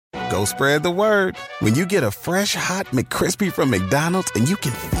go spread the word. When you get a fresh, hot McCrispy from McDonald's and you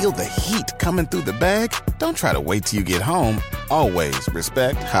can feel the heat coming through the bag, don't try to wait till you get home. Always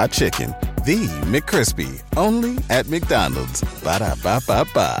respect hot chicken. The McCrispy, only at McDonald's.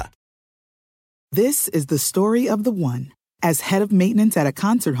 Ba-da-ba-ba-ba. This is the story of the one. As head of maintenance at a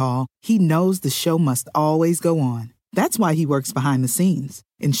concert hall, he knows the show must always go on. That's why he works behind the scenes,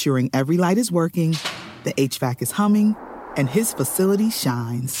 ensuring every light is working, the HVAC is humming, and his facility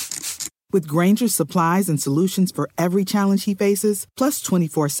shines. With Grainger's supplies and solutions for every challenge he faces, plus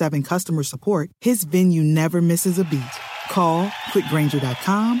 24/7 customer support, his venue never misses a beat. Call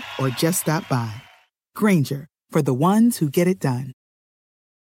quickgrainger.com or just stop by. Grainger, for the ones who get it done.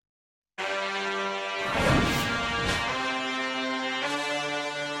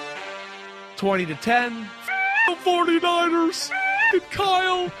 $20-10. The 49ers. And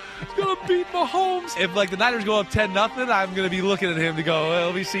Kyle is going to beat Mahomes. If, the Niners go up 10-0, I'm going to be looking at him to go, well,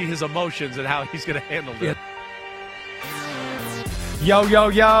 let me see his emotions and how he's going to handle it. Yo, yo,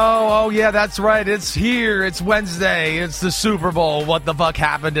 yo. Oh, yeah, that's right. It's here. It's Wednesday. It's the Super Bowl What the Fuck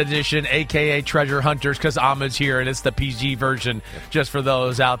Happened edition, a.k.a. Treasure Hunters, because Ahmed's here, and it's the PG version just for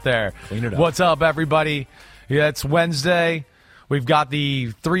those out there. Clean it up. What's up, everybody? Yeah, it's Wednesday. We've got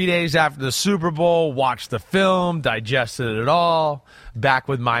the 3 days after the Super Bowl, watched the film, digested it all. Back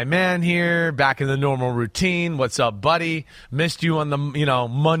with my man here, back in the normal routine. What's up, buddy? Missed you on the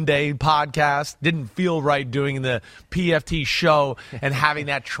Monday podcast. Didn't feel right doing the PFT show and having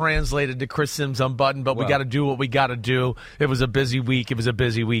that translated to Chris Sims Unbuttoned, but we got to do what we got to do. It was a busy week. It was a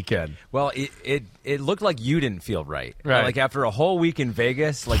busy weekend. Well, it looked like you didn't feel right. Right. After a whole week in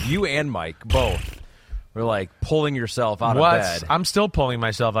Vegas, you and Mike both. We're pulling yourself out of bed. I'm still pulling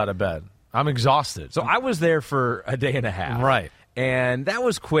myself out of bed. I'm exhausted. So I was there for a day and a half. Right. And that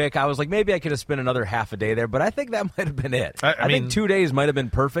was quick. I was like, maybe I could have spent another half a day there, but I think that might have been it. I mean, think 2 days might have been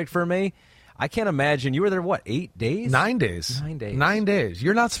perfect for me. I can't imagine. You were there, 8 days? 9 days. 9 days. 9 days.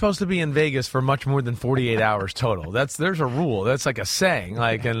 You're not supposed to be in Vegas for much more than 48 hours total. There's a rule. That's like a saying.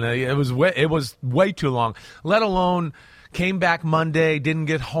 And it was way too long. Let alone came back Monday, didn't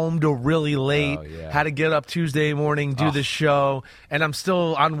get home till really late. Oh, yeah. Had to get up Tuesday morning, do the show, and I'm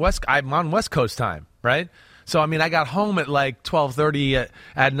still on I'm on West Coast time, right? So I got home at 12:30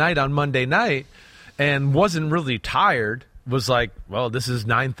 at night on Monday night, and wasn't really tired. Was this is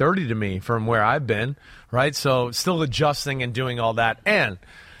 9:30 to me from where I've been, right? So still adjusting and doing all that. And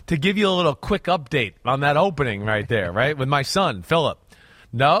to give you a little quick update on that opening right there, right, with my son, Philip.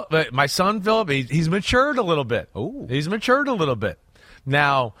 No, but my son, Philip, he's matured a little bit. Ooh. He's matured a little bit.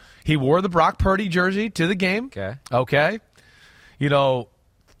 Now, he wore the Brock Purdy jersey to the game. Okay.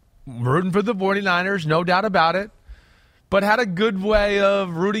 Rooting for the 49ers, no doubt about it. But had a good way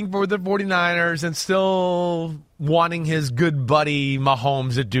of rooting for the 49ers and still wanting his good buddy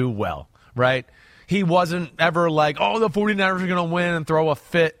Mahomes to do well, right? He wasn't ever the 49ers are going to win and throw a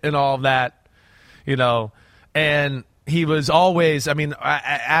fit and all that, and he was always,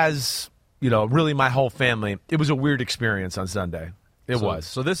 really my whole family. It was a weird experience on Sunday. It was.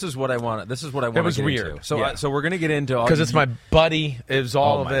 So this is what I want. This is what I want. It was to get weird. Into. So yeah. So we're going to get into all because it's my buddy. It was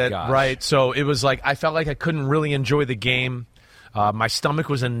all of it, gosh. right? So it was I felt like I couldn't really enjoy the game. My stomach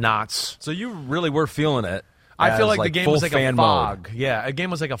was in knots. So you really were feeling it. I feel like the game was like a fog. Mode. Yeah, a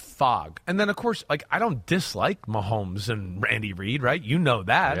game was like a fog. And then, of course, I don't dislike Mahomes and Andy Reid, right? You know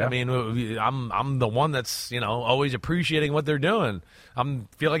that. Yeah. I'm the one that's, always appreciating what they're doing.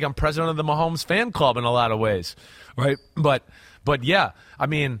 Feel like I'm president of the Mahomes fan club in a lot of ways, right? But yeah,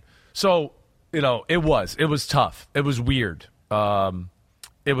 so, it was tough. It was weird.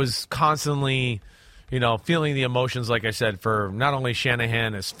 It was constantly, feeling the emotions, like I said, for not only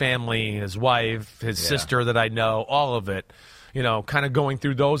Shanahan, his family, his wife, his sister that I know, all of it, kind of going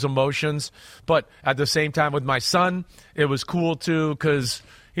through those emotions. But at the same time with my son, it was cool too because,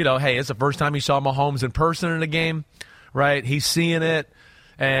 hey, it's the first time he saw Mahomes in person in a game, right? He's seeing it.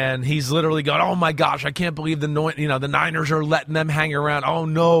 And he's literally going, oh, my gosh, I can't believe the Niners are letting them hang around. Oh,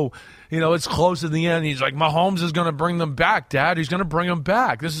 no, it's close to the end. He's like, Mahomes is going to bring them back, Dad. He's going to bring them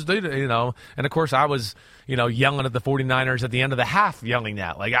back. This is, And, of course, I was, yelling at the 49ers at the end of the half, yelling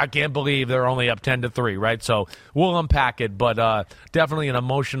that. I can't believe they're only up 10-3, right? So we'll unpack it. But definitely an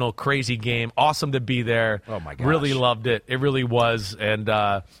emotional, crazy game. Awesome to be there. Oh, my gosh. Really loved it. It really was. And,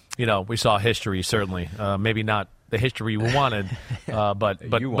 we saw history, certainly. Maybe not the history we wanted,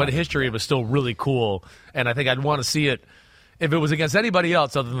 but history was still really cool, and I think I'd want to see it if it was against anybody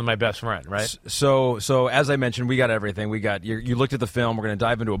else other than my best friend, right? So as I mentioned, we got everything. We got you looked at the film. We're going to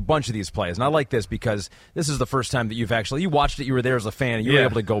dive into a bunch of these plays, and I like this because this is the first time that you watched it. You were there as a fan, and you were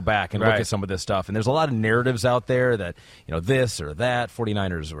able to go back and look at some of this stuff. And there's a lot of narratives out there that this or that.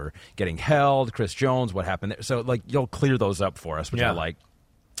 49ers were getting held. Chris Jones, what happened there? So you'll clear those up for us, which I like.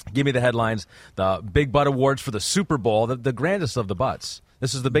 Give me the headlines. The Big Butt Awards for the Super Bowl, the grandest of the butts.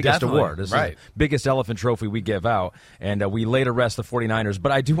 This is the biggest award. This is the biggest elephant trophy we give out, and we lay to rest the 49ers.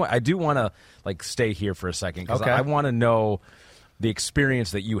 But I do want to stay here for a second because I want to know the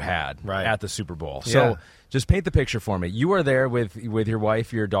experience that you had at the Super Bowl. So just paint the picture for me. You are there with your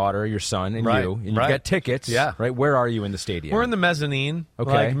wife, your daughter, your son, and you, and you've got tickets. Yeah. Right. Where are you in the stadium? We're in the mezzanine.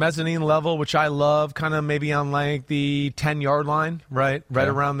 Okay. Mezzanine level, which I love, kind of maybe on the 10-yard line, right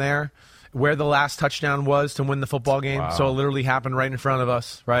around there. Where the last touchdown was to win the football game. Wow. So it literally happened right in front of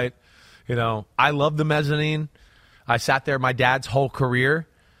us, right? I love the mezzanine. I sat there my dad's whole career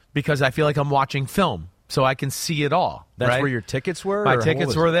because I feel like I'm watching film, so I can see it all. That's where your tickets were? My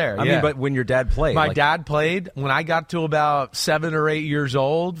tickets were there, I mean, but when your dad played? My dad played. When I got to about 7 or 8 years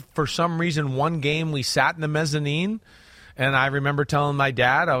old, for some reason, one game we sat in the mezzanine, and I remember telling my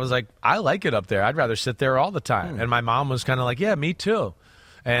dad, I was like, I like it up there. I'd rather sit there all the time. And my mom was kind of like, yeah, me too.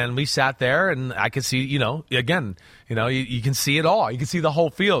 And we sat there, and I could see, again, you can see it all. You can see the whole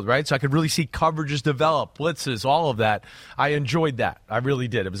field, right? So I could really see coverages develop, blitzes, all of that. I enjoyed that. I really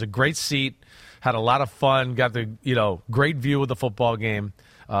did. It was a great seat, had a lot of fun, got the, great view of the football game.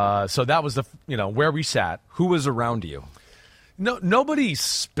 So that was where we sat. Who was around you? No, nobody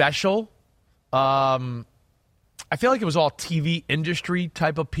special. I feel like it was all TV industry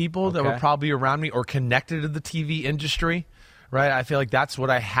type of people that were probably around me or connected to the TV industry. Right, I feel like that's what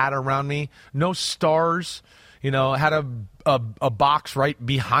I had around me. No stars, I had a box right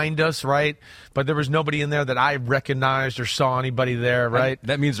behind us, right? But there was nobody in there that I recognized or saw anybody there, right?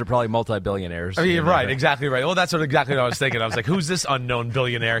 That means they're probably multi-billionaires. I mean, right, exactly right. Well, that's exactly what I was thinking. I was like, who's this unknown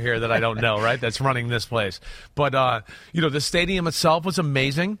billionaire here that I don't know, right? That's running this place. But, the stadium itself was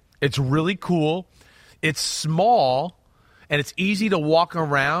amazing. It's really cool. It's small. And it's easy to walk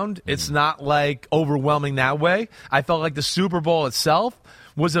around. It's not overwhelming that way. I felt like the Super Bowl itself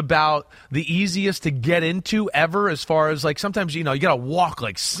was about the easiest to get into ever, as far as sometimes you got to walk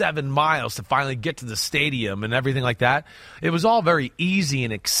 7 miles to finally get to the stadium and everything like that. It was all very easy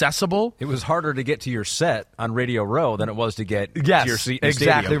and accessible. It was harder to get to your set on Radio Row than it was to get to your seat in the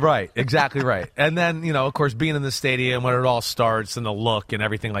stadium. Exactly right. And then, of course, being in the stadium when it all starts and the look and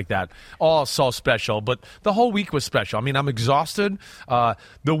everything like that, all so special. But the whole week was special. I mean, I'm exhausted. The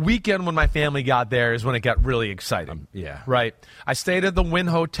weekend when my family got there is when it got really exciting. Right. I stayed at the Wynn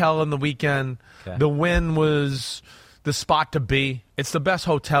Hotel on the weekend. Okay. The Wynn was the spot to be. It's the best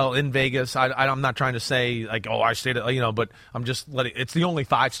hotel in Vegas. I'm not trying to say I stayed at, but I'm just letting. It's the only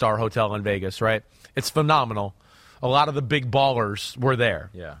 5-star hotel in Vegas, right? It's phenomenal. A lot of the big ballers were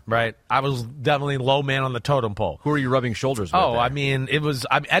there. Yeah. Right. I was definitely low man on the totem pole. Who are you rubbing shoulders with? Oh, I mean, it was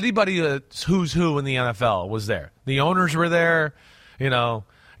anybody that's who's who in the NFL was there. The owners were there.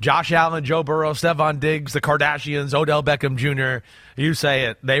 Josh Allen, Joe Burrow, Stephon Diggs, the Kardashians, Odell Beckham Jr., you say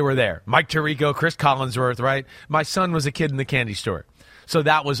it, they were there. Mike Tirico, Chris Collinsworth, right? My son was a kid in the candy store. So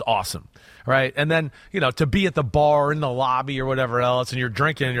that was awesome, right? And then, to be at the bar in the lobby or whatever else, and you're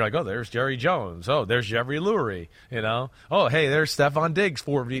drinking, and you're like, oh, there's Jerry Jones. Oh, there's Jeffrey Lurie, Oh, hey, there's Stephon Diggs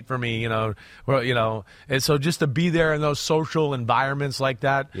 4 feet from me, And so just to be there in those social environments like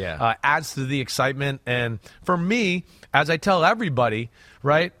that adds to the excitement. And for me, as I tell everybody,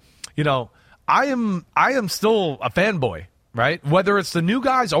 right, I am still a fanboy, right? Whether it's the new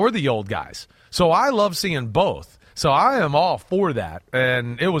guys or the old guys. So I love seeing both. So I am all for that.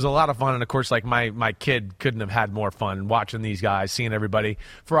 And it was a lot of fun. And, of course, my kid couldn't have had more fun watching these guys, seeing everybody.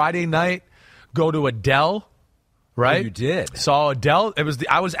 Friday night, go to Adele. Right? Oh, you did. Saw Adele.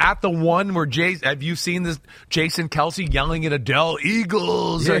 I was at the one where have you seen this Jason Kelce yelling at Adele,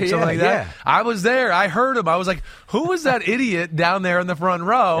 Eagles, or something like that? Yeah. I was there. I heard him. I was like, who was that idiot down there in the front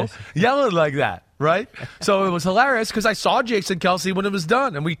row yelling like that? Right? So it was hilarious because I saw Jason Kelce when it was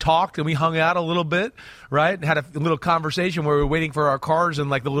done, and we talked and we hung out a little bit, right? And had a little conversation where we were waiting for our cars in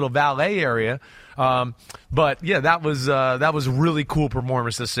the little valet area. But yeah, that was really cool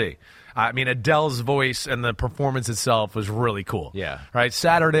performance to see. I mean, Adele's voice and the performance itself was really cool. Yeah. Right?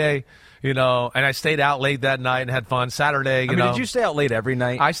 Saturday, and I stayed out late that night and had fun. Saturday, did you stay out late every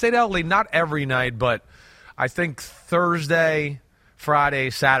night? I stayed out late, not every night, but I think Thursday,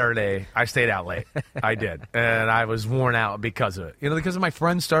 Friday, Saturday, I stayed out late. I did. And I was worn out because of it. Because my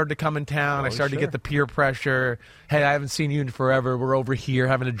friends started to come in town. I started to get the peer pressure. Hey, I haven't seen you in forever. We're over here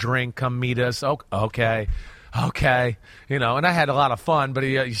having a drink. Come meet us. Okay. okay, and I had a lot of fun, but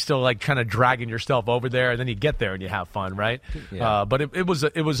you still like kind of dragging yourself over there, and then you get there and you have fun, right? Yeah. But it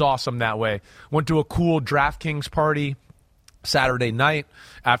was awesome that way. Went to a cool DraftKings party Saturday night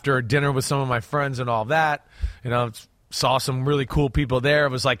after dinner with some of my friends and all that. Saw some really cool people there. It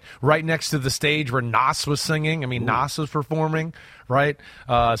was like right next to the stage where Nas was singing. I mean, Nas was performing, right?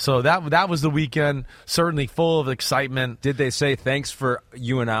 So that was the weekend, certainly full of excitement. Did they say thanks for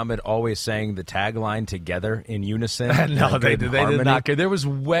you and Ahmed always saying the tagline together in unison? No, they did not. There was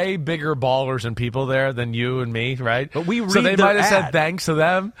way bigger ballers and people there than you and me, right? But we read so they their might have said ad. thanks to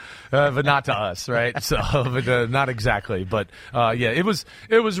them, but not to us, right? So, but, not exactly. But it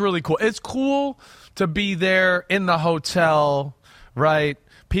was really cool. It's cool to be there in the hotel, right?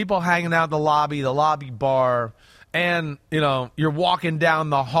 People hanging out in the lobby bar, and, you're walking down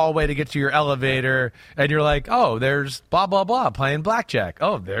the hallway to get to your elevator, and you're like, oh, there's blah, blah, blah playing blackjack.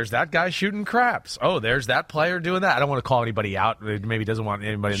 Oh, there's that guy shooting craps. Oh, there's that player doing that. I don't want to call anybody out. Maybe doesn't want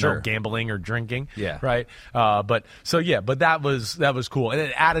anybody to know gambling or drinking. Yeah. Right? But that was cool. And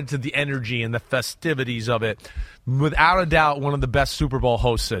it added to the energy and the festivities of it. Without a doubt, one of the best Super Bowl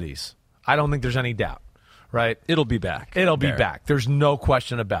host cities. I don't think there's any doubt, right? It'll be back. It'll be back. There's no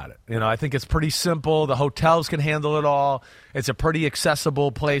question about it. I think it's pretty simple. The hotels can handle it all. It's a pretty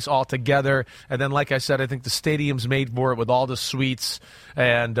accessible place altogether. And then, like I said, I think the stadium's made for it with all the suites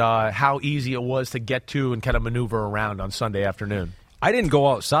and how easy it was to get to and kind of maneuver around on Sunday afternoon. I didn't go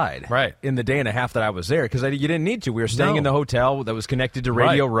outside in the day and a half that I was there because you didn't need to. We were staying in the hotel that was connected to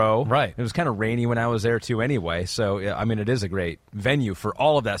Radio Row. Right. It was kind of rainy when I was there, too, anyway. So, it is a great venue for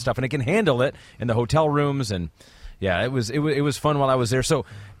all of that stuff, and it can handle it in the hotel rooms. And, it was fun while I was there. So,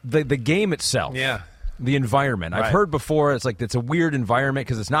 the game itself. Yeah. The environment. I've heard before it's a weird environment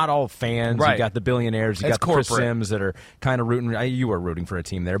because it's not all fans. Right. You got the billionaires. You got the Chris Sims that are kind of rooting. You were rooting for a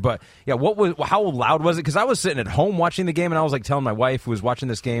team there. But, how loud was it? Because I was sitting at home watching the game, and I was telling my wife who was watching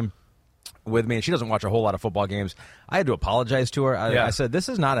this game with me, and she doesn't watch a whole lot of football games. I had to apologize to her. I said, this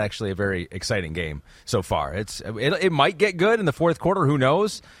is not actually a very exciting game so far. It might get good in the fourth quarter. Who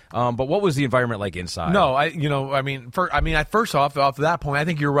knows? But what was the environment like inside? No, first off that point, I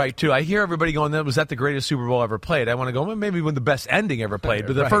think you're right, too. I hear everybody going, was that the greatest Super Bowl ever played? I want to go, well, maybe when the best ending ever played.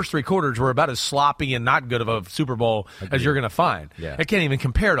 But the first three quarters were about as sloppy and not good of a Super Bowl as you're going to find. Yeah. I can't even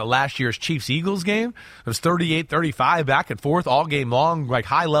compare to last year's Chiefs-Eagles game. It was 38-35, back and forth, all game long, like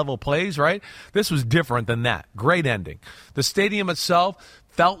high-level plays, right? This was different than that. Great ending. The stadium itself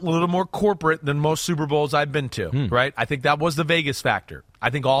felt a little more corporate than most Super Bowls I've been to, right? I think that was the Vegas factor. I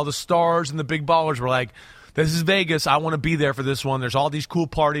think all the stars and the big ballers were like, this is Vegas. I want to be there for this one. There's all these cool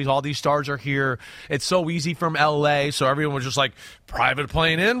parties. All these stars are here. It's so easy from L.A., so everyone was just like, private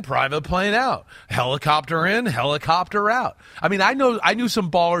plane in, private plane out. Helicopter in, helicopter out. I mean, I knew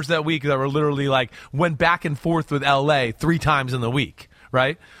some ballers that week that were literally like, went back and forth with L.A. 3 times in the week.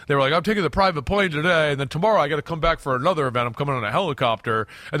 Right? They were like, I'm taking the private plane today, and then tomorrow I got to come back for another event. I'm coming on a helicopter,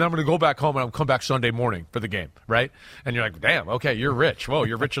 and then I'm going to go back home, and I'll come back Sunday morning for the game, right? And you're like, damn, okay, you're rich. Whoa,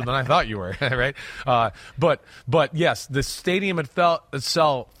 you're richer than I thought you were, right? But yes, the stadium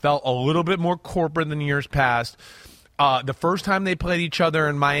itself felt a little bit more corporate than years past. The first time they played each other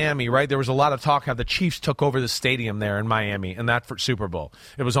in Miami, right, there was a lot of talk how the Chiefs took over the stadium there in Miami in that Super Bowl.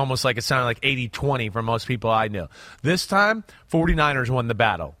 It was almost like it sounded like 80-20 for most people I knew. This time, 49ers won the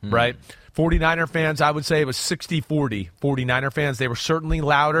battle, right? 49er fans, I would say it was 60-40. 49er fans, they were certainly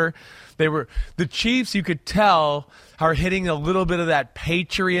louder. The Chiefs, you could tell, are hitting a little bit of that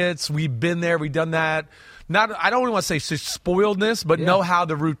Patriots. We've been there, we've done that. I don't want to say spoiledness, but know how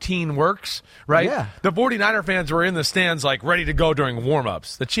the routine works, right? Yeah. The 49er fans were in the stands, like, ready to go during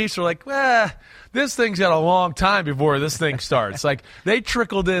warm-ups. The Chiefs were like, this thing's got a long time before this thing starts. Like, they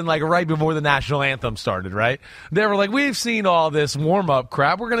trickled in, like, right before the national anthem started, right? They were like, we've seen all this warm-up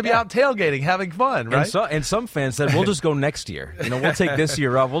crap. We're going to be out tailgating, having fun, right? And some fans said, we'll just go next year. We'll take this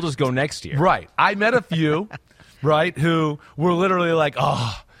year off. We'll just go next year. Right. I met a few, right, who were literally like,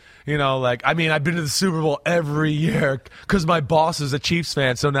 I've been to the Super Bowl every year because my boss is a Chiefs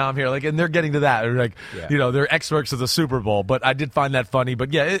fan, so now I'm here. Like, and they're getting to that. They're experts of the Super Bowl. But I did find that funny.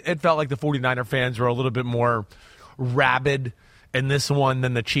 But, yeah, it felt like the 49er fans were a little bit more rabid in this one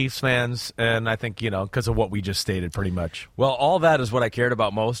than the Chiefs fans, and I think, because of what we just stated pretty much. Well, all that is what I cared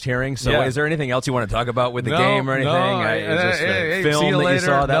about most hearing. So is there anything else you want to talk about with the game or anything? Film that you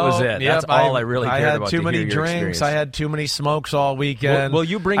saw, that was it. That's all I really cared about. I had too many drinks. I had too many smokes all weekend. Will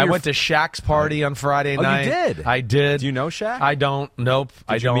you bring I went to Shaq's party on Friday night. You did? I did. Do you know Shaq? I don't. Nope.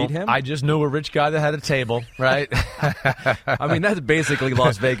 Did you meet him? I just knew a rich guy that had a table, right? I mean, that's basically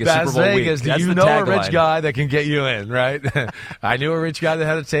Las Vegas Las Super Bowl Vegas. week. Do you know a rich guy that can get you in, right? I knew a rich guy that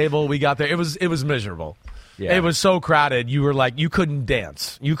had a table. We got there. It was miserable. Yeah. It was so crowded. You were like, you couldn't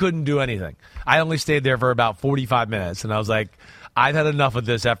dance. You couldn't do anything. I only stayed there for about 45 minutes, and I was like, I've had enough of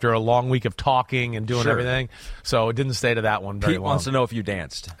this after a long week of talking and doing everything. So it didn't stay to that one very Pete long. wants to know if you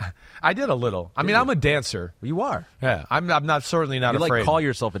danced. I did a little. I mean, I'm a dancer. You are. Yeah, I'm certainly not you afraid. You call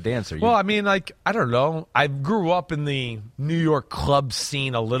yourself a dancer. Well, I mean, like, I don't know. I grew up in the New York club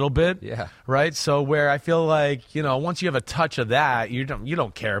scene a little bit. Yeah. Right? So where I feel like, once you have a touch of that, you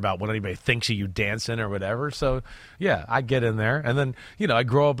don't care about what anybody thinks of you dancing or whatever. So, yeah, I get in there. And then, I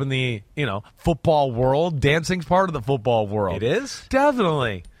grow up in the, football world. Dancing's part of the football world. It is?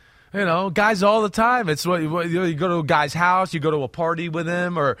 Definitely. Guys all the time. It's what you go to a guy's house, you go to a party with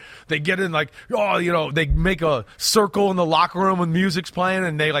him, or they get in they make a circle in the locker room when music's playing,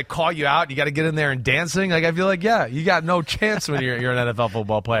 and they call you out. You got to get in there and dancing. I feel like, yeah, you got no chance when you're an NFL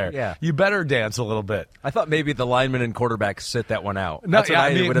football player. Yeah, you better dance a little bit. I thought maybe the linemen and quarterbacks sit that one out. No, That's what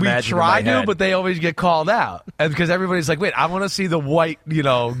I would imagine. We try in my to, head. but they always get called out, and because everybody's like, wait, I want to see the white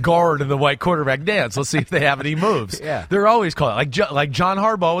guard and the white quarterback dance. Let's see if they have any moves. Yeah, they're always called like John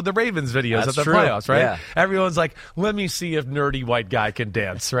Harbaugh with the Ravens videos. That's the true. playoffs, right? Yeah. Everyone's like, let me see if nerdy white guy can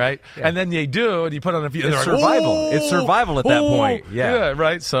dance, right? Yeah. And then they do, and you put on a few. It's survival. It's survival at that point. Yeah,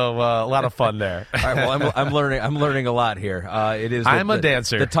 right. So a lot of fun there. All right. Well, I'm learning a lot here. It is. I'm a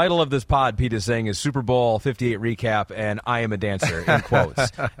dancer. The title of this pod, Pete is saying, is Super Bowl 58 recap, and I am a dancer in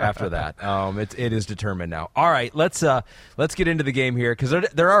quotes. After that, it is determined now. All right. Let's get into the game here because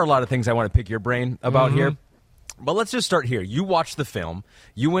there are a lot of things I want to pick your brain about here. But let's just start here. You watched the film.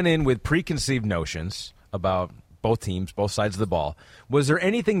 You went in with preconceived notions about both teams, both sides of the ball. Was there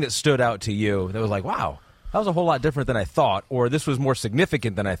anything that stood out to you that was like, wow, that was a whole lot different than I thought, or this was more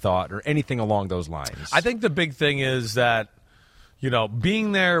significant than I thought, or anything along those lines? I think the big thing is that,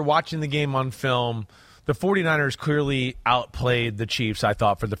 being there, watching the game on film, the 49ers clearly outplayed the Chiefs, I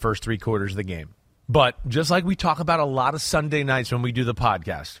thought, for the first 3 quarters of the game. But just like we talk about a lot of Sunday nights when we do the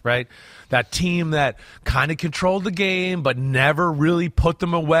podcast, right? That team that kind of controlled the game but never really put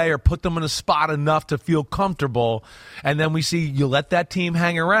them away or put them in a spot enough to feel comfortable. And then we see you let that team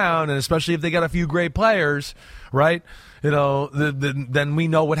hang around, and especially if they got a few great players, right? Then we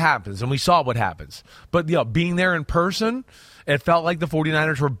know what happens, and we saw what happens. But, being there in person, it felt like the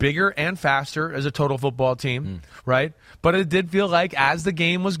 49ers were bigger and faster as a total football team, right? But it did feel like as the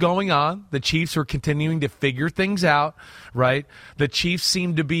game was going on, the Chiefs were continuing to figure things out, right? The Chiefs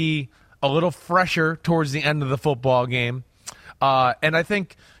seemed to be a little fresher towards the end of the football game. And I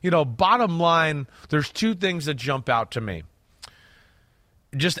think, bottom line, there's 2 things that jump out to me.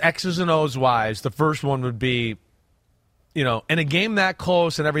 Just X's and O's wise, the first one would be, in a game that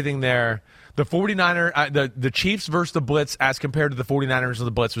close and everything there, the 49er, the Chiefs versus the blitz as compared to the 49ers and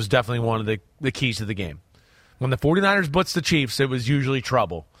the blitz was definitely one of the keys to the game. When the 49ers blitzed the Chiefs, it was usually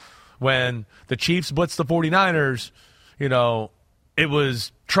trouble. When the Chiefs blitzed the 49ers, it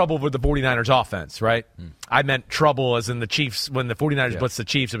was trouble with the 49ers offense, right? I meant trouble as in the Chiefs. When the 49ers blitzed the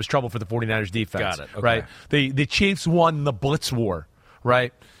Chiefs, it was trouble for the 49ers defense. Got it. Okay. Right? The Chiefs won the blitz war,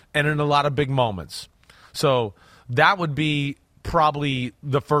 right? And in a lot of big moments. So that would be probably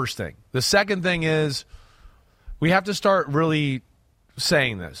the first thing. The second thing is we have to start really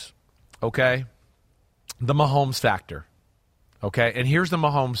saying this, okay? The Mahomes factor, okay? And here's the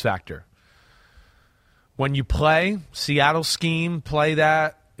Mahomes factor. When you play Seattle scheme, play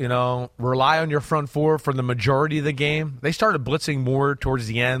that, rely on your front four for the majority of the game. They started blitzing more towards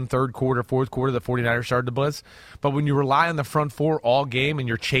the end, 3rd quarter, 4th quarter, the 49ers started to blitz. But when you rely on the front four all game and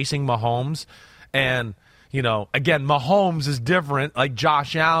you're chasing Mahomes and again, Mahomes is different, like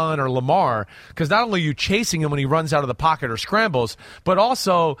Josh Allen or Lamar, because not only are you chasing him when he runs out of the pocket or scrambles, but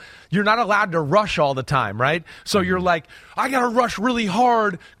also you're not allowed to rush all the time, right? So you're like, I got to rush really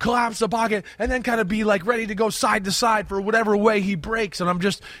hard, collapse the pocket, and then kind of be like ready to go side to side for whatever way he breaks.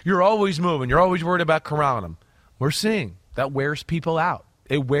 And you're always moving. You're always worried about corralling him. We're seeing that wears people out.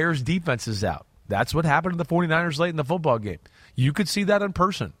 It wears defenses out. That's what happened to the 49ers late in the football game. You could see that in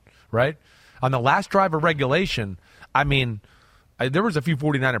person, right? On the last drive of regulation, there was a few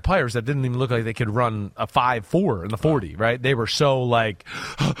 49er players that didn't even look like they could run a 5-4 in the 40, right? They were so like,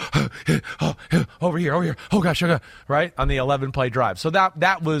 over here, oh gosh, right? On the 11-play drive. So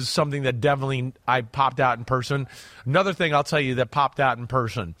that was something that definitely I popped out in person. Another thing I'll tell you that popped out in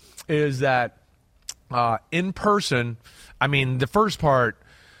person is that in person, the first part,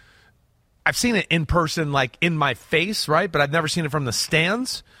 I've seen it in person, like in my face, right? But I've never seen it from the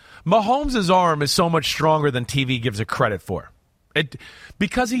stands. Mahomes' arm is so much stronger than TV gives it credit for.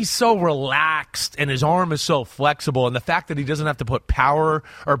 Because he's so relaxed and his arm is so flexible, and the fact that he doesn't have to put power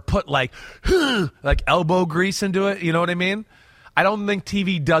or put like elbow grease into it, you know what I mean? I don't think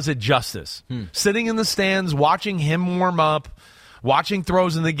TV does it justice. Sitting in the stands, watching him warm up, watching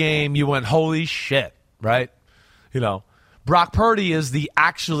throws in the game, you went, holy shit, right? Brock Purdy is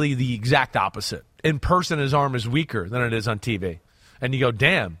actually the exact opposite. In person, his arm is weaker than it is on TV. And you go,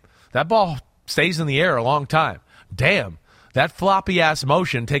 damn, that ball stays in the air a long time. Damn, that floppy-ass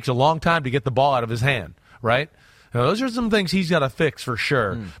motion takes a long time to get the ball out of his hand, right? Those are some things he's got to fix for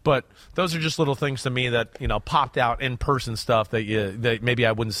sure. But those are just little things to me that, popped out in-person stuff that maybe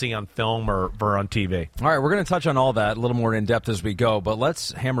I wouldn't see on film or on TV. All right, we're going to touch on all that a little more in-depth as we go, but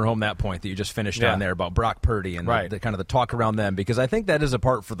let's hammer home that point that you just finished on there about Brock Purdy and the kind of the talk around them, because I think that is a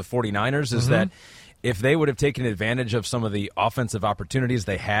part for the 49ers is that if they would have taken advantage of some of the offensive opportunities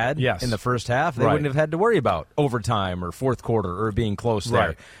they had in the first half, they wouldn't have had to worry about overtime or fourth quarter or being close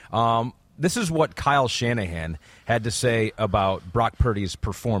there. This is what Kyle Shanahan had to say about Brock Purdy's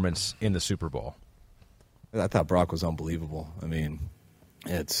performance in the Super Bowl. I thought Brock was unbelievable. I mean,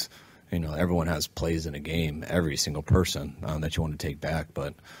 it's, everyone has plays in a game, every single person that you want to take back.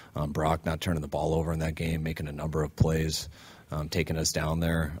 But Brock not turning the ball over in that game, making a number of plays, taking us down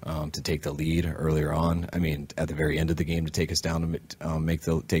there to take the lead earlier on. I mean, at the very end of the game to take us down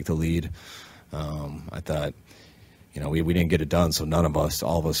to take the lead. I thought, we didn't get it done, so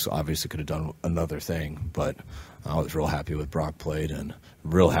all of us obviously could have done another thing. But I was real happy with Brock played and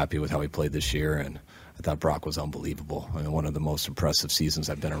real happy with how he played this year. And I thought Brock was unbelievable. I mean, one of the most impressive seasons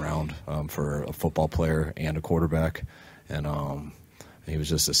I've been around for a football player and a quarterback. And he was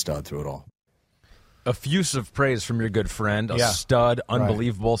just a stud through it all. Effusive praise from your good friend, a stud,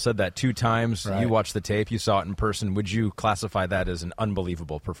 unbelievable, said that 2 times. You watched the tape, you saw it in person. Would you classify that as an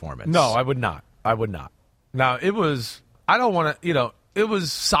unbelievable performance? No, I would not. Now, it was, I don't want to, it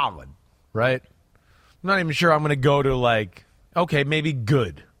was solid, right? I'm not even sure I'm going to go to okay, maybe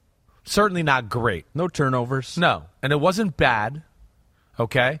good. Certainly not great. No turnovers. No, and it wasn't bad,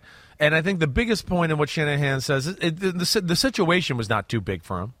 okay? And I think the biggest point in what Shanahan says, the situation was not too big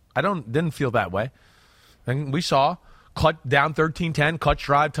for him. Didn't feel that way. And we saw down 13-10, clutch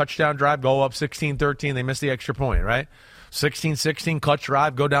drive, touchdown drive, go up 16-13. They missed the extra point, right? 16-16, clutch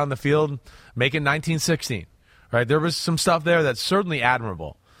drive, go down the field, make it 19-16. Right? There was some stuff there that's certainly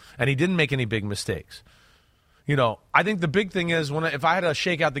admirable, and he didn't make any big mistakes. I think the big thing is if I had to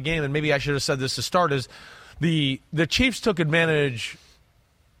shake out the game, and maybe I should have said this to start, is the Chiefs took advantage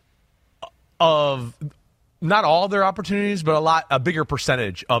of not all their opportunities, but a bigger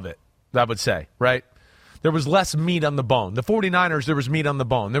percentage of it, I would say, right? There was less meat on the bone. The 49ers, there was meat on the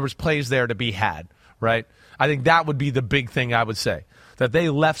bone. There was plays there to be had, right? I think that would be the big thing I would say, that they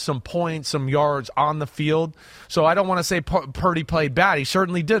left some points, some yards on the field. So I don't want to say Purdy played bad. He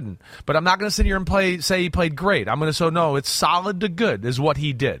certainly didn't. But I'm not going to sit here and say he played great. I'm going to say, no, it's solid to good is what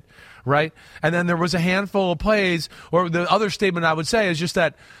he did, right? And then there was a handful of plays, or the other statement I would say is just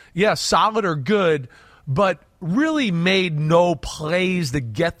that, solid or good, but really made no plays to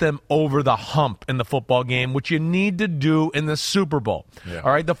get them over the hump in the football game, which you need to do in the Super Bowl.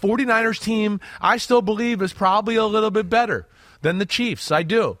 All right, the 49ers team, I still believe, is probably a little bit better than the Chiefs. I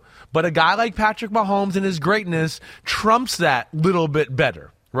do. But a guy like Patrick Mahomes and his greatness trumps that little bit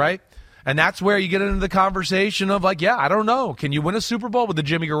better, right? And that's where you get into the conversation of I don't know. Can you win a Super Bowl with the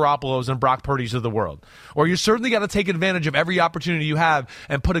Jimmy Garoppolos and Brock Purdys of the world? Or you certainly got to take advantage of every opportunity you have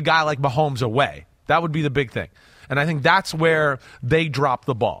and put a guy like Mahomes away. That would be the big thing. And I think that's where they dropped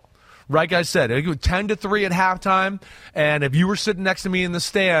the ball. Like I said, it was 10-3 at halftime, and if you were sitting next to me in the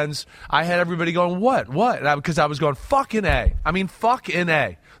stands, I had everybody going, what? Because I was going, fucking A. I mean, fucking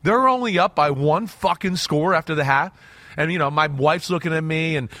A. They're only up by one fucking score after the half. And, my wife's looking at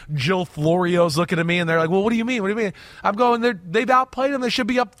me, and Jill Florio's looking at me, and they're like, well, what do you mean? What do you mean? I'm going, they've outplayed them. They should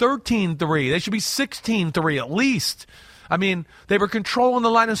be up 13-3. They should be 16-3 at least. I mean, they were controlling the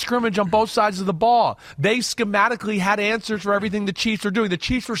line of scrimmage on both sides of the ball. They schematically had answers for everything the Chiefs were doing. The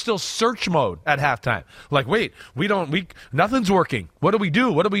Chiefs were still search mode at halftime. Like, wait, nothing's working. What do we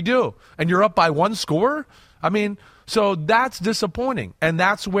do? And you're up by one score? I mean, so that's disappointing. And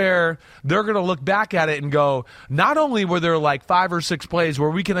that's where they're going to look back at it and go, not only were there 5 or 6 plays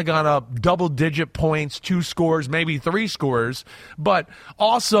where we could have gone up double-digit points, 2 scores, maybe 3 scores, but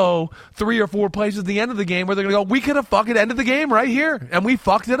also 3 or 4 plays at the end of the game where they're going to go, we could have fucking ended the game right here, and we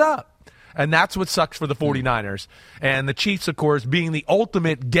fucked it up. And that's what sucks for the 49ers. And the Chiefs, of course, being the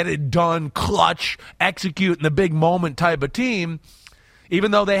ultimate get-it-done, clutch, execute in the big moment type of team, even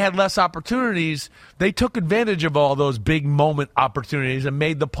though they had less opportunities, they took advantage of all those big moment opportunities and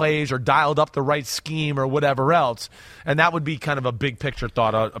made the plays or dialed up the right scheme or whatever else. And that would be kind of a big picture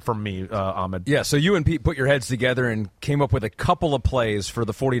thought from me, Ahmed. Yeah, so you and Pete put your heads together and came up with a couple of plays for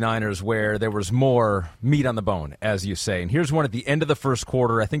the 49ers where there was more meat on the bone, as you say. And here's one at the end of the first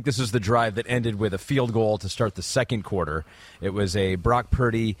quarter. I think this is the drive that ended with a field goal to start the second quarter. It was a Brock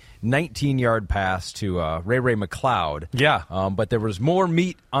Purdy 19-yard pass to Ray McLeod. Yeah. But there was more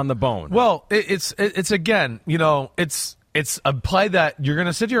meat on the bone. Well, it's again, it's a play that you're going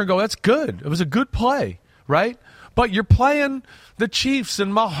to sit here and go, that's good. It was a good play, right? But you're playing the Chiefs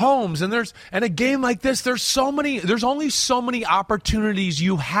and Mahomes, and a game like this, there's only so many opportunities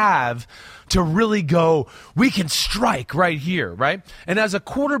you have to really go, we can strike right here, right? And as a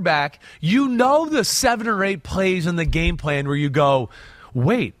quarterback, the 7 or 8 plays in the game plan where you go,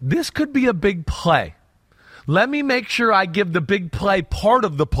 wait, this could be a big play. Let me make sure I give the big play part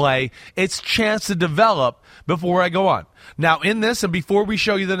of the play its chance to develop before I go on. Now, in this, and before we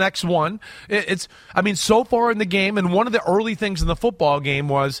show you the next one, so far in the game, and one of the early things in the football game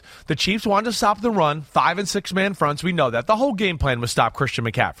was the Chiefs wanted to stop the run, 5- and 6-man fronts. We know that. The whole game plan was stop Christian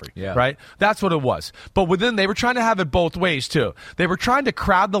McCaffrey, right? That's what it was. But within, they were trying to have it both ways, too. They were trying to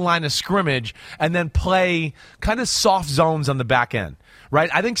crowd the line of scrimmage and then play kind of soft zones on the back end. Right?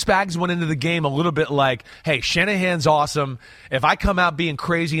 I think Spags went into the game a little bit like, hey, Shanahan's awesome. If I come out being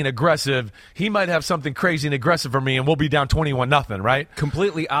crazy and aggressive, he might have something crazy and aggressive for me, and we'll be down 21-0, right?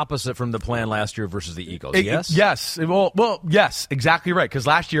 Completely opposite from the plan last year versus the Eagles, yes? Yes. Well, yes, exactly right, because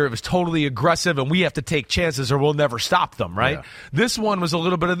last year it was totally aggressive, and we have to take chances or we'll never stop them, right? Yeah. This one was a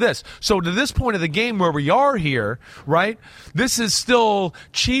little bit of this. So to this point of the game where we are here, right, this is still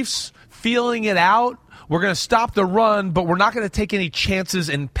Chiefs feeling it out. We're going to stop the run, but we're not going to take any chances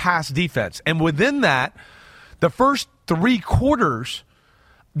in pass defense. And within that, the first 3 quarters,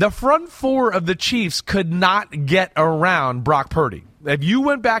 the front 4 of the Chiefs could not get around Brock Purdy. If you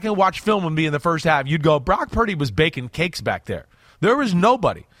went back and watched film with me in the first half, you'd go, Brock Purdy was baking cakes back there. There was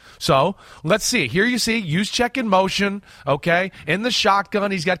nobody. So let's see. Here you see use check in motion, okay? In the shotgun,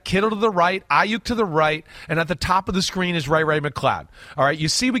 he's got Kittle to the right, Ayuk to the right, and at the top of the screen is Ray McLeod. All right, you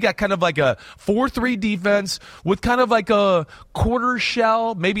see we got kind of like a 4-3 defense with kind of like a quarter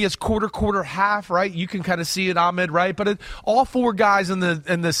shell. Maybe it's quarter, half, right? You can kind of see it, Ahmed, right? But all 4 guys in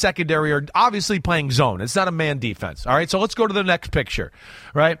the secondary are obviously playing zone. It's not a man defense. All right, so let's go to the next picture,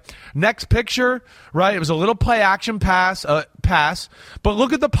 right? Next picture, right? It was a little play action pass, but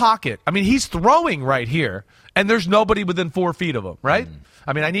look at the pocket. I mean, he's throwing right here, and there's nobody within 4 feet of him, right?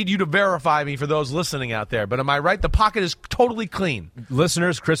 I mean, I need you to verify me for those listening out there, but am I right? The pocket is totally clean.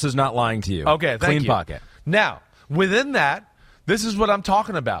 Listeners, Chris is not lying to you. Okay, thank you. Clean pocket. Now, within that, this is what I'm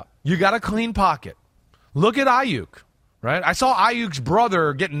talking about. You got a clean pocket. Look at Ayuk, right? I saw Ayuk's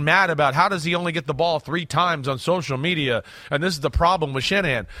brother getting mad about how does he only get the ball 3 times on social media, and this is the problem with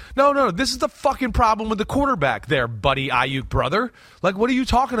Shanahan. No, this is the fucking problem with the quarterback there, buddy Ayuk brother. Like, what are you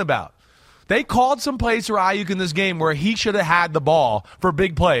talking about? They called some plays for Ayuk in this game where he should have had the ball for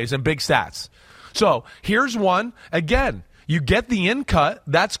big plays and big stats. So here's one. Again, you get the in cut.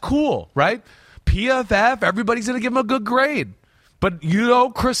 That's cool, right? PFF, everybody's going to give him a good grade. But,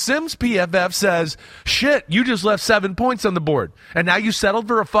 Chris Sims' PFF says, shit, you just left 7 points on the board. And now you settled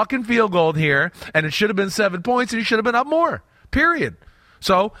for a fucking field goal here, and it should have been 7 points, and you should have been up more, period.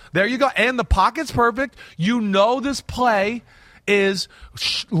 So there you go. And the pocket's perfect. This play is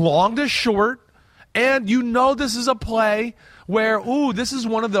long to short, and this is a play where, this is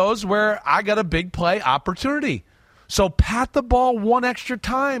one of those where I got a big play opportunity. So pat the ball one extra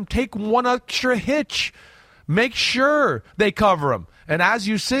time. Take one extra hitch. Make sure they cover him. And as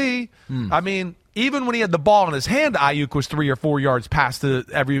you see, even when he had the ball in his hand, Ayuk was 3 or 4 yards past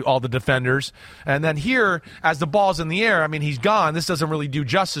all the defenders. And then here, as the ball's in the air, he's gone. This doesn't really do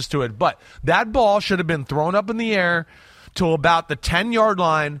justice to it. But that ball should have been thrown up in the air to about the 10-yard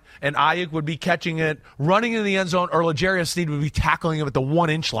line, and Ayuk would be catching it, running in the end zone, or L'Jarius Sneed would be tackling him at the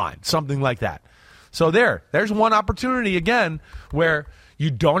 1-inch line, something like that. So there's one opportunity, again, where you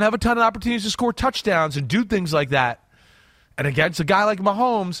don't have a ton of opportunities to score touchdowns and do things like that. And against a guy like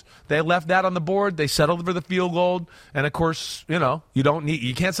Mahomes, they left that on the board. They settled for the field goal. And, of course, you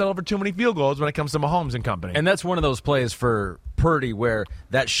can't settle for too many field goals when it comes to Mahomes and company. And that's one of those plays for Purdy where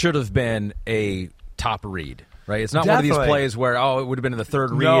that should have been a top read. Right, it's not Definitely. One of these plays where, it would have been in the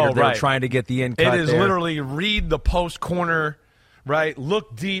third read or they're trying to get the in cut. It is literally read the post corner, right?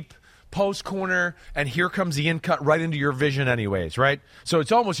 Look deep, post corner, and here comes the in cut right into your vision anyways, right? So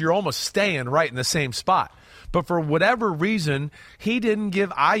you're almost staying right in the same spot. But for whatever reason, he didn't give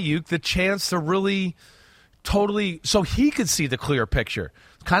Ayuk the chance to really totally so he could see the clear picture.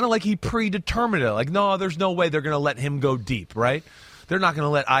 Kind of like he predetermined it. Like, no, there's no way they're going to let him go deep, right? They're not going to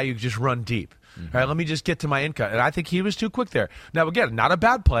let Ayuk just run deep. All right, let me just get to my in cut. And I think he was too quick there. Now, again, not a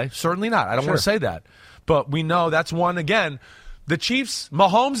bad play. Certainly not. I don't want to say that. But we know that's one, again, the Chiefs,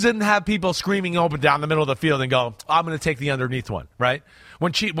 Mahomes didn't have people screaming open down the middle of the field and go, I'm going to take the underneath one, right?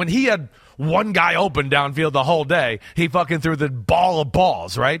 When he had one guy open downfield the whole day, he fucking threw the ball of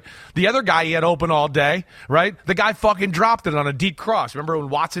balls, right? The other guy he had open all day, right? The guy fucking dropped it on a deep cross. Remember when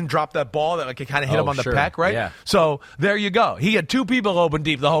Watson dropped that ball that like it kind of hit him on the peck, right? Yeah. So there you go. He had two people open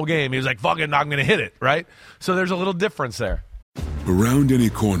deep the whole game. He was like, fucking, I'm going to hit it, right? So there's a little difference there. Around any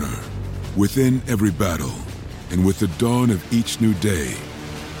corner, within every battle, and with the dawn of each new day,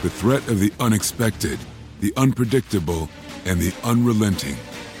 the threat of the unexpected, the unpredictable, and the unrelenting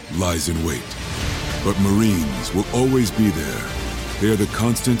lies in wait. But Marines will always be there. They are the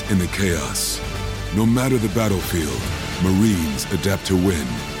constant in the chaos. No matter the battlefield, Marines adapt to win,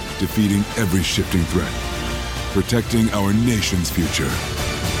 defeating every shifting threat, protecting our nation's future.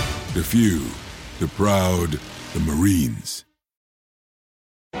 The few, the proud, the Marines.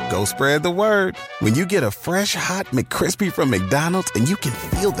 Go spread the word. When you get a fresh, hot McCrispy from McDonald's and you can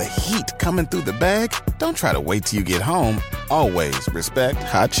feel the heat coming through the bag, don't try to wait till you get home. Always respect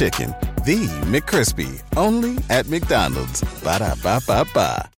hot chicken. The McCrispy, only at McDonald's.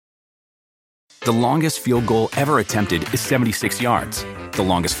 Ba-da-ba-ba-ba. The longest field goal ever attempted is 76 yards. The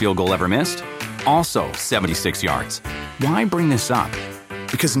longest field goal ever missed? Also 76 yards. Why bring this up?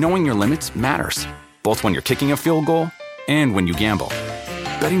 Because knowing your limits matters, both when you're kicking a field goal and when you gamble.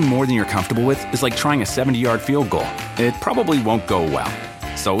 Betting more than you're comfortable with is like trying a 70-yard field goal. It probably won't go well.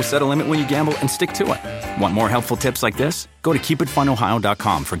 So set a limit when you gamble and stick to it. Want more helpful tips like this? Go to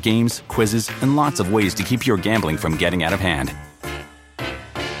keepitfunohio.com for games, quizzes, and lots of ways to keep your gambling from getting out of hand.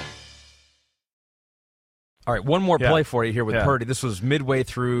 All right, one more play for you here with Purdy. This was midway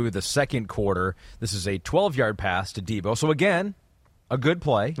through the second quarter. This is a 12-yard pass to Debo. So, again, a good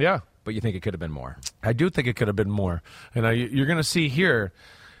play. Yeah. But you think it could have been more? I do think it could have been more. And you're going to see here,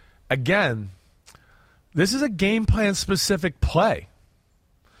 again, this is a game plan specific play.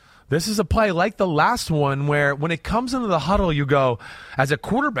 This is a play like the last one where when it comes into the huddle, you go, as a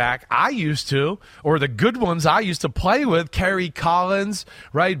quarterback, I used to, or the good ones I used to play with, Kerry Collins,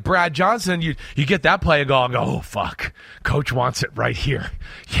 right, Brad Johnson, you get that play and go, oh, fuck, coach wants it right here.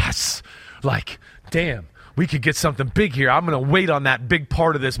 Yes, like, damn. We could get something big here. I'm going to wait on that big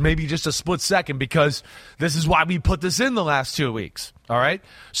part of this, maybe just a split second, because this is why we put this in the last 2 weeks. All right?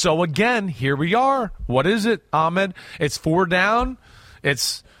 So, again, here we are. What is it, Ahmed? It's 4 down.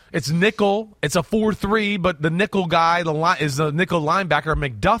 It's nickel. It's a 4-3, but the nickel guy is the nickel linebacker,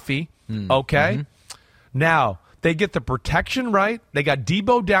 McDuffie. Okay? Mm-hmm. Now, they get the protection right. They got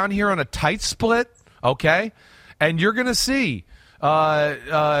Debo down here on a tight split. Okay? And you're going to see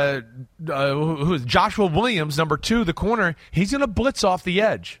who's Joshua Williams, number 2, the corner, he's going to blitz off the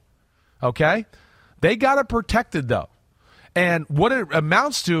edge. Okay? They got it protected, though. And what it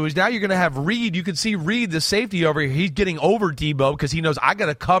amounts to is now you're going to have Reed. You can see Reed, the safety over here. He's getting over Debo because he knows I got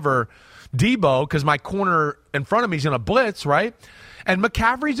to cover Debo because my corner in front of me is going to blitz, right? And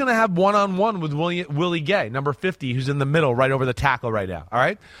McCaffrey's going to have one-on-one with Willie Gay, number 50, who's in the middle right over the tackle right now. All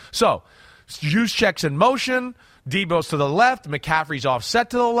right? So, use checks in motion. Debo's to the left. McCaffrey's offset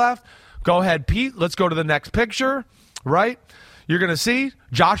to the left. Go ahead, Pete. Let's go to the next picture, right? You're going to see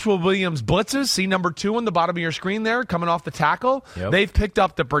Joshua Williams blitzes. See number 2 on the bottom of your screen there coming off the tackle. Yep. They've picked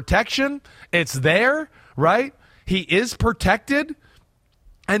up the protection. It's there, right? He is protected,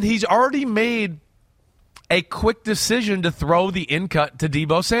 and he's already made a quick decision to throw the in-cut to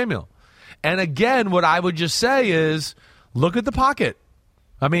Debo Samuel. And again, what I would just say is look at the pocket.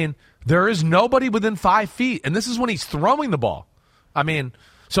 I mean, there is nobody within 5 feet, and this is when he's throwing the ball. I mean,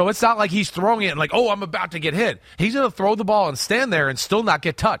 so it's not like he's throwing it and like, oh, I'm about to get hit. He's going to throw the ball and stand there and still not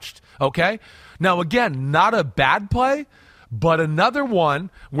get touched, okay? Now, again, not a bad play, but another one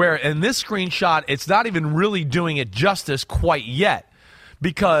where in this screenshot, it's not even really doing it justice quite yet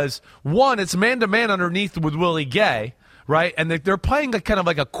because, one, it's man-to-man underneath with Willie Gay, right? And they're playing kind of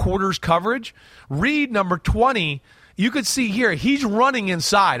like a quarters coverage. Reed, number 20, you could see here, he's running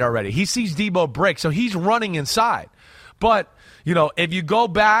inside already. He sees Debo break, so he's running inside. But, you know, if you go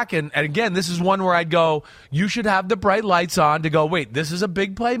back, and again, this is one where I'd go, you should have the bright lights on to go, wait, this is a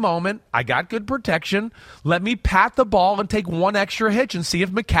big play moment. I got good protection. Let me pat the ball and take one extra hitch and see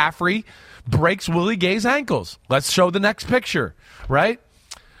if McCaffrey breaks Willie Gay's ankles. Let's show the next picture, right?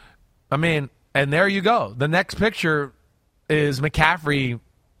 I mean, and there you go. The next picture is McCaffrey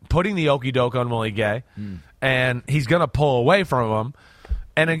putting the okey-doke on Willie Gay. And he's going to pull away from him.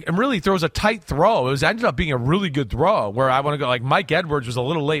 and it really throws a tight throw. It ended up being a really good throw where I want to go, like Mike Edwards was a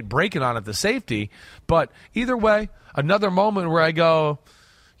little late breaking on it, the safety. But either way, another moment where I go,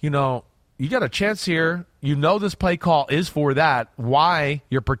 you got a chance here. This play call is for that. Why?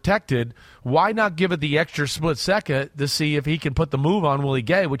 You're protected. Why not give it the extra split second to see if he can put the move on Willie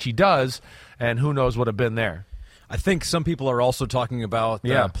Gay, which he does, and who knows what would have been there. I think some people are also talking about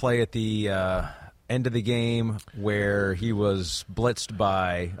the play at the end of the game where he was blitzed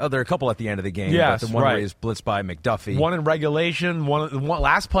by there are a couple at the end of the game. Yes, but the one where he was blitzed by McDuffie. One in regulation, one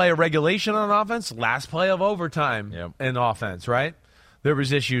last play of regulation on offense, last play of overtime in offense, right? There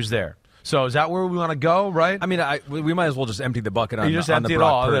was issues there. So is that where we want to go, right? I mean, we might as well just empty the bucket on, you just on empty the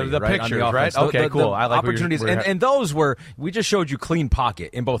Brock it all, Purdy, the right? pictures, on the right? offense. Okay, cool. I like opportunities, and those were we just showed you clean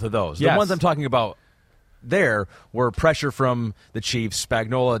pocket in both of those. Yes. The ones I'm talking about there were pressure from the Chiefs,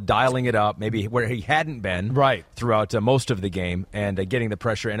 Spagnuolo dialing it up, maybe where he hadn't been throughout most of the game, and getting the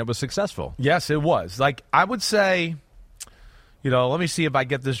pressure, and it was successful. Yes, it was. Like I would say, let me see if I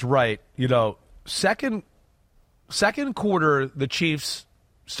get this right. Second quarter, the Chiefs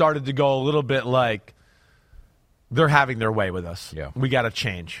started to go a little bit like they're having their way with us. Yeah. We got to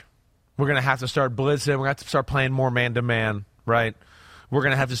change. We're going to have to start blitzing. We're going to have to start playing more man-to-man, right? We're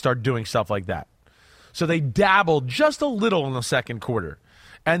going to have to start doing stuff like that. So they dabbled just a little in the second quarter.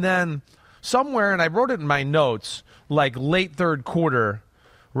 And then somewhere, and I wrote it in my notes, like late third quarter,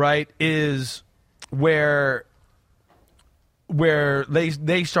 right, is where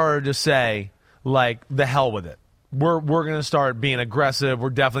they started to say, like, the hell with it. We're going to start being aggressive. We're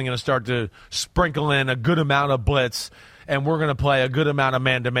definitely going to start to sprinkle in a good amount of blitz, and we're going to play a good amount of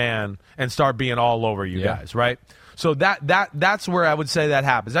man-to-man and start being all over you guys, right? So that's where I would say that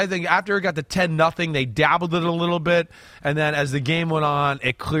happens. I think after it got to 10-0, they dabbled it a little bit, and then as the game went on,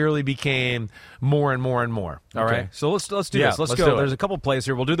 it clearly became more and more and more. All right? So let's do this. Let's go. There's a couple plays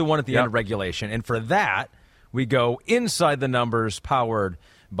here. We'll do the one at the end of regulation, and for that, we go inside the numbers, powered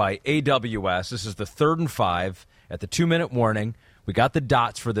by AWS. This is the 3rd and 5 at the 2-minute warning. We got the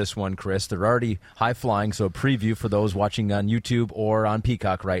dots for this one, Chris. They're already high-flying, so a preview for those watching on YouTube or on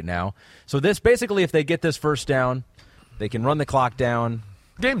Peacock right now. So this, basically, if they get this first down, they can run the clock down.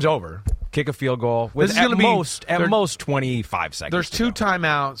 Game's over. Kick a field goal with at most 25 seconds. There's 2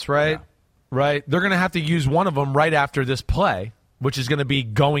 timeouts, right? Yeah. Right. They're going to have to use one of them right after this play, which is going to be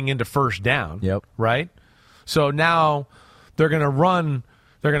going into first down. Yep. Right? So now they're going to run.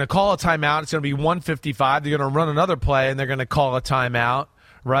 They're going to call a timeout. It's going to be 1:55. They're going to run another play, and they're going to call a timeout,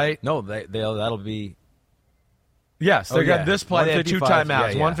 right? No, that'll be. Yes, they got this play. They had 2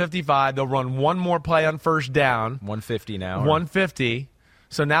 timeouts. 1:55. They'll run one more play on first down. 150 now. 150.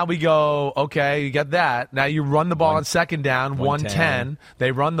 So now we go, okay, you got that. Now you run the ball on second down, 110.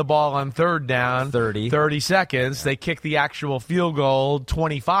 They run the ball on third down, 30 seconds. Yeah. They kick the actual field goal,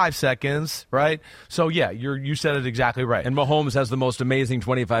 25 seconds, right? So, yeah, you said it exactly right. And Mahomes has the most amazing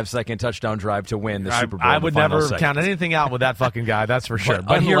 25-second touchdown drive to win the Super Bowl. I would never count anything out with that fucking guy, that's for sure.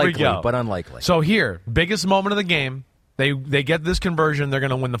 But here we go. But unlikely. So here, biggest moment of the game, they get this conversion, they're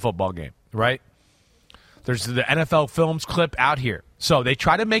going to win the football game, right? There's the NFL Films clip out here. So they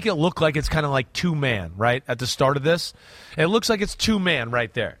try to make it look like it's kind of like 2-man, right, at the start of this. It looks like it's 2-man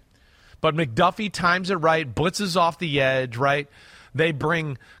right there. But McDuffie times it right, blitzes off the edge, right? They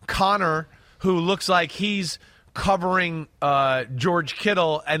bring Connor, who looks like he's covering George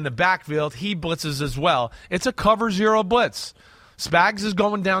Kittle in the backfield. He blitzes as well. It's a cover 0 blitz. Spags is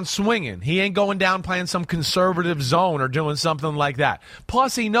going down swinging. He ain't going down playing some conservative zone or doing something like that.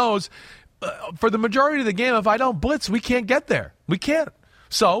 Plus, he knows for the majority of the game, if I don't blitz, we can't get there. We can't.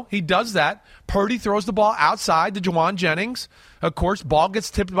 So he does that. Purdy throws the ball outside to Juwan Jennings. Of course, ball gets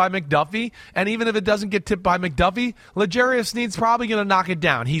tipped by McDuffie. And even if it doesn't get tipped by McDuffie, L'Jarius Sneed's probably going to knock it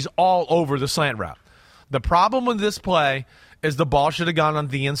down. He's all over the slant route. The problem with this play is the ball should have gone on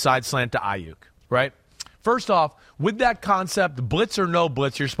the inside slant to Ayuk, right? First off, with that concept, blitz or no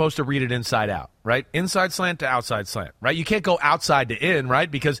blitz, you're supposed to read it inside out, right? Inside slant to outside slant, right? You can't go outside to in, right?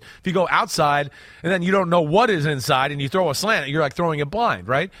 Because if you go outside and then you don't know what is inside and you throw a slant, you're like throwing it blind,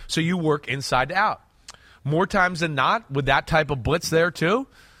 right? So you work inside to out. More times than not, with that type of blitz there too,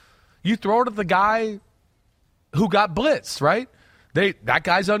 you throw it at the guy who got blitzed, right? That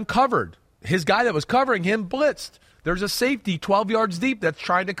guy's uncovered. His guy that was covering him blitzed. There's a safety 12 yards deep that's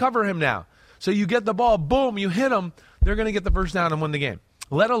trying to cover him now. So you get the ball, boom, you hit them, they're going to get the first down and win the game.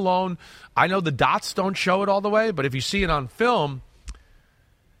 Let alone, I know the dots don't show it all the way, but if you see it on film,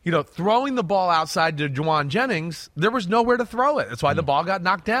 throwing the ball outside to Juwan Jennings, there was nowhere to throw it. That's why the ball got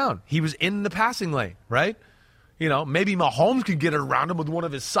knocked down. He was in the passing lane, right? Maybe Mahomes could get it around him with one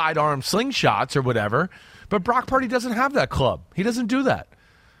of his sidearm slingshots or whatever, but Brock Purdy doesn't have that club. He doesn't do that.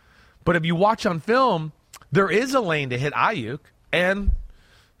 But if you watch on film, there is a lane to hit Ayuk, and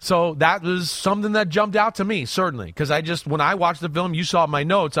so that was something that jumped out to me, certainly. Because when I watched the film, you saw my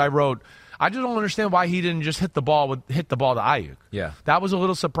notes, I wrote, I just don't understand why he didn't just hit the ball to Ayuk. Yeah. That was a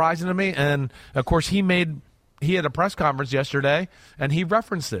little surprising to me. And, of course, he had a press conference yesterday, and he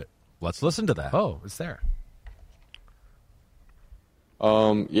referenced it. Let's listen to that. Oh, it's there.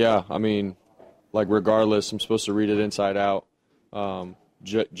 Yeah, I mean, like, regardless, I'm supposed to read it inside out.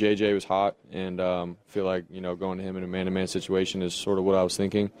 JJ was hot, and feel like, going to him in a man-to-man situation is sort of what I was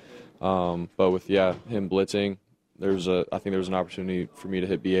thinking. But with, him blitzing, I think there was an opportunity for me to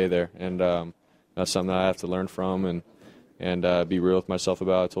hit BA there, and that's something that I have to learn from and be real with myself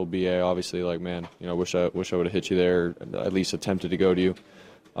about. I told BA, obviously, like, man, wish I would have hit you there, at least attempted to go to you.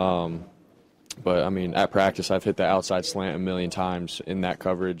 But, I mean, at practice, I've hit the outside slant a million times in that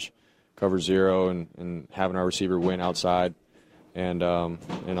cover zero, and having our receiver win outside. And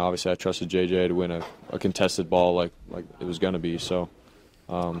obviously I trusted JJ to win a contested ball like it was going to be. So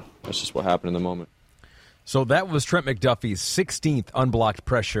that's just what happened in the moment. So that was Trent McDuffie's 16th unblocked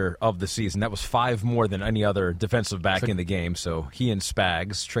pressure of the season. That was 5 more than any other defensive back in the game. So he and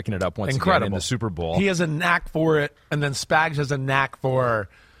Spags tricking it up once again in the Super Bowl. He has a knack for it, and then Spags has a knack for,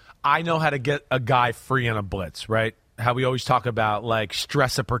 I know how to get a guy free on a blitz, right? How we always talk about, like,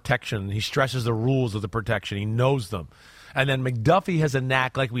 stress of protection. He stresses the rules of the protection. He knows them. And then McDuffie has a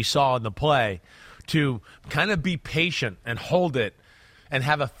knack, like we saw in the play, to kind of be patient and hold it and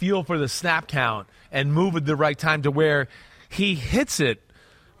have a feel for the snap count and move at the right time to where he hits it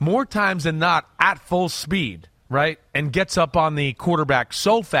more times than not at full speed, right? And gets up on the quarterback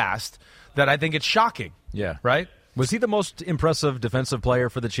so fast that I think it's shocking. Yeah. Right? Was he the most impressive defensive player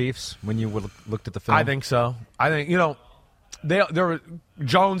for the Chiefs when you looked at the film? I think so. I think,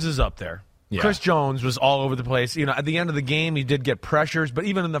 Jones is up there. Yeah. Chris Jones was all over the place. At the end of the game, he did get pressures, but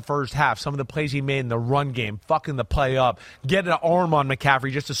even in the first half, some of the plays he made in the run game, fucking the play up, get an arm on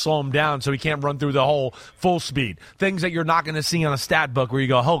McCaffrey just to slow him down so he can't run through the whole full speed. Things that you're not going to see on a stat book where you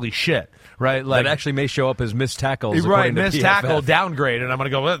go, holy shit, right? Like, that actually may show up as missed tackles. Right, missed tackle, downgrade, and I'm going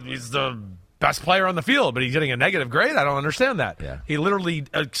to go, well, he's the best player on the field, but he's getting a negative grade? I don't understand that. Yeah. He literally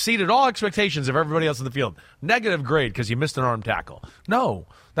exceeded all expectations of everybody else in the field. Negative grade because you missed an arm tackle. No,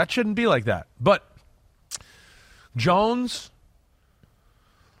 that shouldn't be like that. But Jones,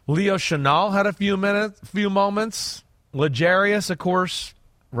 Leo Chenal had a few moments. L'Jarius, of course,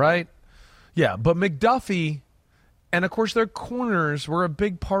 right? Yeah, but McDuffie and, of course, their corners were a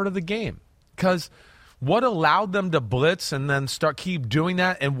big part of the game because what allowed them to blitz and then keep doing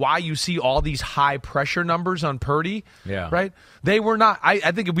that, and why you see all these high pressure numbers on Purdy, right? They were not.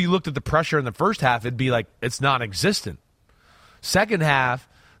 I think if we looked at the pressure in the first half, it'd be like it's non-existent. Second half,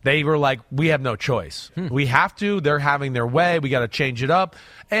 they were like, we have no choice. We have to. They're having their way. We got to change it up.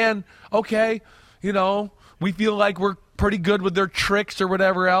 And okay, we feel like we're pretty good with their tricks or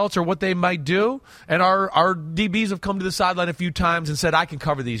whatever else or what they might do. And our DBs have come to the sideline a few times and said, I can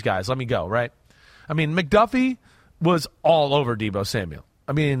cover these guys. Let me go, right? I mean, McDuffie was all over Deebo Samuel.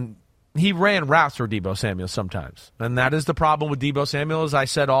 I mean, he ran routes for Deebo Samuel sometimes. And that is the problem with Deebo Samuel, as I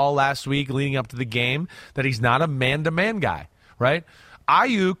said all last week leading up to the game, that he's not a man-to-man guy, right?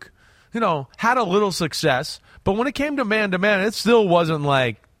 Ayuk, had a little success, but when it came to man-to-man, it still wasn't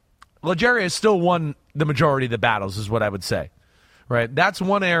like L'Jarius still won the majority of the battles is what I would say, right? That's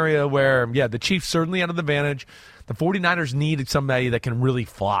one area where, the Chiefs certainly had an advantage. The 49ers needed somebody that can really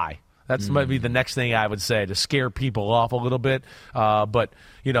fly. That's might be the next thing I would say to scare people off a little bit. But,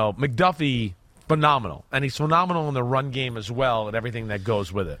 McDuffie, phenomenal. And he's phenomenal in the run game as well and everything that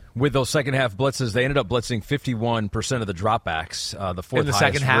goes with it. With those second-half blitzes, they ended up blitzing 51% of the dropbacks, the fourth in the highest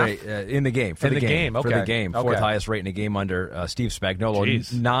second half? rate in the game. Okay. For the game. Fourth highest rate in a game under Steve Spagnuolo.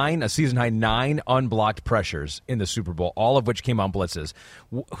 Jeez. A season-high 9 unblocked pressures in the Super Bowl, all of which came on blitzes.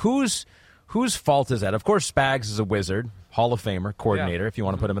 Whose fault is that? Of course, Spags is a wizard, Hall of Famer, coordinator. If you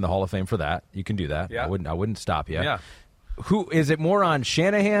want to put him in the Hall of Fame for that, you can do that. Yeah. I wouldn't stop you. Yeah. Who is it more on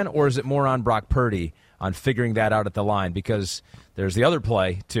Shanahan or is it more on Brock Purdy on figuring that out at the line? Because there's the other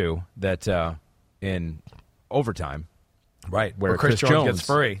play too that in overtime, right, where Chris Jones gets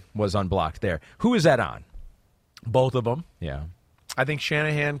free, was unblocked there. Who is that on? Both of them. Yeah. I think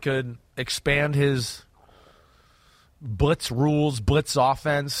Shanahan could expand his blitz rules, blitz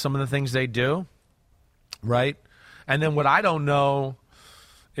offense, some of the things they do, right? And then what I don't know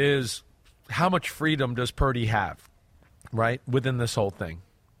is how much freedom does Purdy have, right, within this whole thing.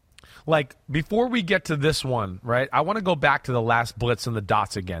 Like, before we get to this one, right, I want to go back to the last blitz and the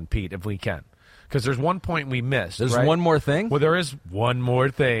dots again, Pete, if we can. Because there's one point we missed. There's right? one more thing? Well, there is one more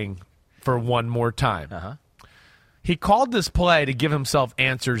thing for one more time. Uh-huh. he called this play to give himself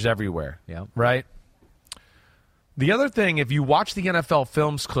answers everywhere. Yeah. Right? The other thing, if you watch the NFL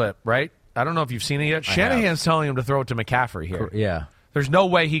Films clip, right? I don't know if you've seen it yet. Shanahan's telling him to throw it to McCaffrey here. Yeah. There's no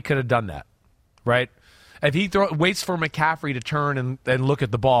way he could have done that. Right? If he waits for McCaffrey to turn and look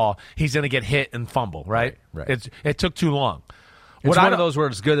at the ball, he's going to get hit and fumble, right? Right. It took too long. It's one of those where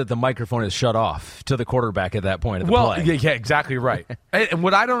it's good that the microphone is shut off to the quarterback at that point of the play. Yeah, exactly right. And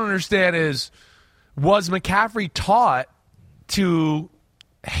what I don't understand is, was McCaffrey taught to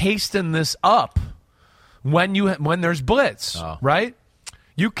hasten this up when there's blitz, right?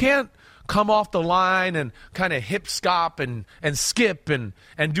 You can't come off the line and kind of hip scop and skip and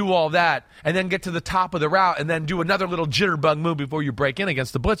do all that and then get to the top of the route and then do another little jitterbug move before you break in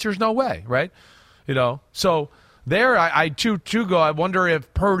against the blitz. There's no way, right? So there I go, I wonder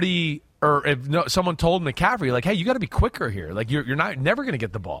if Purdy or if someone told McCaffrey, like, hey, you got to be quicker here. Like, you're never going to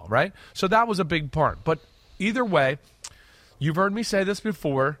get the ball, right? So that was a big part. But either way, you've heard me say this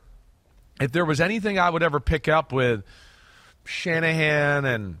before. If there was anything I would ever pick up with Shanahan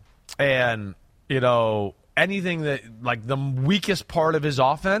and anything that, like, the weakest part of his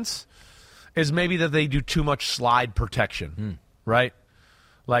offense is maybe that they do too much slide protection, right?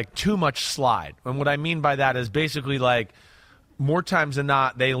 Like, too much slide. And what I mean by that is basically, like, more times than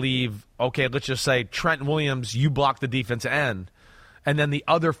not, they leave, okay, let's just say Trent Williams, you block the defensive end, and then the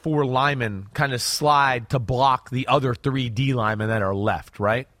other 4 linemen kind of slide to block the other 3 D linemen that are left,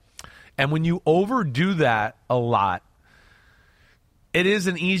 right? And when you overdo that a lot, it is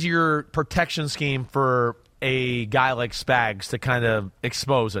an easier protection scheme for a guy like Spags to kind of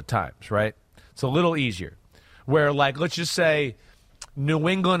expose at times, right? It's a little easier. Where, like, let's just say New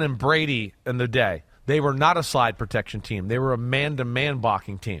England and Brady in the day, they were not a slide protection team. They were a man-to-man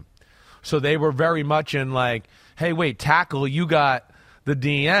blocking team. So they were very much in, like, hey, wait, tackle, you got the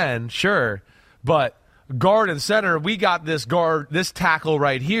DN, sure, but guard and center, we got this tackle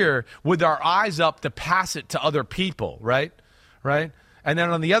right here with our eyes up to pass it to other people, right? Right? And then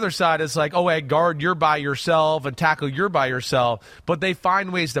on the other side, it's like, oh, hey, guard, you're by yourself, and tackle, you're by yourself. But they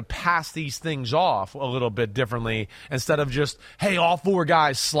find ways to pass these things off a little bit differently instead of just, hey, all 4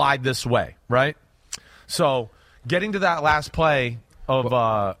 guys slide this way, right? So getting to that last play of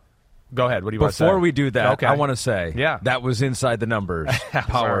go ahead. What do you want to say? Before we do that, okay. I want to say that was Inside the Numbers,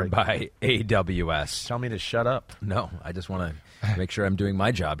 powered by AWS. Tell me to shut up. No, I just want to make sure I'm doing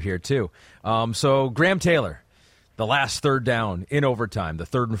my job here, too. So Graham Taylor, the last third down in overtime, the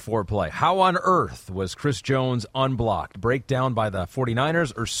 3rd and 4 play. How on earth was Chris Jones unblocked? Breakdown by the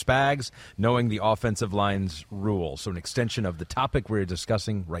 49ers or Spags, knowing the offensive line's rules? So an extension of the topic we're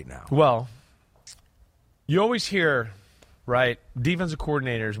discussing right now. Well, you always hear, right, defensive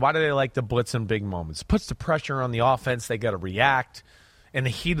coordinators, why do they like to blitz in big moments? It puts the pressure on the offense. They got to react in the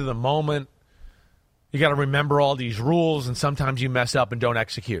heat of the moment. You got to remember all these rules, and sometimes you mess up and don't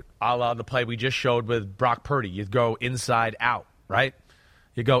execute. A la the play we just showed with Brock Purdy. You go inside out, right?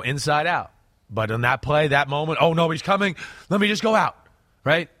 You go inside out. But in that play, that moment, oh, nobody's coming. Let me just go out,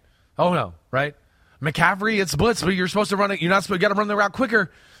 right? Oh, no, right? McCaffrey, it's blitz, but you're supposed to run it. You're not supposed to get to run the route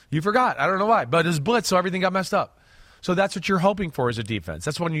quicker. You forgot. I don't know why. But it's blitz, so everything got messed up. So that's what you're hoping for as a defense.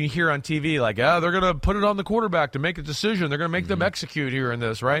 That's when you hear on TV, like, they're going to put it on the quarterback to make a decision. They're going to make them execute here in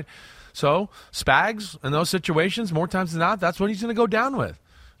this, right? So Spags, in those situations, more times than not, that's what he's going to go down with.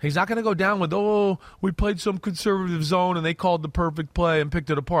 He's not going to go down with, we played some conservative zone and they called the perfect play and picked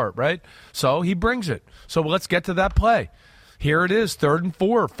it apart, right? So he brings it. So let's get to that play. Here it is, 3rd and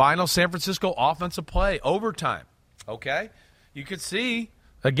 4, final San Francisco offensive play, overtime. Okay? You could see,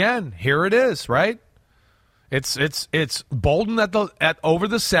 again, here it is, right? It's Bolden at over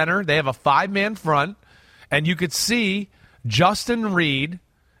the center. They have a 5-man front, and you could see Justin Reed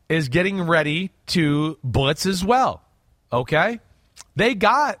is getting ready to blitz as well. Okay? They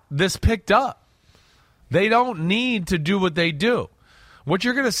got this picked up. They don't need to do what they do. What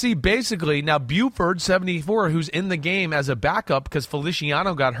you're going to see basically, now Buford, 74, who's in the game as a backup because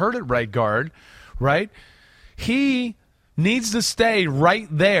Feliciano got hurt at right guard, right? He needs to stay right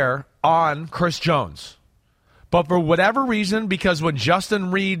there on Chris Jones. But for whatever reason, because when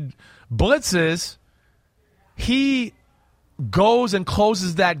Justin Reed blitzes, he goes and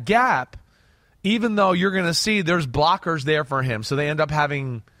closes that gap, even though you're going to see there's blockers there for him. So they end up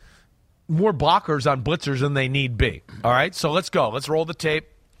having more blockers on blitzers than they need be. All right, so let's go. Let's roll the tape.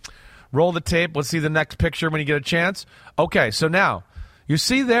 Roll the tape. Let's see the next picture when you get a chance. Okay, so now you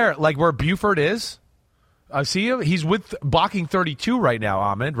see there, like where Buford is. I see him. He's with blocking 32 right now,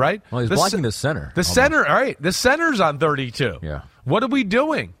 Ahmed, right? Well, he's blocking the center. The center, all right. The center's on 32. Yeah. What are we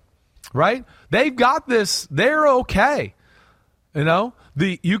doing? Right? They've got this. They're okay. You know?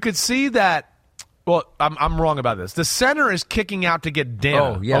 You could see that Well, I'm wrong about this. The center is kicking out to get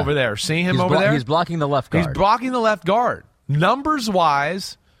Dana over there. See him over there? He's blocking the left guard. He's blocking the left guard.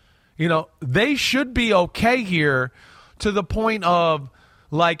 Numbers-wise, they should be okay here to the point of,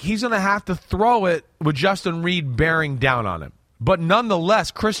 like, he's going to have to throw it with Justin Reed bearing down on him. But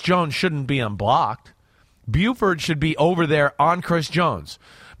nonetheless, Chris Jones shouldn't be unblocked. Buford should be over there on Chris Jones.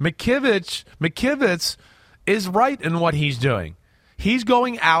 McKivitz is right in what he's doing. He's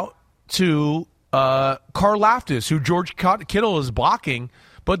going out to Karlaftis, who George Kittle is blocking,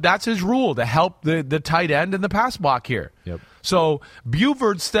 but that's his rule, to help the tight end in the pass block here. Yep. So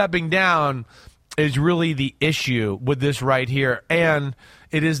Buford stepping down is really the issue with this right here, and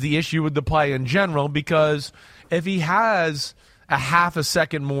it is the issue with the play in general, because if he has a half a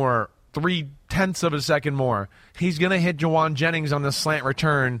second more, 0.3 of a second more, he's going to hit Jawan Jennings on the slant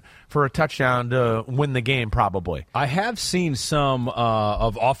return for a touchdown to win the game, probably. I have seen some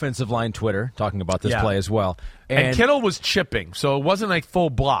of offensive line Twitter talking about this play as well. And Kittle was chipping, so it wasn't a full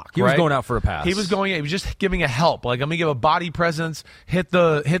block. He was going out for a pass. He was just giving a help. Like, let me give a body presence, hit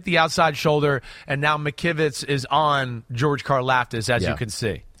the outside shoulder, and now McKivitz is on George Karlaftis, as you can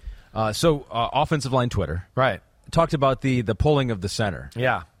see. So offensive line Twitter. Right. Talked about the pulling of the center.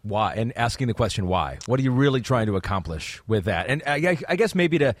 Yeah. Why? And asking the question, why? What are you really trying to accomplish with that? And I guess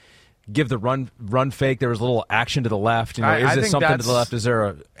maybe to give the run fake, there was a little action to the left. Is this something to the left? Is there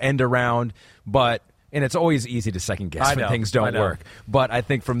an end around? And it's always easy to second guess when things don't work. But I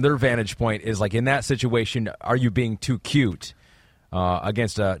think from their vantage point is, like, in that situation, are you being too cute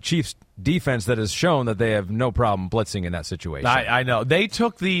against a Chiefs defense that has shown that they have no problem blitzing in that situation? I know. They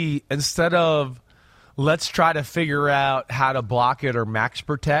took instead of let's try to figure out how to block it or max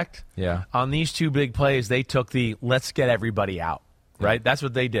protect. Yeah. On these two big plays, they took let's get everybody out, right? Yeah. That's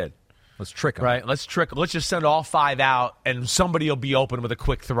what they did. Let's trick them. Right? Let's trick them. Let's just send all 5 out, and somebody will be open with a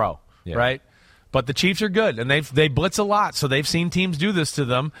quick throw, right? But the Chiefs are good, and they blitz a lot, so they've seen teams do this to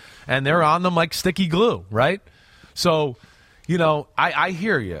them, and they're on them like sticky glue, right? So, I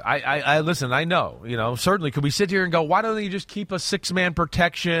hear you. I listen, I know. Certainly, could we sit here and go, why don't you just keep a 6-man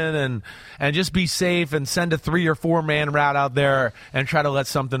protection and just be safe and send a 3 or 4-man route out there and try to let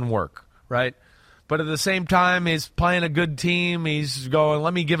something work, right? But at the same time, he's playing a good team. He's going,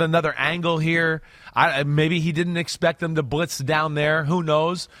 let me give another angle here. Maybe he didn't expect them to blitz down there. Who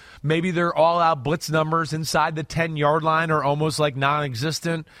knows? Maybe their all-out blitz numbers inside the 10-yard line are almost like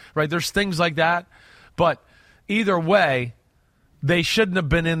non-existent, right? There's things like that. But either way, they shouldn't have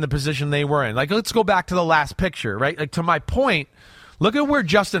been in the position they were in. Like, let's go back to the last picture, right? Like, to my point, look at where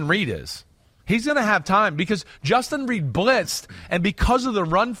Justin Reed is. He's going to have time because Justin Reed blitzed, and because of the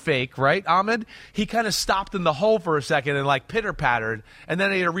run fake, right, Ahmed, he kind of stopped in the hole for a second and, like, pitter-pattered, and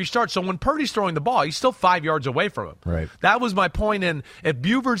then he had to restart. So when Purdy's throwing the ball, he's still 5 yards away from him. Right. That was my point. And if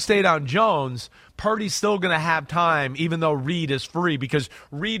Buford stayed on Jones, Purdy's still going to have time, even though Reed is free, because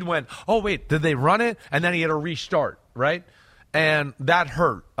Reed went, oh, wait, did they run it? And then he had to restart, right? And that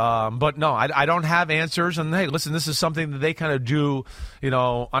hurt. But no, I don't have answers. And hey, listen, this is something that they kind of do,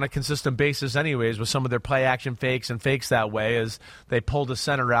 on a consistent basis anyways, with some of their play action fakes and fakes that way, is they pulled a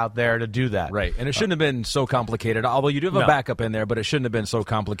center out there to do that. Right. And it shouldn't have been so complicated, although you do have a backup in there, but it shouldn't have been so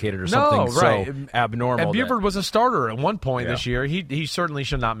complicated or something so abnormal. And Buford was a starter at one point this year. He certainly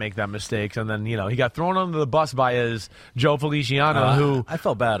should not make that mistake. And then, he got thrown under the bus by his Joe Feliciano, who I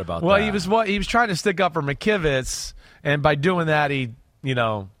felt bad about that. Well, he was trying to stick up for McKivitz. And by doing that, he,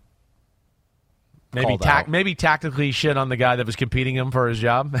 maybe tactically shit on the guy that was competing him for his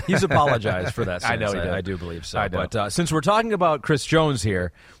job. He's apologized for that. I know he did. I do believe so. But since we're talking about Chris Jones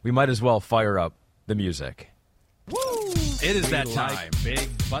here, we might as well fire up the music. Woo! It is that time. Big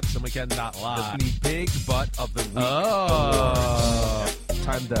butts and we cannot lie. The big butt of the week. Oh.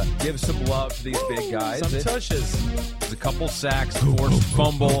 Time to give some love to these big guys. Some tushes. There's a couple sacks, forced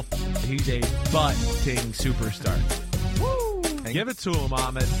fumble. He's a butt-ting superstar. Woo! Give it to him,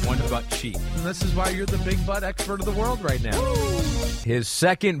 Ahmed. One butt cheek. And this is why you're the big butt expert of the world right now. Woo! His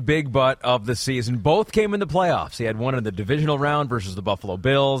second big butt of the season. Both came in the playoffs. He had one in the divisional round versus the Buffalo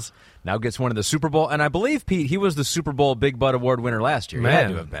Bills. Now gets one in the Super Bowl. And I believe, Pete, he was the Super Bowl Big Butt Award winner last year. Man, he had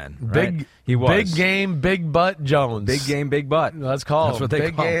to have been. Right? He was. Big game, Big Butt Jones. Big game, Big Butt. Let's call That's him. what they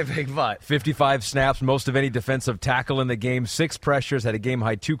Big call game, him. Big Butt. 55 snaps, most of any defensive tackle in the game. 6 pressures, had a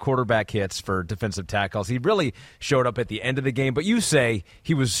game-high 2 quarterback hits for defensive tackles. He really showed up at the end of the game. But you say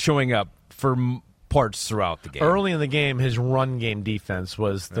he was showing up for parts throughout the game. Early in the game, his run game defense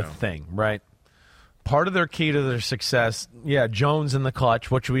was the thing, right? Part of their key to their success, Jones in the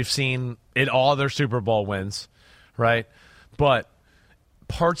clutch, which we've seen in all their Super Bowl wins, right? But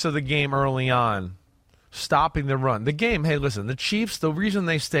parts of the game early on, stopping the run. The game, hey, listen, the Chiefs, the reason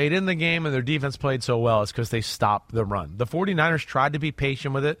they stayed in the game and their defense played so well is because they stopped the run. The 49ers tried to be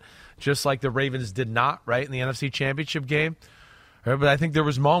patient with it, just like the Ravens did not, right, in the NFC Championship game. Right? But I think there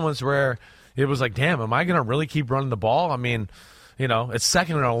was moments where it was like, damn, am I going to really keep running the ball? I mean, you know, it's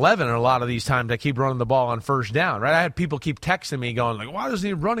 2nd and 11 and a lot of these times I keep running the ball on first down, right? I had people keep texting me going like, why isn't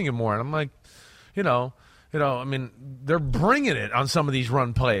he running it more? And I'm like, I mean, they're bringing it on some of these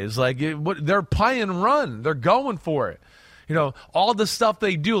run plays. Like, they're playing run. They're going for it. You know, all the stuff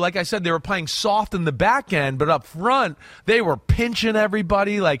they do, like I said, they were playing soft in the back end, but up front, they were pinching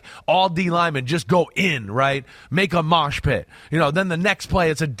everybody, like all D linemen just go in, right? Make a mosh pit. You know, then the next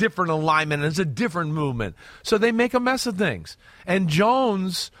play, it's a different alignment, and it's a different movement. So they make a mess of things. And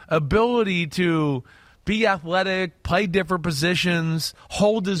Jones' ability to be athletic, play different positions,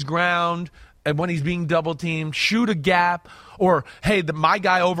 hold his ground, and when he's being double-teamed, shoot a gap, or, hey, my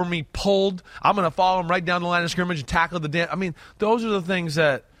guy over me pulled, I'm going to follow him right down the line of scrimmage and tackle the damn. I mean, those are the things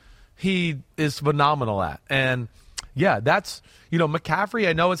that he is phenomenal at. And, yeah, that's, McCaffrey,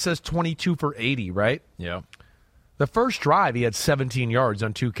 I know it says 22 for 80, right? Yeah. The first drive, he had 17 yards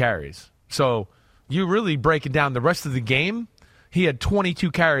on 2 carries. So you really break it down the rest of the game, he had 22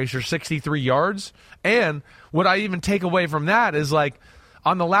 carries for 63 yards. And what I even take away from that is, like,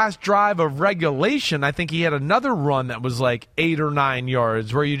 on the last drive of regulation, I think he had another run that was like 8 or 9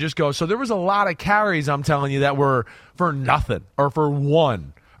 yards where you just go, so there was a lot of carries, I'm telling you, that were for nothing or for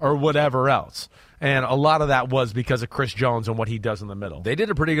 1 or whatever else. And a lot of that was because of Chris Jones and what he does in the middle. They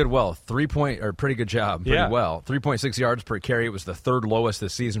did a pretty good pretty good job, well. 3.6 yards per carry. It was the 3rd lowest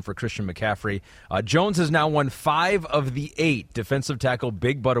this season for Christian McCaffrey. Jones has now won 5 of the 8 defensive tackle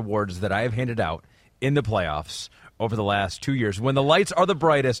Big Butt Awards that I have handed out in the playoffs over the last 2 years. When the lights are the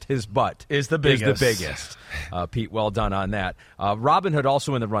brightest, his butt is the biggest. Pete, well done on that. Robin Hood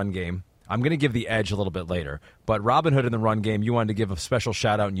also in the run game. I'm going to give the edge a little bit later. But Robin Hood in the run game, you wanted to give a special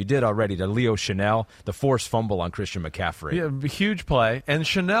shout-out, and you did already, to Leo Chanel, the forced fumble on Christian McCaffrey. Yeah, huge play. And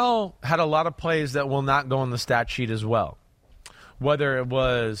Chanel had a lot of plays that will not go on the stat sheet as well. Whether it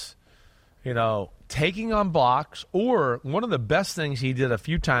was, taking on blocks, or one of the best things he did a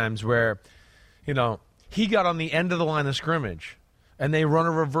few times where, he got on the end of the line of scrimmage, and they run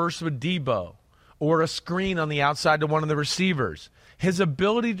a reverse with Debo or a screen on the outside to one of the receivers. His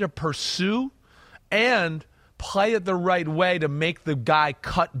ability to pursue and play it the right way to make the guy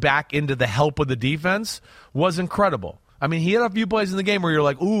cut back into the help of the defense was incredible. I mean, he had a few plays in the game where you're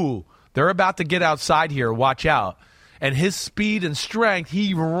like, ooh, they're about to get outside here, watch out. And his speed and strength,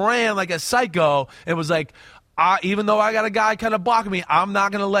 he ran like a psycho and was like, even though I got a guy kind of blocking me, I'm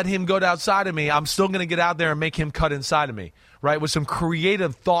not going to let him go outside of me. I'm still going to get out there and make him cut inside of me, right, with some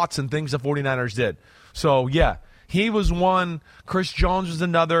creative thoughts and things the 49ers did. So, yeah, he was one. Chris Jones was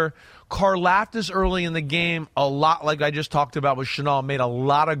another. Karlaftis early in the game, a lot like I just talked about with Chanel, made a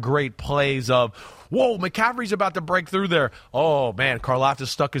lot of great plays of, whoa, McCaffrey's about to break through there. Oh, man, Karlaftis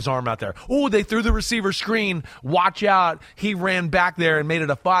stuck his arm out there. Oh, they threw the receiver screen. Watch out. He ran back there and made it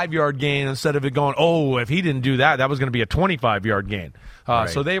a 5-yard gain instead of it going, oh, if he didn't do that, that was going to be a 25-yard gain. Right.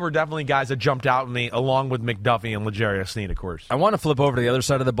 So they were definitely guys that jumped out at me, along with McDuffie and L'Jarius Sneed, of course. I want to flip over to the other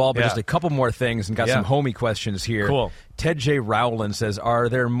side of the ball, but just a couple more things, and got some homie questions here. Cool. Ted J. Rowland says, are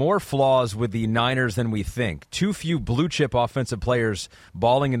there more flaws with the Niners than we think? Too few blue-chip offensive players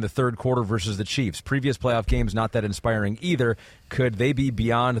balling in the third quarter versus the Chiefs. Previous playoff games not that inspiring either. Could they be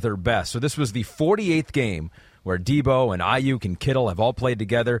beyond their best? So this was the 48th game where Debo and Ayuk and Kittle have all played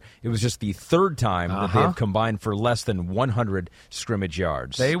together. It was just the 3rd time that they have combined for less than 100 scrimmage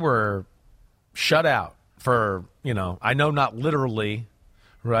yards. They were shut out for, I know not literally,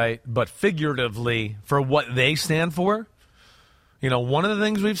 right, but figuratively for what they stand for. One of the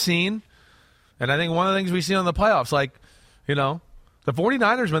things we've seen, and I think one of the things we've seen in the playoffs, like, the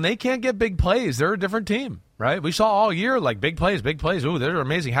 49ers, when they can't get big plays, they're a different team, right? We saw all year, like, big plays. Ooh, they're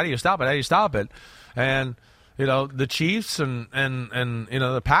amazing. How do you stop it? And the Chiefs and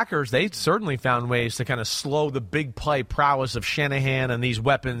the Packers, they certainly found ways to kind of slow the big play prowess of Shanahan and these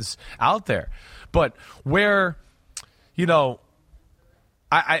weapons out there. But where, there's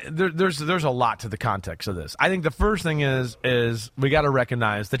a lot to the context of this. I think the first thing is we got to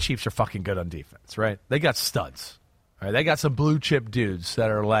recognize the Chiefs are fucking good on defense, right? They got studs, right? They got some blue chip dudes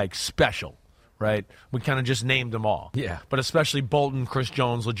that are like special, right? We kind of just named them all. Yeah. But especially Bolton, Chris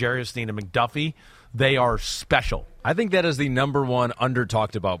Jones, L'Jarius Sneed, and McDuffie, they are special. I think that is the number one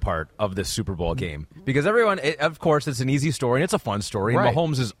under-talked about part of this Super Bowl game. Because everyone, of course, it's an easy story, and it's a fun story, and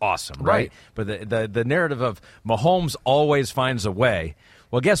Mahomes is awesome, right? But the narrative of Mahomes always finds a way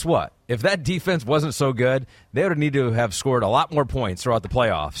Well, guess what? If that defense wasn't so good, they would need to have scored a lot more points throughout the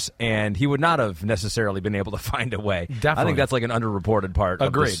playoffs, and he would not have necessarily been able to find a way. Definitely. I think that's like an underreported part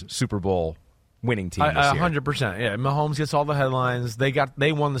of this Super Bowl winning team this year. 100%. Yeah, Mahomes gets all the headlines.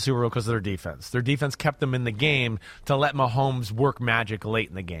 They won the Super Bowl because of their defense. Their defense kept them in the game to let Mahomes work magic late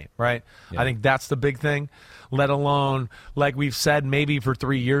in the game, right? Yeah. I think that's the big thing. Let alone, like we've said maybe for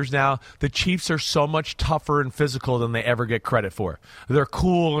 3 years now, the Chiefs are so much tougher and physical than they ever get credit for. They're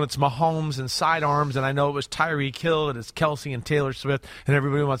cool, and it's Mahomes and sidearms, and I know it was Tyreek Hill, and it's Kelce and Taylor Swift, and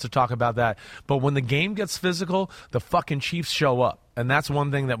everybody wants to talk about that. But when the game gets physical, the fucking Chiefs show up. And that's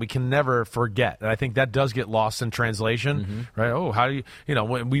one thing that we can never forget. And I think that does get lost in translation, right? Oh, how do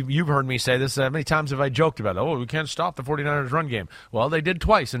you've heard me say this many times have I joked about it. Oh, we can't stop the 49ers run game. Well, they did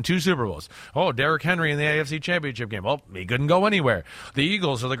twice in 2 Super Bowls. Oh, Derrick Henry in the AFC Championship game. Well, he couldn't go anywhere. The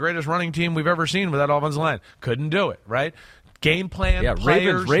Eagles are the greatest running team we've ever seen with that offensive line. Couldn't do it, right? Game plan, yeah,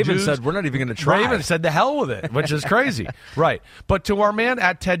 players, Ravens said we're not even going to try. Ravens said the hell with it, which is crazy. Right. But to our man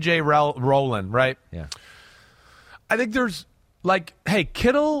at Ted J. Rowland, right? Yeah. I think there's hey,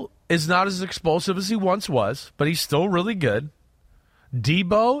 Kittle is not as explosive as he once was, but he's still really good.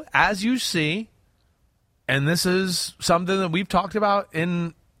 Debo, as you see, and this is something that we've talked about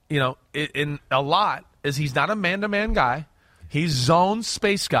in a lot, is he's not a man-to-man guy. He's zone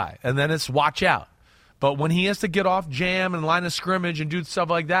space guy, and then it's watch out. But when he has to get off jam and line of scrimmage and do stuff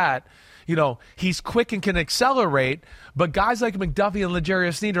like that, he's quick and can accelerate, but guys like McDuffie and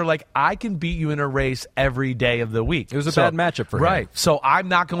L'Jarius Sneed are like, I can beat you in a race every day of the week. It was a bad matchup for him. Right. So I'm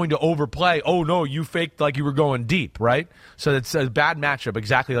not going to overplay, oh, no, you faked like you were going deep, right? So it's a bad matchup,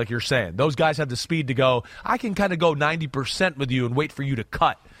 exactly like you're saying. Those guys have the speed to go, I can kind of go 90% with you and wait for you to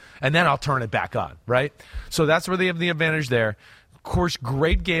cut, and then I'll turn it back on, right? So that's where they have the advantage there. Of course,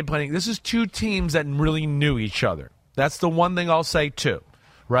 great game planning. This is 2 teams that really knew each other. That's the one thing I'll say, too,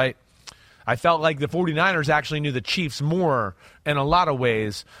 right? I felt like the 49ers actually knew the Chiefs more in a lot of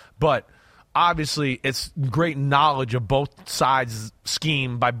ways, but obviously it's great knowledge of both sides'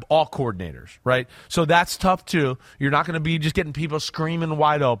 scheme by all coordinators, right? So that's tough, too. You're not going to be just getting people screaming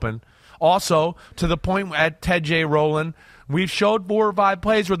wide open. Also, to the point at Ted J. Rowland, we've showed 4 or 5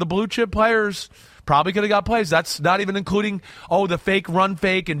 plays where the blue-chip players probably could have got plays. That's not even including, the fake run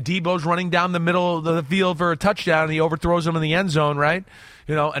fake, and Debo's running down the middle of the field for a touchdown, and he overthrows him in the end zone, right?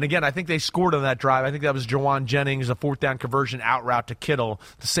 And again, I think they scored on that drive. I think that was Jawan Jennings, a 4th down conversion out route to Kittle,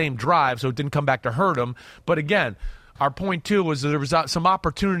 the same drive, so it didn't come back to hurt him. But again, our point, too, was that there was some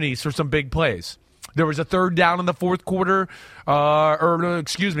opportunities for some big plays. There was a 3rd down in the 4th quarter,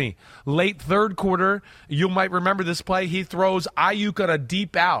 late 3rd quarter. You might remember this play. He throws Ayuk on a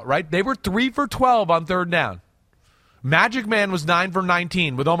deep out, right? They were 3 for 12 on 3rd down. Magic Man was 9 for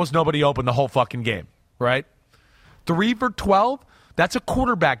 19 with almost nobody open the whole fucking game, right? 3 for 12? That's a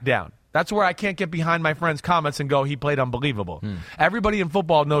quarterback down. That's where I can't get behind my friend's comments and go, he played unbelievable. Everybody in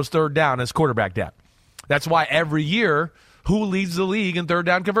football knows 3rd down is quarterback down. That's why every year, who leads the league in 3rd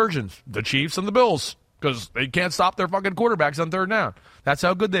down conversions? The Chiefs and the Bills, because they can't stop their fucking quarterbacks on 3rd down. That's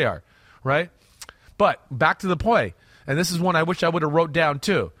how good they are, right? But back to the play, and this is one I wish I would have wrote down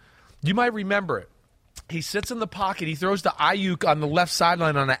too. You might remember it. He sits in the pocket. He throws to Ayuk on the left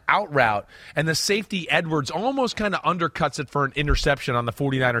sideline on an out route, and the safety Edwards almost kind of undercuts it for an interception on the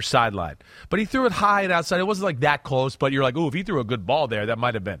 49ers sideline. But he threw it high and outside. It wasn't like that close, but you're like, ooh, if he threw a good ball there, that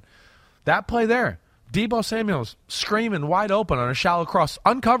might have been. That play there, Deebo Samuel's screaming wide open on a shallow cross.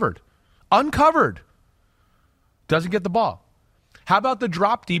 Uncovered. Doesn't get the ball. How about the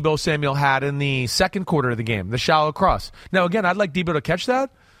drop Deebo Samuel had in the 2nd quarter of the game, the shallow cross? Now, again, I'd like Deebo to catch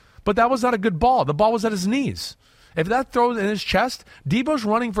that, but that was not a good ball. The ball was at his knees. If that throws in his chest, Deebo's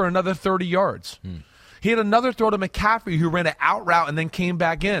running for another 30 yards. He had another throw to McCaffrey, who ran an out route and then came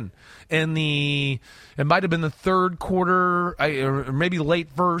back in. It might have been the 3rd quarter, or maybe late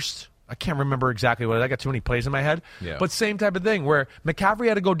first. I can't remember exactly what. I got too many plays in my head. Yeah. But same type of thing where McCaffrey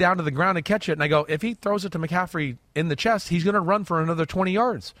had to go down to the ground and catch it. And I go, if he throws it to McCaffrey in the chest, he's going to run for another 20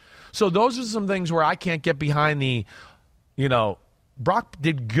 yards. So those are some things where I can't get behind the, Brock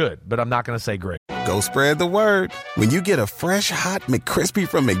did good, but I'm not going to say great. Go spread the word. When you get a fresh, hot McCrispy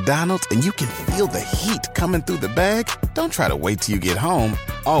from McDonald's and you can feel the heat coming through the bag, don't try to wait till you get home.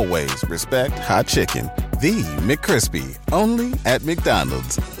 Always respect hot chicken. The McCrispy, only at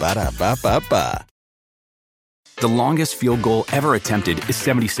McDonald's. Ba-da-ba-ba-ba. The longest field goal ever attempted is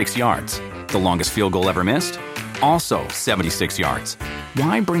 76 yards. The longest field goal ever missed? Also 76 yards.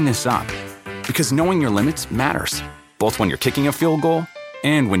 Why bring this up? Because knowing your limits matters, both when you're kicking a field goal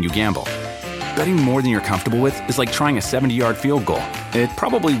and when you gamble. Betting more than you're comfortable with is like trying a 70-yard field goal. It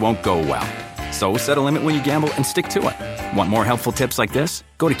probably won't go well. So set a limit when you gamble and stick to it. Want more helpful tips like this?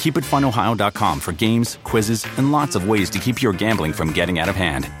 Go to keepitfunohio.com for games, quizzes, and lots of ways to keep your gambling from getting out of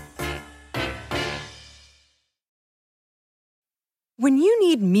hand. When you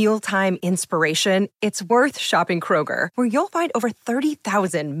need mealtime inspiration, it's worth shopping Kroger, where you'll find over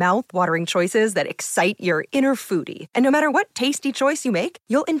 30,000 mouth-watering choices that excite your inner foodie. And no matter what tasty choice you make,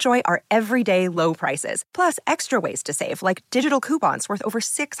 you'll enjoy our everyday low prices, plus extra ways to save, like digital coupons worth over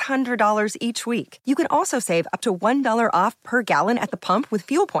 $600 each week. You can also save up to $1 off per gallon at the pump with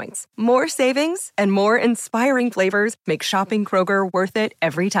fuel points. More savings and more inspiring flavors make shopping Kroger worth it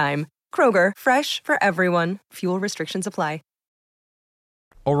every time. Kroger, fresh for everyone. Fuel restrictions apply.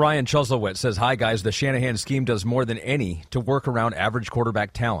 Orion Chuzzlewit says, hi, guys. The Shanahan scheme does more than any to work around average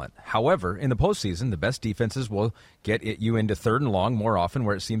quarterback talent. However, in the postseason, the best defenses will get you into 3rd and long more often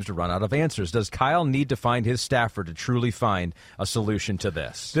where it seems to run out of answers. Does Kyle need to find his staffer to truly find a solution to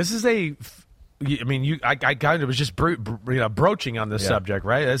this? This is I kind of was just broaching on this subject,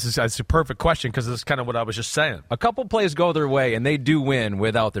 right? It's a perfect question because this is kind of what I was just saying. A couple plays go their way, and they do win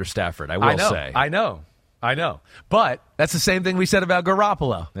without their Stafford, I will say. I know. But that's the same thing we said about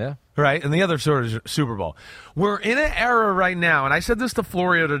Garoppolo. Yeah. Right? And the other sort of Super Bowl. We're in an era right now, and I said this to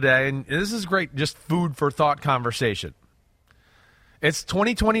Florio today, and this is great, just food for thought conversation. It's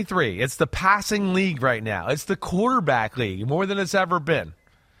 2023. It's the passing league right now. It's the quarterback league more than it's ever been.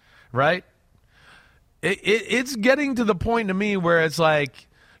 Right? It's getting to the point to me where it's like,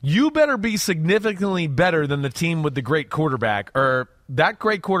 you better be significantly better than the team with the great quarterback, or that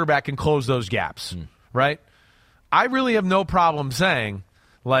great quarterback can close those gaps. Right? I really have no problem saying,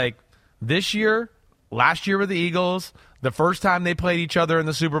 like, this year, last year with the Eagles, the first time they played each other in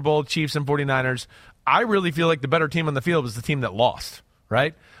the Super Bowl, Chiefs and 49ers, I really feel like the better team on the field was the team that lost,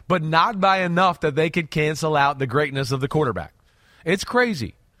 right? But not by enough that they could cancel out the greatness of the quarterback. It's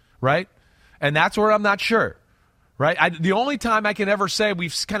crazy, right? And that's where I'm not sure, right? The only time I can ever say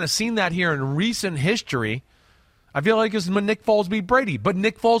we've kind of seen that here in recent history, I feel like it's when Nick Foles beat Brady. But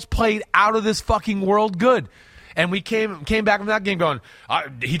Nick Foles played out of this fucking world good. And we came back from that game going,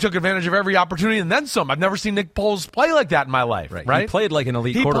 he took advantage of every opportunity and then some. I've never seen Nick Foles play like that in my life. Right? He played like an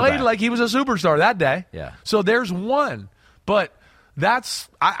elite quarterback. He played like he was a superstar that day. Yeah. So there's one. But that's,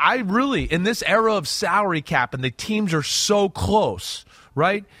 I really, in this era of salary cap and the teams are so close,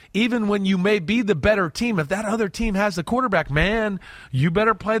 right? Even when you may be the better team, if that other team has the quarterback, man, you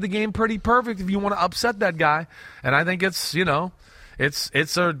better play the game pretty perfect if you want to upset that guy. And I think it's,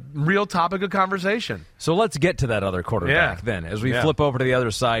 it's a real topic of conversation. So let's get to that other quarterback then. As we flip over to the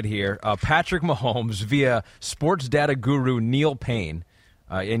other side here, Patrick Mahomes via sports data guru Neil Payne.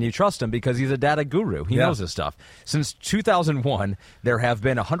 And you trust him because he's a data guru. He knows his stuff. Since 2001, there have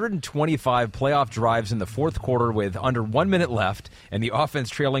been 125 playoff drives in the fourth quarter with under 1 minute left and the offense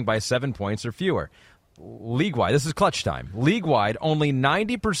trailing by 7 points or fewer. League-wide, this is clutch time. League-wide, only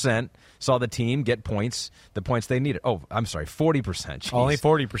 90% saw the team get the points they needed. Oh, I'm sorry, 40%. Jeez. Only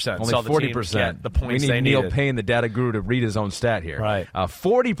 40%. Only saw 40% get the points they needed. We need Neil Payne, the data guru, to read his own stat here. Right.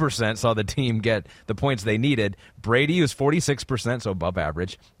 40% saw the team get the points they needed. Brady was 46%, so above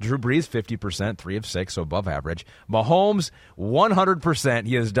average. Drew Brees, 50%, 3 of 6, so above average. Mahomes, 100%.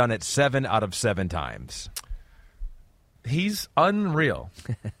 He has done it 7 out of 7 times. He's unreal.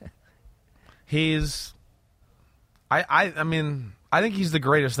 I think he's the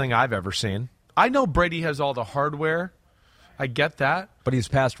greatest thing I've ever seen. I know Brady has all the hardware. I get that. But he's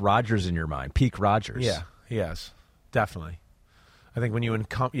past Rodgers in your mind, peak Rodgers. Yeah, he has. Definitely. I think when you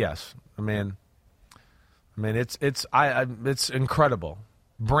yes. It's incredible.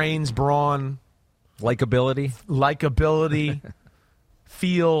 Brains, brawn, likability,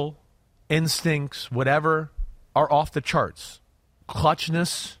 feel, instincts, whatever, are off the charts.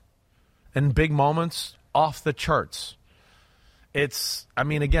 Clutchness and big moments, off the charts. It's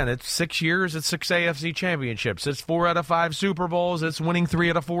 6 years, it's 6 AFC championships, it's 4 out of 5 Super Bowls, it's winning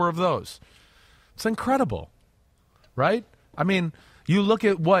 3 out of 4 of those. It's incredible, right? I mean, you look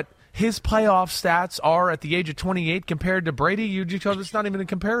at what his playoff stats are at the age of 28 compared to Brady, it's not even a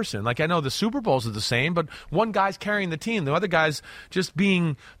comparison. Like, I know the Super Bowls are the same, but one guy's carrying the team, the other guy's just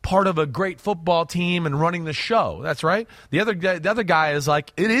being part of a great football team and running the show. That's right. The other guy is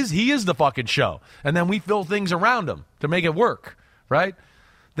like, he is the fucking show. And then we fill things around him to make it work, right?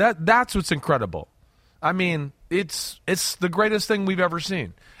 That's what's incredible. I mean, it's the greatest thing we've ever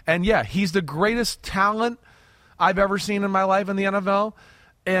seen. And yeah, he's the greatest talent I've ever seen in my life in the NFL.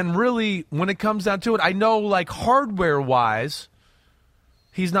 And really, when it comes down to it, I know, like, hardware-wise,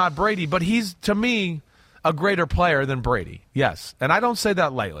 he's not Brady, but he's, to me, a greater player than Brady. Yes, and I don't say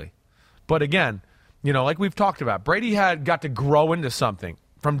that lightly. But again, like we've talked about, Brady got to grow into something.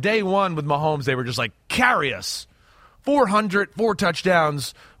 From day one with Mahomes, they were just like, carry us. 400, 4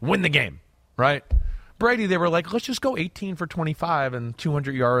 touchdowns, win the game, right? Brady, they were like, let's just go 18 for 25 and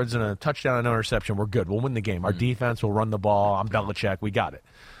 200 yards and a touchdown and an interception. We're good. We'll win the game. Our defense will run the ball. I'm Belichick. We got it.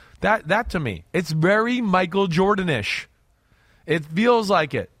 That to me, it's very Michael Jordan-ish. It feels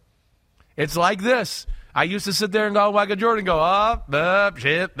like it. It's like this. I used to sit there and go, Michael Jordan,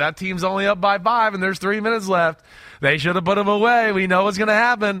 shit, that team's only up by 5 and there's 3 minutes left. They should have put him away. We know what's going to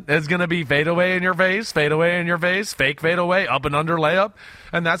happen. It's going to be fade away in your face, fake fade away, up and under layup.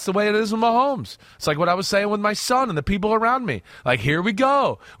 And that's the way it is with Mahomes. It's like what I was saying with my son and the people around me. Like, here we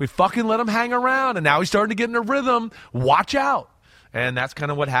go. We fucking let him hang around, and now he's starting to get in a rhythm. Watch out. And that's kind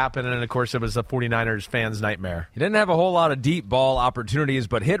of what happened, and, of course, it was the 49ers fans' nightmare. He didn't have a whole lot of deep ball opportunities,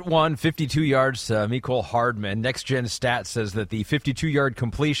 but hit one, 52 yards to Mecole Hardman. Next Gen Stats says that the 52-yard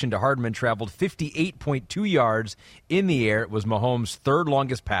completion to Hardman traveled 58.2 yards in the air. It was Mahomes' third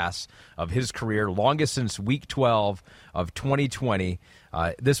longest pass of his career, longest since Week 12 of 2020.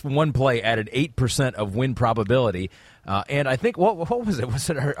 This one play added 8% of win probability. And I think, what was it? Was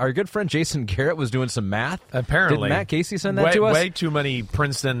it our good friend Jason Garrett was doing some math? Apparently. Did Matt Casey send that to us? Way too many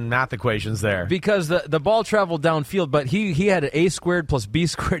Princeton math equations there. Because the ball traveled downfield, but he had an A squared plus B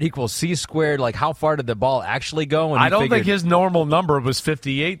squared equals C squared. Like, how far did the ball actually go? And I don't think his normal number was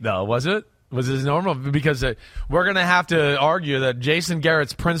 58, though, was it? Was his normal? Because we're going to have to argue that Jason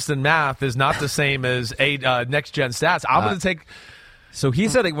Garrett's Princeton math is not the same as Next Gen Stats. I'm going to take... So he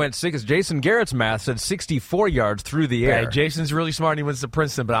said it went 6. Jason Garrett's math said 64 yards through the air. Hey, Jason's really smart. He went to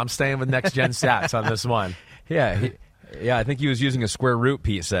Princeton, but I'm staying with Next Gen Stats on this one. Yeah, I think he was using a square root,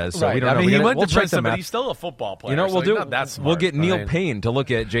 Pete says. So right. we don't know. He went to Princeton, but he's still a football player. You know what we'll do? We'll get Neil Payne to look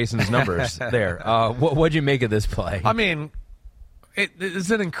at Jason's numbers there. What'd you make of this play? I mean, it's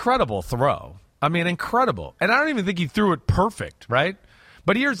an incredible throw. I mean, incredible. And I don't even think he threw it perfect, right?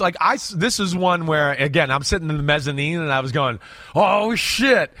 But here's this is one where, again, I'm sitting in the mezzanine and I was going, oh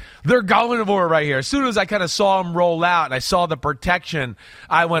shit, they're going for it right here. As soon as I kind of saw him roll out and I saw the protection,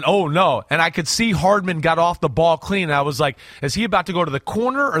 I went, oh no. And I could see Hardman got off the ball clean. And I was like, is he about to go to the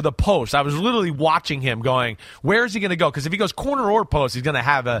corner or the post? I was literally watching him going, where is he going to go? Because if he goes corner or post, he's going to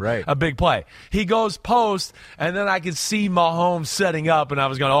have a big play. He goes post, and then I could see Mahomes setting up, and I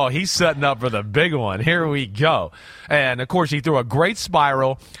was going, oh, he's setting up for the big one. Here we go. And, of course, he threw a great spiral.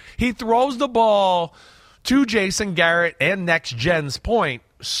 He throws the ball to Jason Garrett and Next Gen's point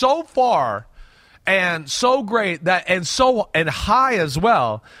so far and so great and high as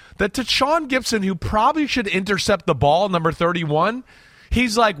well that to Sean Gibson, who probably should intercept the ball, number 31,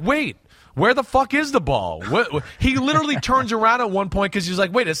 he's like, wait, where the fuck is the ball? He literally turns around at one point because he's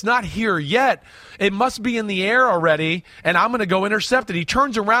like, wait, it's not here yet. It must be in the air already, and I'm going to go intercept it. He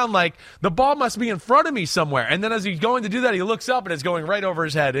turns around like the ball must be in front of me somewhere. And then as he's going to do that, he looks up, and it's going right over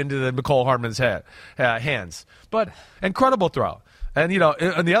his head into the Mecole Hardman's hands. But incredible throw. And,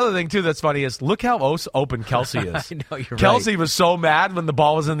 and the other thing, too, that's funny is look how open Kelce is. I know, you're Kelce right. was so mad when the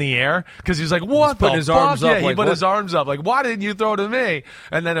ball was in the air because he was like, what the fuck? His arms up, he put his arms up. Like, why didn't you throw to me?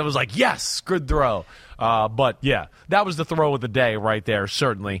 And then it was like, yes, good throw. But, yeah, that was the throw of the day right there,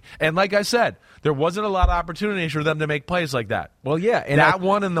 certainly. And like I said, there wasn't a lot of opportunities for them to make plays like that. Well, yeah. And that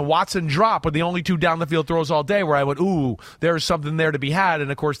one and the Watson drop were the only two down-the-field throws all day where I went, ooh, there's something there to be had.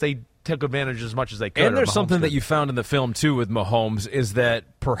 And, of course, they took advantage as much as they could. And there's something that you found in the film, too, with Mahomes, is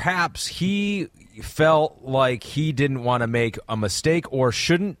that perhaps he felt like he didn't want to make a mistake or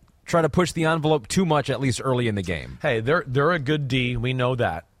shouldn't try to push the envelope too much, at least early in the game. Hey, they're a good D. We know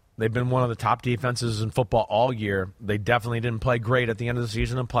that. They've been one of the top defenses in football all year. They definitely didn't play great at the end of the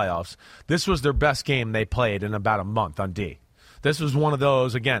season in playoffs. This was their best game they played in about a month on D. This was one of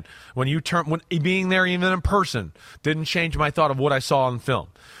those, again, when being there even in person didn't change my thought of what I saw on film.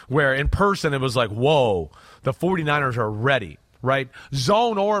 Where in person it was like, whoa, the 49ers are ready, right?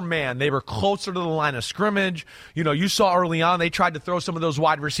 Zone or man, they were closer to the line of scrimmage. You saw early on they tried to throw some of those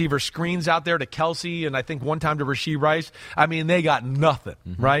wide receiver screens out there to Kelce and I think one time to Rashee Rice. I mean, they got nothing,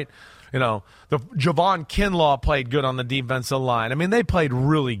 right? The Javon Kinlaw played good on the defensive line. I mean, they played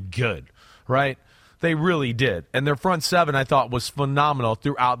really good, right? They really did. And their front seven, I thought, was phenomenal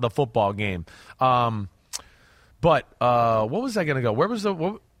throughout the football game. But what was I going to go? Where was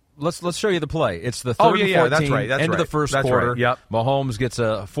the Let's show you the play. It's the third and 14, that's right. end of the first quarter. Right. Yep. Mahomes gets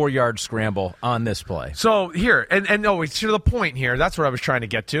a 4-yard scramble on this play. So here, and to the point here, that's what I was trying to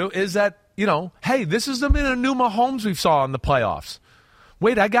get to, is that, hey, this is the new Mahomes we saw in the playoffs.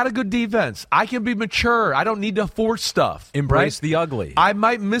 Wait, I got a good defense. I can be mature. I don't need to force stuff. Embrace right? the ugly. I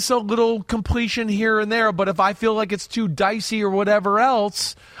might miss a little completion here and there, but if I feel like it's too dicey or whatever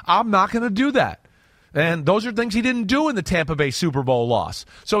else, I'm not going to do that. And those are things he didn't do in the Tampa Bay Super Bowl loss.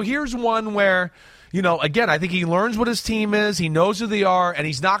 So here's one where, again, I think he learns what his team is. He knows who they are, and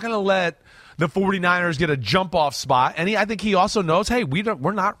he's not going to let the 49ers get a jump-off spot. And I think he also knows, hey,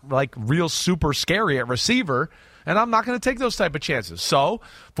 we're not like real super scary at receiver, and I'm not going to take those type of chances. So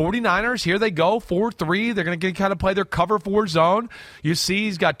 49ers, here they go, 4-3. They're going to kind of play their cover 4 zone. You see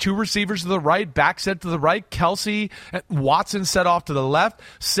he's got 2 receivers to the right, back set to the right. Kelce, Watson set off to the left.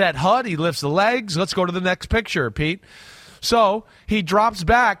 Set HUD, he lifts the legs. Let's go to the next picture, Pete. So he drops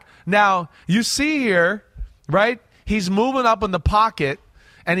back. Now, you see here, right, he's moving up in the pocket,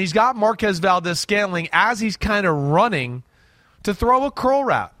 and he's got Marquez Valdes-Scantling as he's kind of running to throw a curl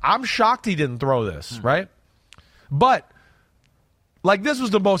route. I'm shocked he didn't throw this, right? But, this was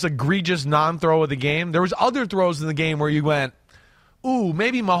the most egregious non-throw of the game. There was other throws in the game where you went, ooh,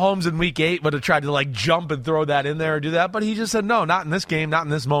 maybe Mahomes in Week 8 would have tried to, jump and throw that in there or do that. But he just said, no, not in this game, not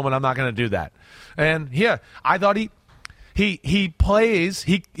in this moment. I'm not going to do that. And, yeah, I thought he plays,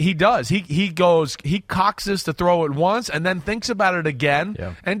 he does. He cocks this to throw it once and then thinks about it again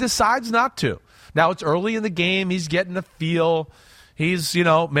and decides not to. Now, it's early in the game. He's getting the feel. He's,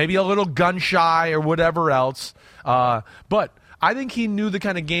 maybe a little gun shy or whatever else. But I think he knew the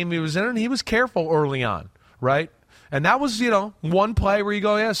kind of game he was in, and he was careful early on, right? And that was, one play where you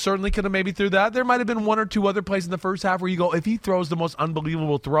go, yeah, certainly could have maybe threw that. There might have been 1 or 2 other plays in the first half where you go, if he throws the most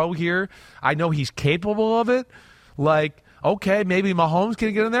unbelievable throw here, I know he's capable of it. Okay, maybe Mahomes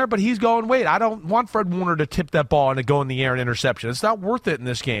can get in there, but he's going, wait, I don't want Fred Warner to tip that ball and to go in the air and interception. It's not worth it in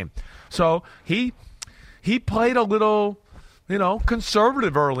this game. So he played a little,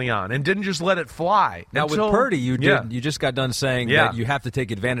 conservative early on and didn't just let it fly. Now, with Purdy, you just got done saying that you have to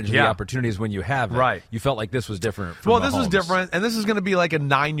take advantage of the opportunities when you have it. Right. You felt like this was different from Mahomes. This was different, and this is going to be like a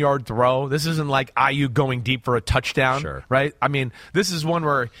 9-yard throw. This isn't like Ayuk going deep for a touchdown, right? I mean, this is one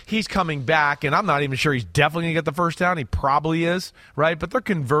where he's coming back, and I'm not even sure he's definitely going to get the first down. He probably is, right? But they're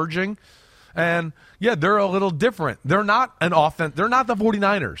converging, and, they're a little different. They're not an offense. They're not the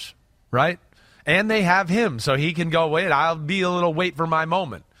 49ers, right? And they have him, so he can go, wait, I'll be a little wait for my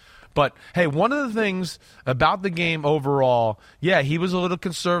moment. But, hey, one of the things about the game overall, he was a little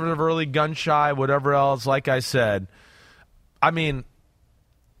conservative early, gun-shy, whatever else, like I said. I mean,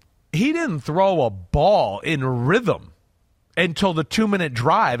 he didn't throw a ball in rhythm until the 2-minute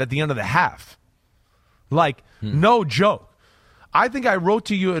drive at the end of the half. No joke. I think I wrote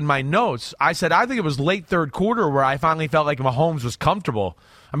to you in my notes, I said I think it was late third quarter where I finally felt like Mahomes was comfortable.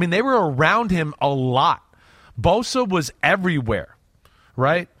 I mean, they were around him a lot. Bosa was everywhere,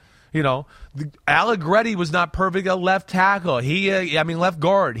 right? Allegretti was not perfect at left tackle. Left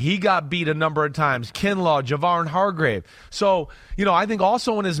guard. He got beat a number of times. Kinlaw, Javon Hargrave. So, I think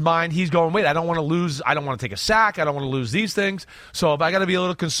also in his mind, he's going, wait, I don't want to lose. I don't want to take a sack. I don't want to lose these things. So if I got to be a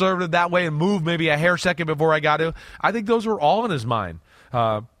little conservative that way and move maybe a hair second before I got to, I think those were all in his mind.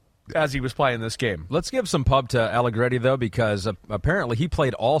 As he was playing this game. Let's give some pub to Allegretti, though, because apparently he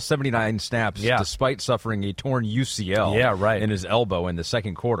played all 79 snaps despite suffering a torn UCL in his elbow in the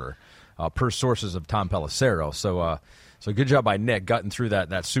second quarter, per sources of Tom Pelissero. So good job by Nick getting through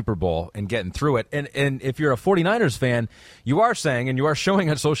that Super Bowl and getting through it. And if you're a 49ers fan, you are saying, and you are showing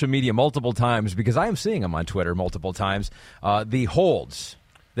on social media multiple times, because I am seeing them on Twitter multiple times, the holds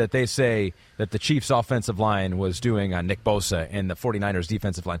that they say that the Chiefs' offensive line was doing on Nick Bosa and the 49ers'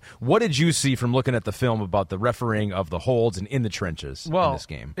 defensive line. What did you see from looking at the film about the refereeing of the holds and in the trenches in this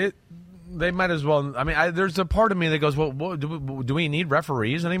game? They might as well. I mean, there's a part of me that goes, well, do we need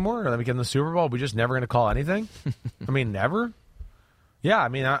referees anymore? Like in the Super Bowl, we just never going to call anything? I mean, never? Yeah, I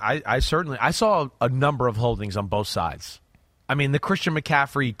mean, I certainly – I saw a number of holdings on both sides. I mean, the Christian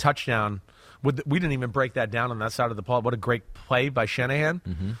McCaffrey touchdown – we didn't even break that down on that side of the ball. What a great play by Shanahan.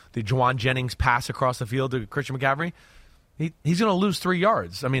 Mm-hmm. The Juwan Jennings pass across the field to Christian McCaffrey. He's going to lose 3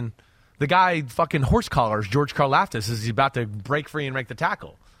 yards. I mean, the guy fucking horse collars George Karlaftis as he's about to break free and make the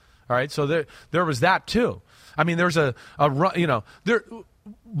tackle. All right, so there was that too. I mean, there's a run,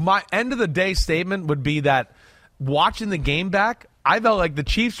 my end of the day statement would be that watching the game back, I felt like the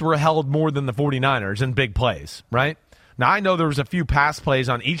Chiefs were held more than the 49ers in big plays, right? Now, I know there was a few pass plays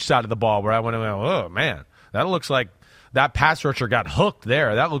on each side of the ball where I went, oh, man, that looks like that pass rusher got hooked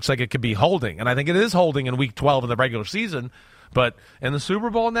there. That looks like it could be holding. And I think it is holding in Week 12 of the regular season. But in the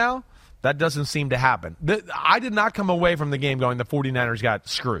Super Bowl now, that doesn't seem to happen. I did not come away from the game going the 49ers got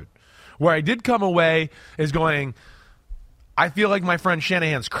screwed. Where I did come away is going, I feel like my friend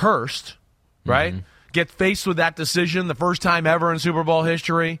Shanahan's cursed, right? Mm-hmm. Get faced with that decision the first time ever in Super Bowl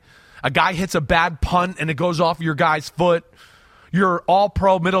history. A guy hits a bad punt and it goes off your guy's foot. Your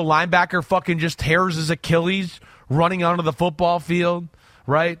all-pro middle linebacker fucking just tears his Achilles running onto the football field,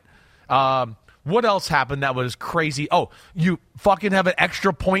 right? What else happened that was crazy? Oh, you fucking have an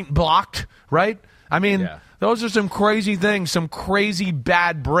extra point blocked, right? I mean, those are some crazy things, some crazy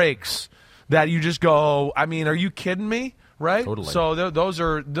bad breaks that you just go, I mean, are you kidding me? Right? Totally. So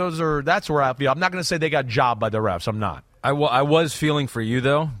that's where I feel. I'm not going to say they got jobbed by the refs. I'm not. I was feeling for you,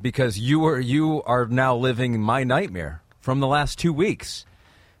 though, because you are now living my nightmare from the last 2 weeks.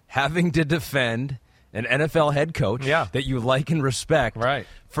 Having to defend an NFL head coach that you like and respect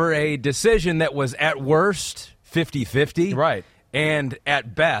for a decision that was at worst 50-50 and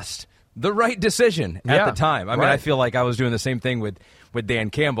at best the right decision at the time. I mean, I feel like I was doing the same thing with Dan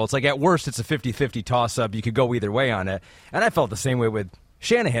Campbell. It's like at worst it's a 50-50 toss-up. You could go either way on it. And I felt the same way with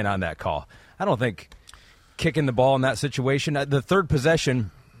Shanahan on that call. I don't think kicking the ball in that situation, the third possession,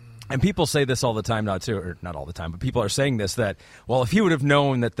 and people say this all the time now too, or not all the time, but people are saying this, that, well, if he would have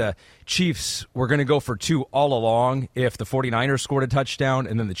known that the Chiefs were going to go for 2 all along, if the 49ers scored a touchdown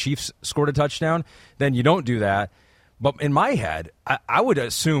and then the Chiefs scored a touchdown, then you don't do that. But in my head, I would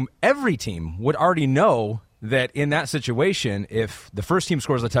assume every team would already know that in that situation, if the first team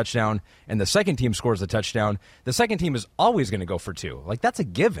scores a touchdown and the second team scores a touchdown, the second team is always going to go for 2. Like, that's a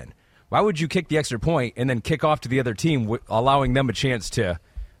given. Why would you kick the extra point and then kick off to the other team, allowing them a chance to,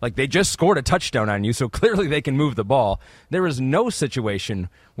 like, they just scored a touchdown on you, so clearly they can move the ball. There is no situation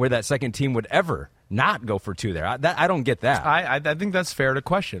where that second team would ever not go for 2 there. I don't get that. I think that's fair to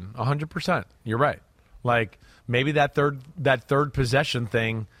question, 100%. You're right. Like, maybe that third possession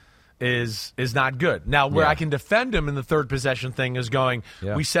thing is not good. Now, where I can defend him in the third possession thing is going,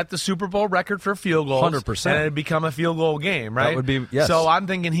 we set the Super Bowl record for field goals, 100%, and it become a field goal game, right? That would be, yes. So I'm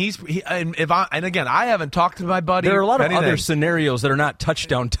thinking and again, I haven't talked to my buddy. There are a lot of other scenarios that are not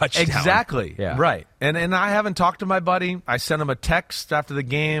touchdown. Exactly, right. And I haven't talked to my buddy. I sent him a text after the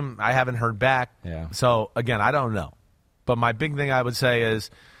game. I haven't heard back. So again, I don't know. But my big thing I would say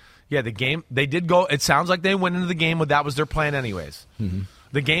is, the game, they did go, it sounds like they went into the game with that was their plan anyways. Mm-hmm.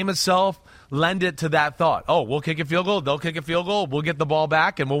 The game itself lend it to that thought. Oh, we'll kick a field goal, they'll kick a field goal, we'll get the ball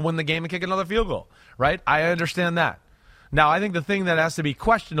back, and we'll win the game and kick another field goal, right? I understand that. Now, I think the thing that has to be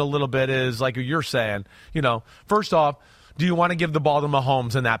questioned a little bit is, like you're saying, first off, do you want to give the ball to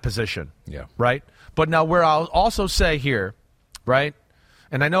Mahomes in that position? Yeah. Right? But now where I'll also say here, right,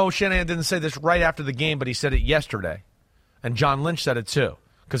 and I know Shanahan didn't say this right after the game, but he said it yesterday, and John Lynch said it too,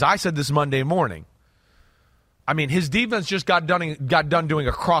 because I said this Monday morning. I mean, his defense just got done doing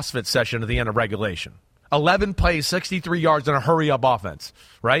a CrossFit session at the end of regulation. 11 plays, 63 yards, and a hurry-up offense,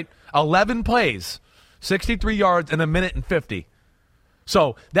 right? 11 plays, 63 yards, and a minute and 50.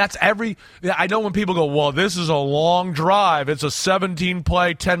 So that's I know when people go, well, this is a long drive. It's a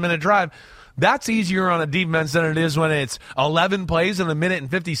 17-play, 10-minute drive. That's easier on a defense than it is when it's 11 plays in a minute and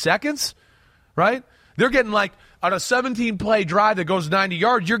 50 seconds, right? They're getting like, on a 17-play drive that goes 90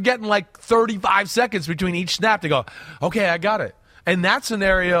 yards, you're getting like 35 seconds between each snap to go, okay, I got it. In that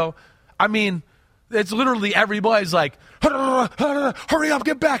scenario, I mean, it's literally every play is like, hurry up,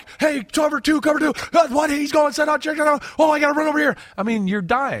 get back. Hey, cover two. What? He's going, set out, check it out. Oh, I got to run over here. I mean, you're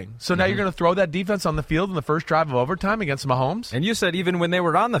dying. So now you're going to throw that defense on the field in the first drive of overtime against Mahomes? And you said even when they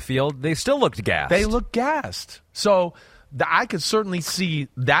were on the field, they still looked gassed. They looked gassed. So I could certainly see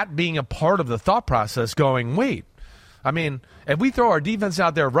that being a part of the thought process going, wait. I mean, if we throw our defense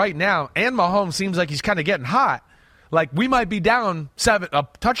out there right now, and Mahomes seems like he's kind of getting hot, like we might be down a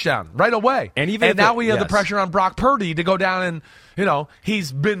touchdown right away. And now we have the pressure on Brock Purdy to go down and,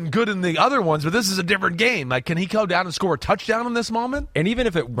 he's been good in the other ones, but this is a different game. Like, can he go down and score a touchdown in this moment? And even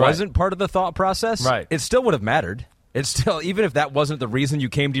if it wasn't part of the thought process, it still would have mattered. It's still, even if that wasn't the reason you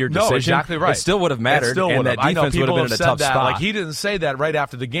came to your decision, exactly right. It still would have mattered, and that defense would have been in a tough spot. Like, he didn't say that right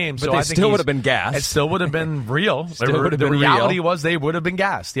after the game, but so they I think still would have been gassed. It still would have been real. The reality was they would have been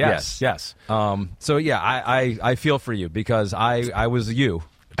gassed. Yes. So yeah, I feel for you because I was you.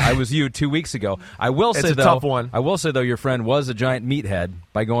 I was you 2 weeks ago. I will say, it's a tough one. I will say, though, your friend was a giant meathead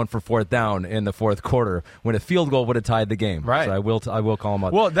by going for 4th down in the fourth quarter when a field goal would have tied the game. Right. So I will call him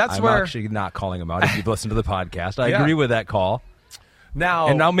out. Well, I'm actually not calling him out if you've listened to the podcast. I agree with that call.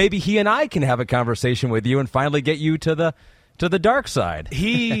 Now maybe he and I can have a conversation with you and finally get you to the dark side.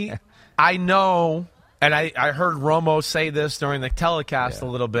 I know, and I heard Romo say this during the telecast a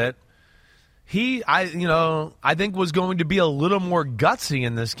little bit. I think was going to be a little more gutsy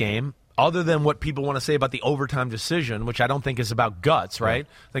in this game, other than what people want to say about the overtime decision, which I don't think is about guts, right?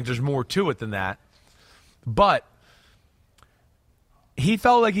 I think there's more to it than that. But he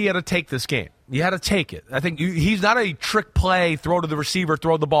felt like he had to take this game. You had to take it. I think he's not a trick play, throw to the receiver,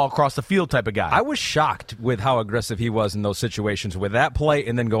 throw the ball across the field type of guy. I was shocked with how aggressive he was in those situations with that play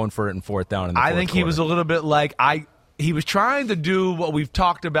and then going for it in 4th down in the fourth I think quarter. He was a little bit like, he was trying to do what we've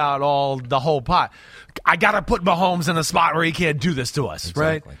talked about the whole pot. I got to put Mahomes in a spot where he can't do this to us,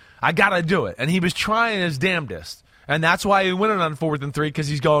 exactly. right? I got to do it. And he was trying his damnedest. And that's why he went on 4th and 3, because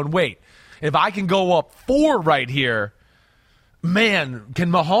he's going, wait, if I can go up 4 right here, man,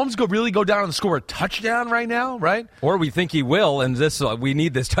 can Mahomes really go down and score a touchdown right now, right? Or we think he will, and we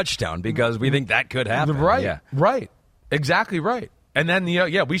need this touchdown because we think that could happen. Right, right. Exactly right. And then,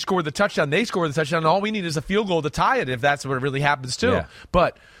 we scored the touchdown. They scored the touchdown. And all we need is a field goal to tie it if that's what really happens, too. Yeah.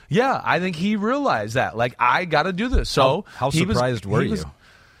 But, I think he realized that. Like, I got to do this. So how surprised were you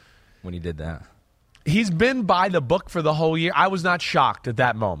when he did that? He's been by the book for the whole year. I was not shocked at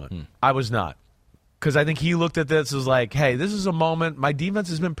that moment. I was not. Because I think he looked at this as like, hey, this is a moment. My defense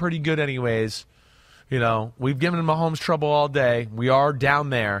has been pretty good anyways. We've given Mahomes trouble all day. We are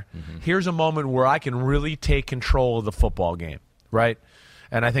down there. Here's a moment where I can really take control of the football game, right?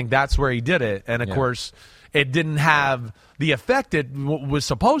 And I think that's where he did it. And, of course, it didn't have the effect it was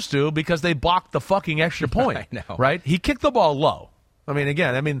supposed to because they blocked the fucking extra point, I know. right? He kicked the ball low.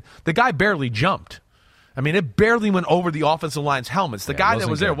 The guy barely jumped. It barely went over the offensive line's helmets. The guy that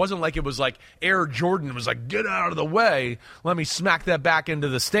was there, wasn't like it was like Air Jordan was like, get out of the way. Let me smack that back into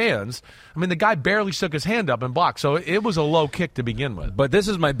the stands. The guy barely stuck his hand up and blocked. So it was a low kick to begin with. But this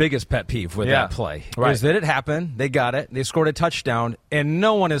is my biggest pet peeve with that play. Right. Is that it happened, they got it, they scored a touchdown, and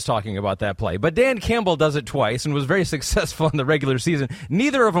no one is talking about that play. But Dan Campbell does it twice and was very successful in the regular season.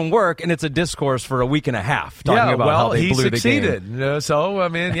 Neither of them work, and it's a discourse for a week and a half talking about how they blew the game. He succeeded. So,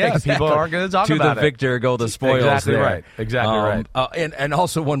 exactly. People aren't going to talk about it. To the victor go the spoils. Exactly there. right. Exactly right. And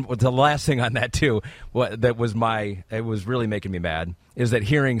also the last thing on that too, it was really making me mad is that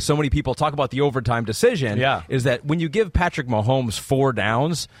hearing so many people talk about the overtime decision. Is that when you give Patrick Mahomes 4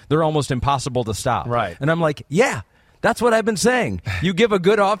 downs, they're almost impossible to stop. Right. And I'm like, that's what I've been saying. You give a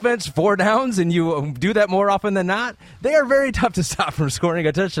good offense 4 downs and you do that more often than not, they are very tough to stop from scoring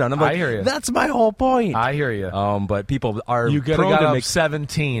a touchdown. I'm like, I hear you. That's my whole point. I hear you. But people are you could have got up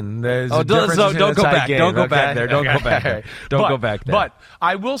 17. There's don't go back. Don't go back there. Don't go back there. Don't go back there. But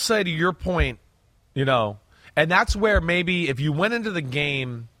I will say to your point, and that's where maybe if you went into the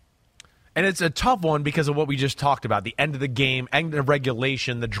game, and it's a tough one because of what we just talked about, the end of the game, end of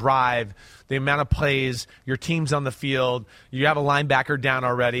regulation, the drive, the amount of plays, your team's on the field, you have a linebacker down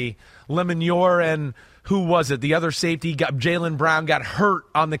already. Lemonnier and who was it? The other safety, Jaylen Brown, got hurt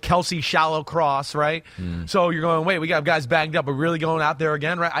on the Kelce shallow cross, right? So you're going, wait, we got guys bagged up. We're really going out there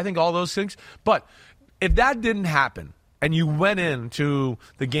again, right? I think all those things. But if that didn't happen and you went into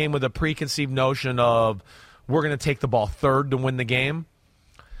the game with a preconceived notion of we're going to take the ball third to win the game,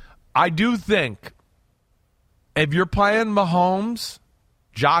 I do think if you're playing Mahomes,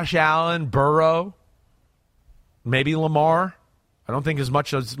 Josh Allen, Burrow, maybe Lamar, I don't think as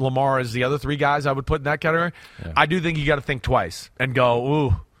much as Lamar as the other 3 guys I would put in that category. I do think you got to think twice and go,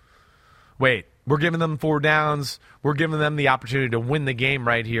 ooh, wait, we're giving them 4 downs. We're giving them the opportunity to win the game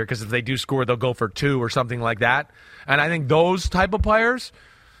right here because if they do score, they'll go for 2 or something like that. And I think those type of players,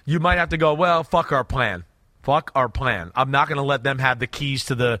 you might have to go, well, fuck our plan. Fuck our plan. I'm not going to let them have the keys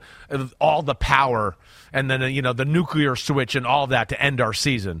to all the power and then the nuclear switch and all that to end our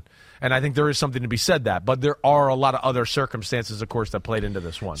season. And I think there is something to be said that. But there are a lot of other circumstances, of course, that played into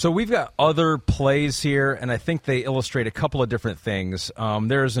this one. So we've got other plays here, and I think they illustrate a couple of different things.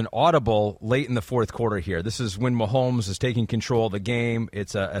 There's an audible late in the 4th quarter here. This is when Mahomes is taking control of the game.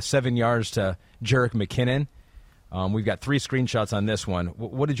 It's a 7 yards to Jerick McKinnon. We've got 3 screenshots on this one.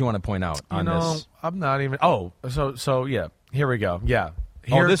 What did you want to point out on this? I'm not even. Oh, so yeah. Here we go. Yeah.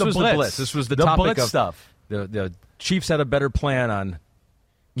 Here's this the was blitz. the blitz. This was the topic blitz of stuff. The Chiefs had a better plan on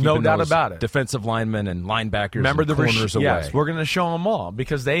no doubt about it. Defensive linemen and linebackers. Remember and corners away. Yes, we're going to show them all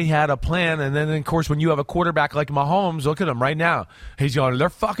because they had a plan. And then, of course, when you have a quarterback like Mahomes, look at him right now. He's going, they're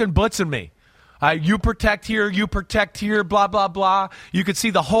fucking blitzing me. You protect here, blah, blah, blah. You could see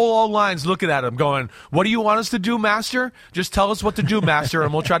the whole O-lines looking at him going, what do you want us to do, master? Just tell us what to do, master,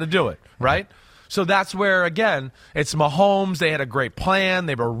 and we'll try to do it, right? So that's where, again, it's Mahomes. They had a great plan.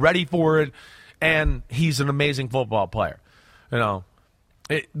 They were ready for it, and he's an amazing football player.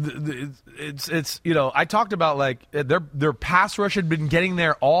 It's I talked about like their pass rush had been getting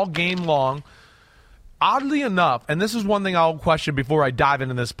there all game long. Oddly enough, and this is one thing I'll question before I dive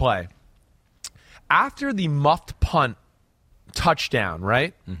into this play. After the muffed punt touchdown,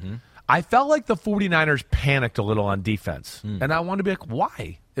 right? Mm-hmm. I felt like the 49ers panicked a little on defense. And I wanted to be like,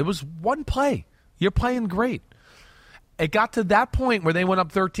 why? It was one play. You're playing great. It got to that point where they went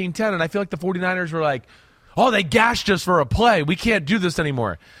up 13-10, and I feel like the 49ers were like, Oh, they gashed us for a play. We can't do this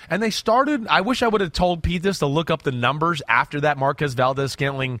anymore. And they started, I wish I would have told Pete this to look up the numbers after that Marquez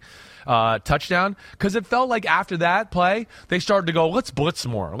Valdez-Scantling touchdown, because it felt like after that play, they started to go, let's blitz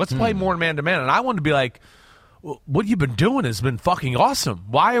more. Let's play more man-to-man. And I wanted to be like, what you've been doing has been fucking awesome.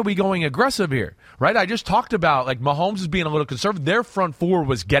 Why are we going aggressive here, right? I just talked about, like, Mahomes is being a little conservative. Their front four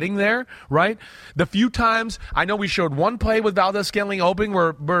was getting there, right? The few times, I know we showed one play with Valdez-Scantling open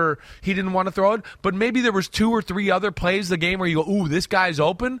where he didn't want to throw it, but maybe there was 2 or 3 other plays the game where you go, ooh, this guy's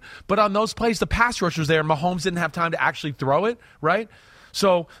open. But on those plays, the pass rush was there, and Mahomes didn't have time to actually throw it, right?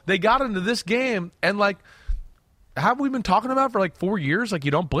 So they got into this game, and, like, have we been talking about for like 4 years? Like,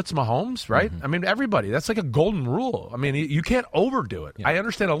 you don't blitz Mahomes, right? I mean, everybody. That's like a golden rule. I mean, you can't overdo it. Yeah. I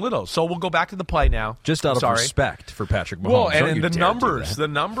understand a little. So we'll go back to the play now. Just out of respect for Patrick Mahomes. Well, and the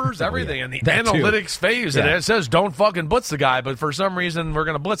numbers, everything, and the analytics phase. And it says don't fucking blitz the guy, but for some reason we're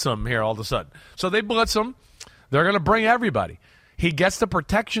going to blitz him here all of a sudden. So they blitz him. They're going to bring everybody. He gets the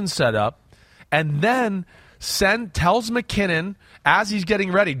protection set up, and then tells McKinnon as he's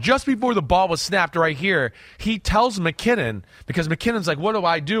getting ready, just before the ball was snapped right here, he tells McKinnon, because McKinnon's like, what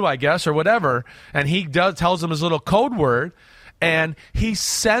do, I guess, or whatever, and he tells him his little code word, and he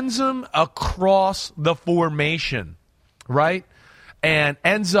sends him across the formation, right? And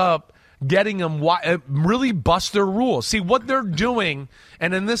ends up getting him, really bust their rules. See, what they're doing,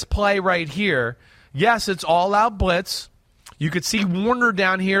 and in this play right here, yes, it's all-out blitz. You could see Warner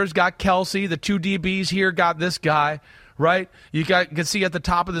down here has got Kelce. The 2 DBs here got this guy, right? You can see at the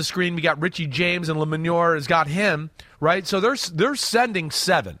top of the screen we got Richie James, and LeManior has got him, right? So they're sending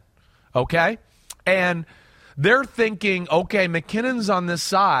 7, okay? And they're thinking, okay, McKinnon's on this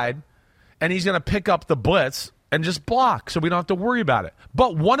side, and he's going to pick up the blitz and just block so we don't have to worry about it.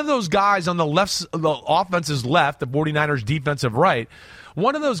 But one of those guys on the offense's left, the 49ers defensive right,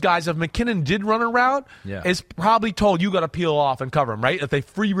 one of those guys, if McKinnon did run a route, is probably told, you got to peel off and cover him, right? If they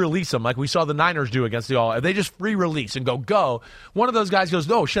free release him, like we saw the Niners do against the All, if they just free release and go, one of those guys goes,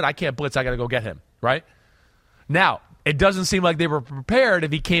 oh, shit, I can't blitz, I got to go get him, right? Now, it doesn't seem like they were prepared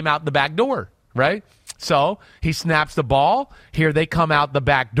if he came out the back door, right? So he snaps the ball. Here they come out the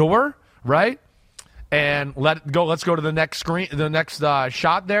back door, right? And let's go to the next screen, the next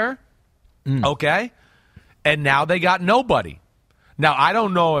shot there. Okay. And now they got nobody. Now, I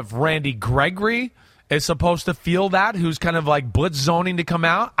don't know if Randy Gregory is supposed to feel that, who's kind of like blitz zoning to come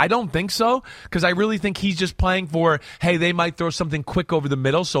out. I don't think so, because I really think he's just playing for, hey, they might throw something quick over the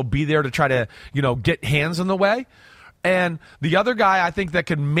middle, so be there to try to, get hands in the way. And the other guy I think that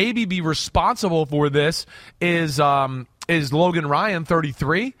could maybe be responsible for this is Logan Ryan,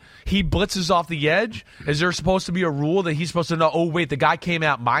 33. He blitzes off the edge. Is there supposed to be a rule that he's supposed to know, oh, wait, the guy came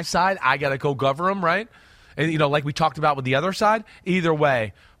out my side, I got to go cover him, right? And, like we talked about with the other side. Either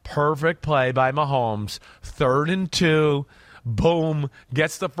way, perfect play by Mahomes. 3rd and 2. Boom.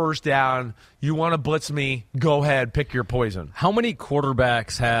 Gets the first down. You want to blitz me? Go ahead. Pick your poison. How many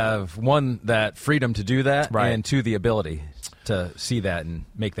quarterbacks have, 1, that freedom to do that, right, and 2, the ability to see that and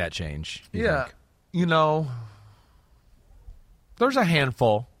make that change? Yeah. Think? There's a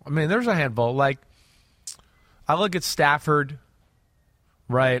handful. There's a handful. Like, I look at Stafford,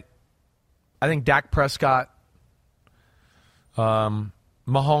 right? I think Dak Prescott,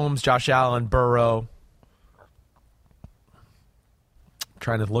 Mahomes, Josh Allen, Burrow. I'm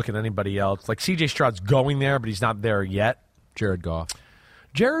trying to look at anybody else. Like, C.J. Stroud's going there, but he's not there yet. Jared Goff,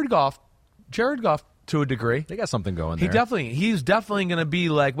 to a degree. They got something going there. He's definitely going to be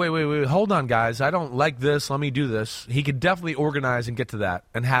like, wait, hold on, guys. I don't like this. Let me do this. He could definitely organize and get to that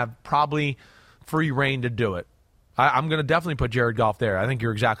and have probably free reign to do it. I'm going to definitely put Jared Goff there. I think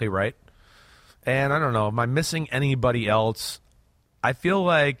you're exactly right. And I don't know, am I missing anybody else? I feel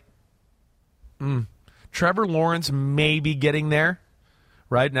like Trevor Lawrence may be getting there,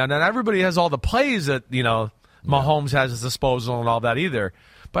 right? Now, not everybody has all the plays that, Mahomes has at his disposal and all that either.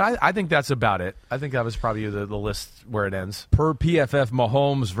 But I think that's about it. I think that was probably the list where it ends. Per PFF,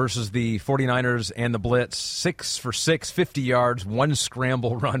 Mahomes versus the 49ers and the blitz, 6 for 6, 50 yards, 1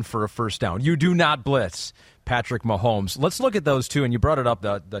 scramble run for a first down. You do not blitz Patrick Mahomes. Let's look at those 2, and you brought it up,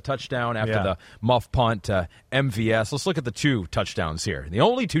 the touchdown after the muff punt to MVS. Let's look at the 2 touchdowns here. The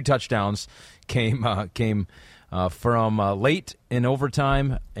only 2 touchdowns came from late in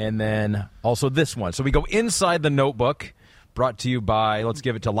overtime, and then also this one. So we go inside the notebook, brought to you by, let's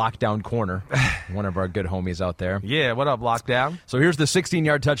give it to Lockdown Corner, one of our good homies out there. Yeah, what up, Lockdown? So here's the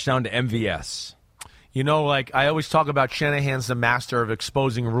 16-yard touchdown to MVS. Like I always talk about Shanahan's the master of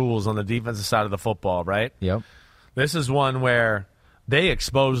exposing rules on the defensive side of the football, right? Yep. This is one where they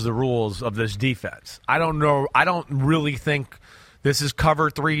expose the rules of this defense. I don't know. I don't really think this is cover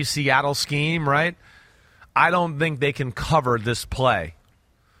 3 Seattle scheme, right? I don't think they can cover this play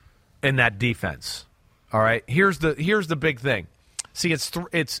in that defense. All right, here's the big thing. See, it's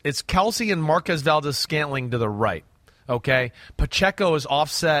Kelce and Marquez Valdes-Scantling to the right. Okay, Pacheco is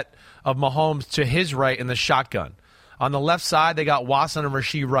offset of Mahomes to his right in the shotgun. On the left side, they got Watson and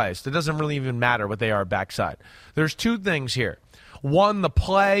Rashee Rice. It doesn't really even matter what they are backside. There's two things here. One, the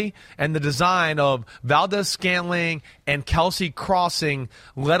play and the design of Valdes-Scantling and Kelce crossing,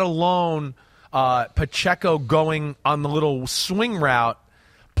 let alone Pacheco going on the little swing route,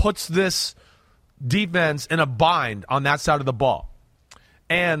 puts this defense in a bind on that side of the ball.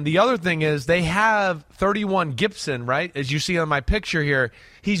 And the other thing is they have 31 Gibson, right? As you see on my picture here,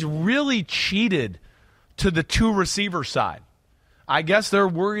 he's really cheated to the two receiver side. I guess they're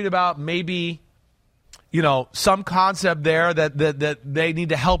worried about maybe, some concept there that they need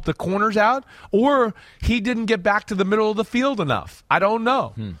to help the corners out, or he didn't get back to the middle of the field enough. I don't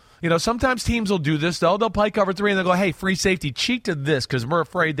know. Sometimes teams will do this, though. They'll play cover 3 and they'll go, hey, free safety, cheat to this because we're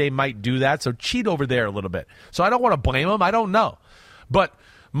afraid they might do that, so cheat over there a little bit. So I don't want to blame them. I don't know. But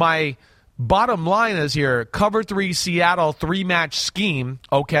my bottom line is here, cover 3 Seattle 3-match scheme,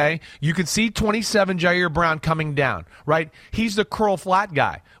 okay? You can see 27 Jair Brown coming down, right? He's the curl flat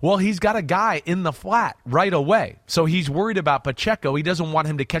guy. Well, he's got a guy in the flat right away. So he's worried about Pacheco. He doesn't want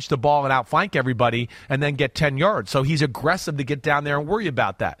him to catch the ball and outflank everybody and then get 10 yards. So he's aggressive to get down there and worry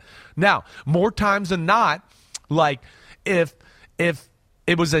about that. Now, more times than not, like if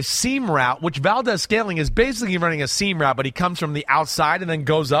it was a seam route, which Valdes-Scantling is basically running a seam route, but he comes from the outside and then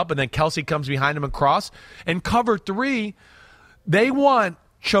goes up, and then Kelce comes behind him and cross. And cover 3, they want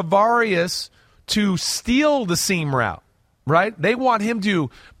Charvarius to steal the seam route, right? They want him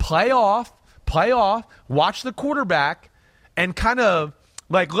to play off, watch the quarterback, and kind of,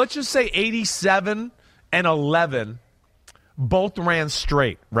 like, let's just say 87 and 11 both ran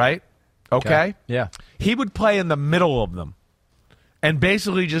straight, right? Okay? Yeah. He would play in the middle of them. And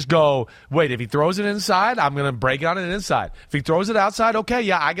basically just go, wait, if he throws it inside, I'm going to break it on it inside. If he throws it outside, okay,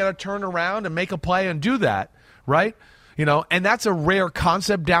 yeah, I got to turn around and make a play and do that, right? And that's a rare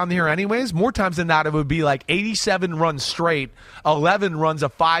concept down here anyways. More times than not, it would be like 87 runs straight, 11 runs a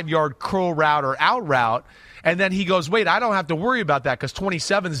 5-yard curl route or out route, and then he goes, wait, I don't have to worry about that because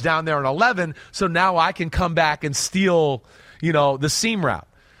 27's down there and 11, so now I can come back and steal, the seam route.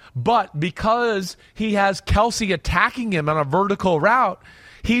 But because he has Kelce attacking him on a vertical route,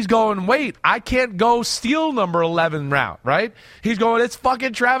 he's going, wait, I can't go steal number 11 route, right? He's going, it's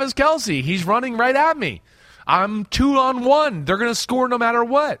fucking Travis Kelce. He's running right at me. I'm 2-on-1. They're going to score no matter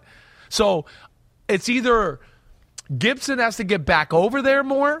what. So it's either Gibson has to get back over there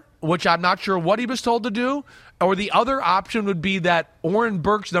more, which I'm not sure what he was told to do, or the other option would be that Oren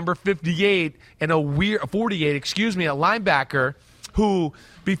Burks, number 58, and a 48, a linebacker, who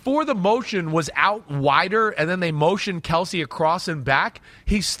before the motion was out wider and then they motioned Kelce across and back,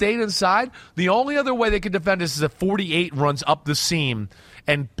 he stayed inside. The only other way they could defend this is if 48 runs up the seam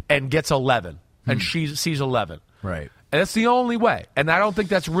and gets 11 and sees 11. Right. And that's the only way. And I don't think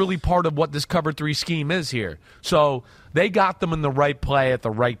that's really part of what this cover 3 scheme is here. So they got them in the right play at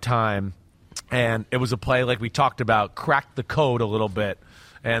the right time. And it was a play, like we talked about, cracked the code a little bit.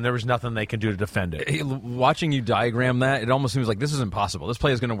 And there was nothing they can do to defend it. Watching you diagram that, it almost seems like this is impossible. This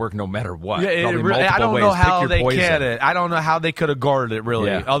play is going to work no matter what. Yeah, I don't know how they can it. I don't know how they could have guarded it,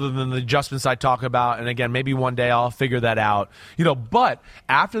 really, other than the adjustments I talk about. And, again, maybe one day I'll figure that out. But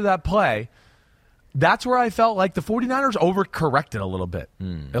after that play, that's where I felt like the 49ers overcorrected a little bit.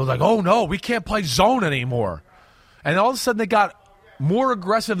 It was like, oh, no, we can't play zone anymore. And all of a sudden they got more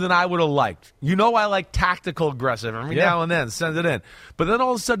aggressive than I would have liked. I like tactical aggressive. Every now and then, send it in. But then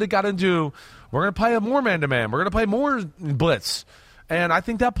all of a sudden it got into, we're going to play a more man-to-man. We're going to play more blitz. And I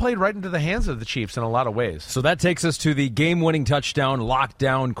think that played right into the hands of the Chiefs in a lot of ways. So that takes us to the game-winning touchdown.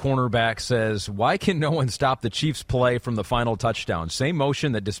 Lockdown cornerback says, why can no one stop the Chiefs' play from the final touchdown? Same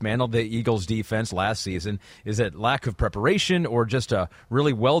motion that dismantled the Eagles' defense last season. Is it lack of preparation or just a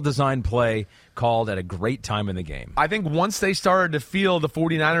really well-designed play called at a great time in the game? I think once they started to feel the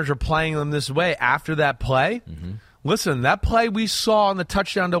 49ers are playing them this way after that play, listen, that play we saw on the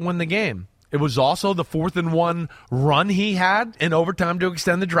touchdown to win the game. It was also the 4th-and-1 run he had in overtime to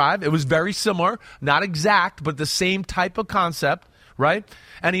extend the drive. It was very similar, not exact, but the same type of concept, right?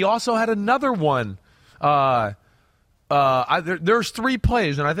 And he also had another one. There's 3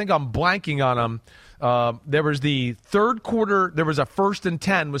 plays, and I think I'm blanking on them. There was the third quarter. There was a 1st and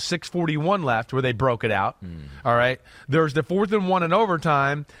 10 with 6:41 left where they broke it out. All right. There's the 4th-and-1 in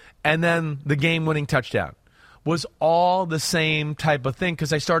overtime, and then the game-winning touchdown. Was all the same type of thing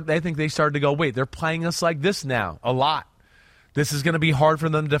because I think they started to go, wait, they're playing us like this now a lot. This is going to be hard for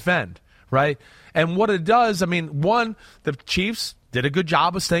them to defend, right? And what it does, I mean, one, the Chiefs did a good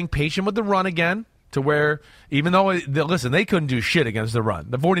job of staying patient with the run again, to where even though, listen, they couldn't do shit against the run.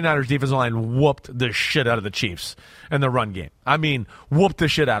 The 49ers defensive line whooped the shit out of the Chiefs in the run game. I mean, whooped the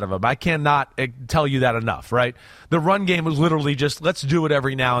shit out of them. I cannot tell you that enough, right? The run game was literally just, let's do it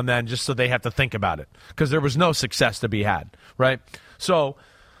every now and then just so they have to think about it, because there was no success to be had, right? So,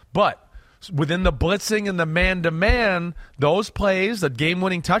 but within the blitzing and the man-to-man, those plays, the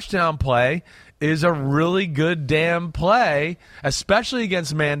game-winning touchdown play, is a really good damn play, especially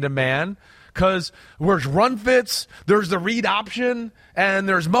against man-to-man, because there's run fits, there's the read option, and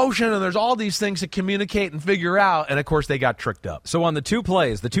there's motion, and there's all these things to communicate and figure out, and of course they got tricked up. So on the 2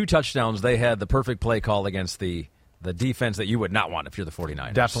 plays, the 2 touchdowns, they had the perfect play call against the defense that you would not want if you're the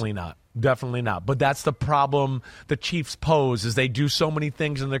 49ers. Definitely not. Definitely not. But that's the problem the Chiefs pose, is they do so many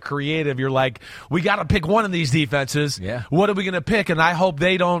things and they're creative. You're like, we got to pick one of these defenses. Yeah. What are we going to pick? And I hope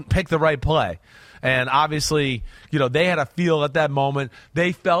they don't pick the right play. And obviously, they had a feel at that moment.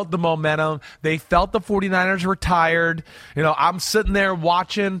 They felt the momentum. They felt the 49ers were tired. I'm sitting there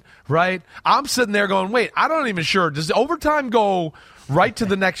watching, right? I'm sitting there going, wait, I'm not even sure. Does overtime go right to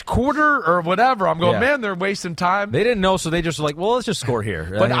the next quarter or whatever? I'm going, man, they're wasting time. They didn't know, so they just were like, well, let's just score here.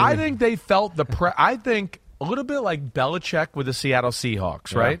 But I think they felt I think a little bit like Belichick with the Seattle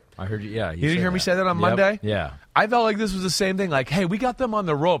Seahawks, right? I heard you. Yeah. You didn't hear me say that on Monday? Yeah. I felt like this was the same thing. Like, hey, we got them on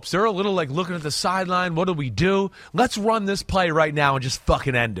the ropes. They're a little like looking at the sideline. What do we do? Let's run this play right now and just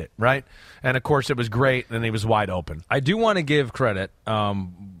fucking end it, right? And, of course, it was great, and he was wide open. I do want to give credit.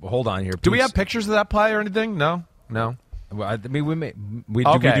 Hold on here. Do we have pictures of that play or anything? No? Well, I mean, we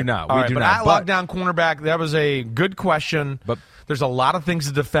okay. do not. All we right, do but not. At lockdown cornerback, that was a good question. But there's a lot of things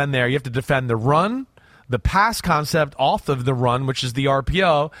to defend there. You have to defend the run, the pass concept off of the run, which is the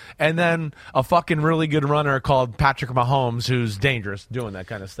RPO, and then a fucking really good runner called Patrick Mahomes, who's dangerous doing that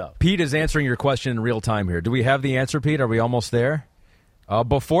kind of stuff. Pete is answering your question in real time here. Do we have the answer, Pete? Are we almost there?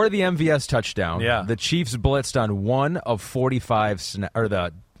 Before the MVS touchdown, the Chiefs blitzed on 1 of 45 or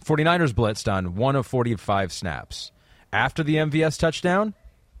the 49ers blitzed on 1 of 45 snaps. After the MVS touchdown,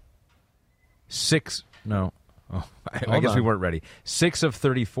 6. No. Oh, I guess we weren't ready. 6 of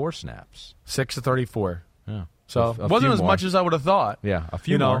 34 snaps. 6 of 34. Yeah. So it wasn't as much as I would have thought. Yeah, a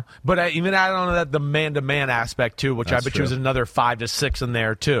few more. But even add on to that the man-to-man aspect, too, which I bet you was another 5 to 6 in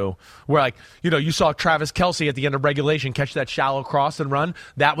there, too. Where, like, you saw Travis Kelce at the end of regulation catch that shallow cross and run.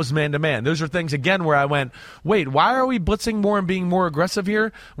 That was man-to-man. Those are things, again, where I went, wait, why are we blitzing more and being more aggressive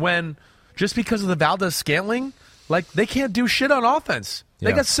here when just because of the Valdez-Scantling, like, they can't do shit on offense.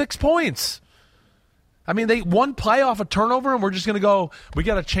 They got 6 points. I mean, they one play off a turnover, and we're just going to go, we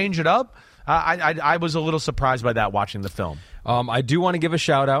got to change it up. I was a little surprised by that watching the film. I do want to give a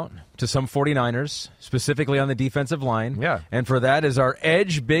shout-out to some 49ers, specifically on the defensive line. Yeah. And for that is our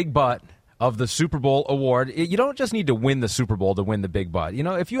Edge Big Butt of the Super Bowl award. You don't just need to win the Super Bowl to win the Big Butt.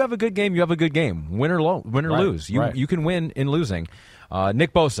 If you have a good game, you have a good game. Win or lose. You can win in losing.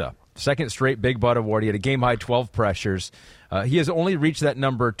 Nick Bosa, second straight Big Butt award. He had a game-high 12 pressures. He has only reached that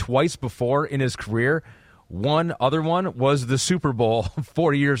number twice before in his career. One other one was the Super Bowl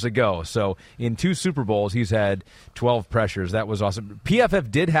 4 years ago. So in 2 Super Bowls, he's had 12 pressures. That was awesome.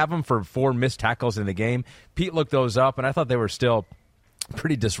 PFF did have him for 4 missed tackles in the game. Pete looked those up, and I thought they were still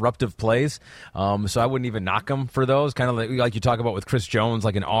pretty disruptive plays. So I wouldn't even knock him for those. Kind of like you talk about with Chris Jones,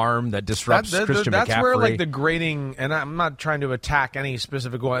 like an arm that disrupts Christian McCaffrey. That's where like the grading, and I'm not trying to attack any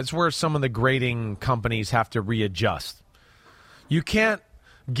specific one. It's where some of the grading companies have to readjust. You can't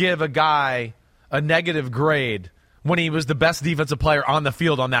give a guy a negative grade when he was the best defensive player on the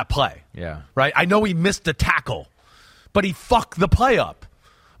field on that play. Yeah. Right? I know he missed the tackle, but he fucked the play up.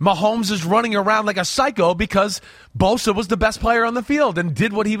 Mahomes is running around like a psycho because Bosa was the best player on the field and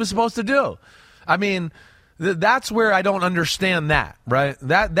did what he was supposed to do. I mean, that's where I don't understand that, right?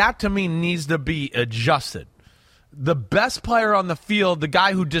 That to me needs to be adjusted. The best player on the field, the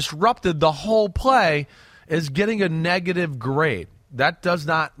guy who disrupted the whole play, is getting a negative grade. That does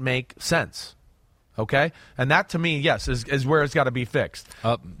not make sense. Okay? And that, to me, yes, is where it's got to be fixed.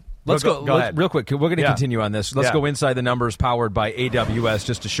 Let's go ahead. Real quick. We're going to continue on this. Let's go inside the numbers powered by AWS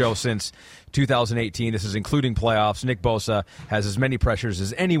just to show since 2018, this is including playoffs, Nick Bosa has as many pressures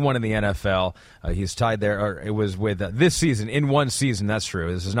as anyone in the NFL. He's tied there, or it was with this season, in one season, that's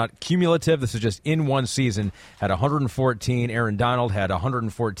true. This is not cumulative. This is just in one season. Had 114. Aaron Donald had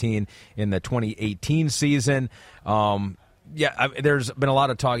 114 in the 2018 season. There's been a lot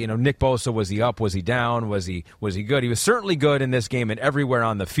of talk. Nick Bosa, was he up? Was he down? Was he good? He was certainly good in this game and everywhere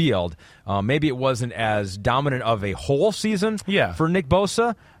on the field. Maybe it wasn't as dominant of a whole season for Nick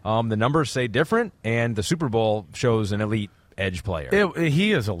Bosa. The numbers say different, and the Super Bowl shows an elite edge player.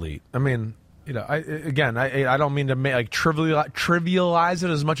 He is elite. I mean, I don't mean to trivialize it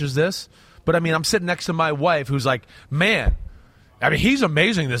as much as this, but I mean, I'm sitting next to my wife who's like, man, I mean, he's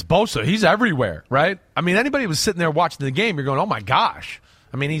amazing, this Bosa. He's everywhere, right? I mean, anybody who was sitting there watching the game, you're going, oh, my gosh.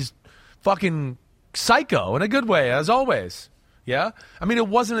 I mean, he's fucking psycho in a good way, as always. Yeah? I mean, it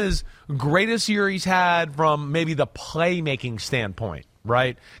wasn't his greatest year he's had from maybe the playmaking standpoint,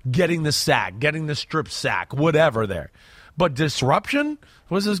 right? Getting the sack, getting the strip sack, whatever there. But disruption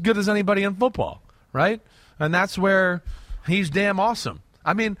was as good as anybody in football, right? And that's where he's damn awesome.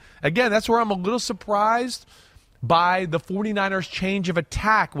 I mean, again, that's where I'm a little surprised by the 49ers' change of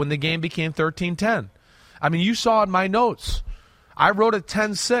attack when the game became 13-10. I mean, you saw in my notes. I wrote it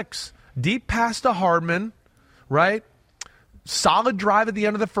 10-6. Deep pass to Hardman, right? Solid drive at the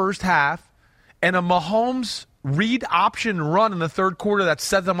end of the first half, and a Mahomes read option run in the third quarter that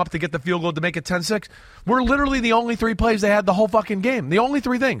set them up to get the field goal to make it 10-6. We're literally the only three plays they had the whole fucking game. The only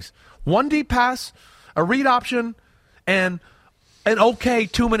three things. One deep pass, a read option, and an okay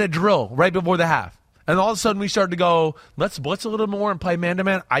 2-minute drill right before the half. And all of a sudden we started to go, let's blitz a little more and play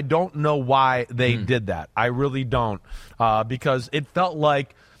man-to-man. I don't know why they did that. I really don't. Because it felt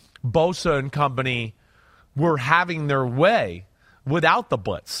like Bosa and company were having their way without the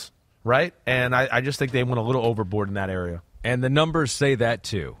blitz, right? And I just think they went a little overboard in that area. And the numbers say that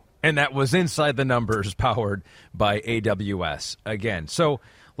too. And that was inside the numbers powered by AWS again. So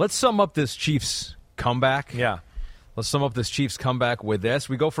let's sum up this Chiefs comeback. Yeah. Let's sum up this Chiefs comeback with this.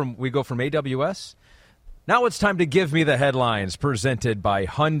 We go from AWS. Now it's time to give me the headlines presented by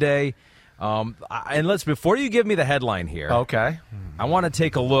Hyundai. And before you give me the headline here, okay, I want to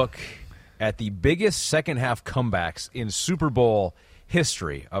take a look at the biggest second-half comebacks in Super Bowl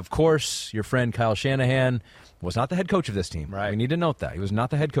history. Of course, your friend Kyle Shanahan was not the head coach of this team. Right. We need to note that. He was not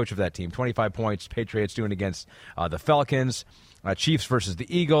the head coach of that team. 25 points, Patriots doing against the Falcons. Chiefs versus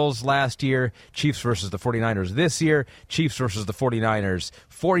the Eagles last year. Chiefs versus the 49ers this year. Chiefs versus the 49ers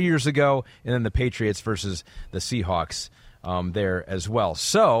 4 years ago. And then the Patriots versus the Seahawks there as well.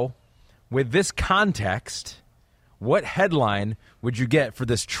 So, with this context, what headline would you get for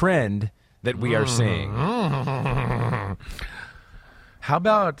this trend that we are seeing? How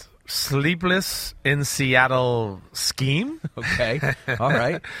about Sleepless in Seattle scheme? Okay. All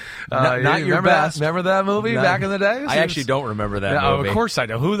right. Not your best. Remember that movie back in the day? I actually don't remember that movie. Of course I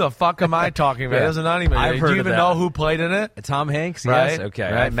do. Who the fuck am I talking about? It not even. I've heard do you of even that. know who played in it? Tom Hanks? Right. Yes. Okay.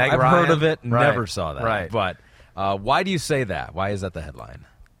 Right. I've Meg Ryan. heard of it. Right. Never saw that. Right. But why do you say that? Why is that the headline?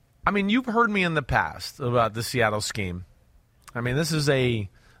 I mean, you've heard me in the past about the Seattle scheme. I mean, this is a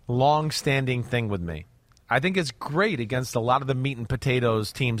long-standing thing with me. I think it's great against a lot of the meat and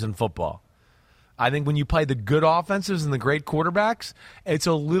potatoes teams in football. I think when you play the good offenses and the great quarterbacks, it's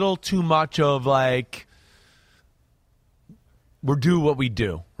a little too much of like, we're do what we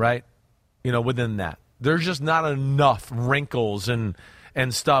do, right? You know, within that. There's just not enough wrinkles and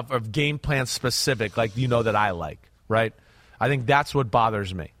stuff of game plan specific like that I like, right? I think that's what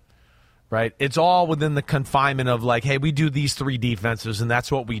bothers me, right? It's all within the confinement of like, hey, we do these three defenses and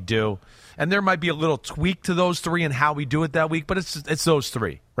that's what we do. And there might be a little tweak to those three and how we do it that week, but it's those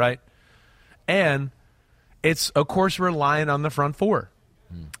three, right? And it's, of course, relying on the front four.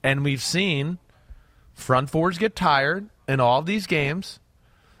 And we've seen front fours get tired in all of these games,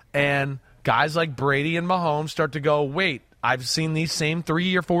 and guys like Brady and Mahomes start to go, wait, I've seen these same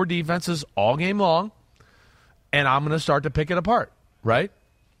 3 or 4 defenses all game long, and I'm going to start to pick it apart, right?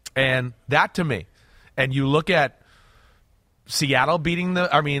 And that to me, and you look at Seattle beating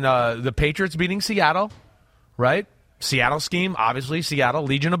the Patriots beating Seattle, right? Seattle scheme, obviously, Seattle,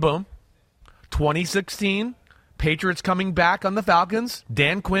 Legion of Boom. 2016, Patriots coming back on the Falcons.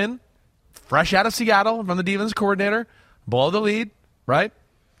 Dan Quinn, fresh out of Seattle from the defense coordinator, blow the lead, right?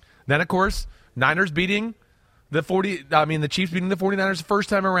 Then, of course, Niners beating the Chiefs beating the 49ers the first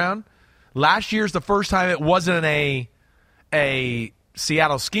time around. Last year's the first time it wasn't a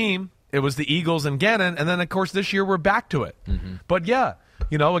Seattle scheme. It was the Eagles and Gannon. And then, of course, this year we're back to it. Mm-hmm. But, yeah,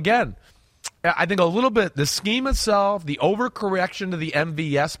 again, I think a little bit the scheme itself, the overcorrection to the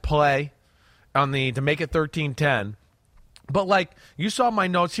MVS play, to make it 13-10. But, like, you saw my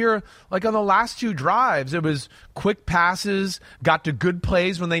notes here, like on the last 2 drives, it was quick passes, got to good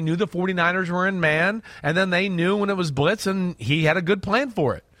plays when they knew the 49ers were in man, and then they knew when it was blitz, and he had a good plan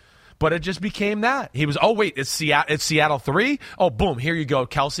for it. But it just became that. He was, oh, wait, it's Seattle 3? Oh, boom, here you go,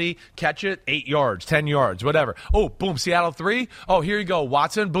 Kelce, catch it, 8 yards, 10 yards, whatever. Oh, boom, Seattle 3? Oh, here you go,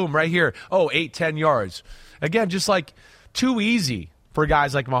 Watson, boom, right here. Oh, 8, 10 yards. Again, just like too easy for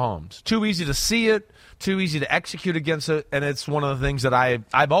guys like Mahomes. Too easy to see it, too easy to execute against it, and it's one of the things that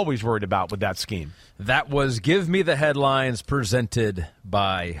I've always worried about with that scheme. That was Give Me the Headlines, presented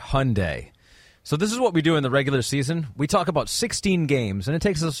by Hyundai. So this is what we do in the regular season. We talk about 16 games, and it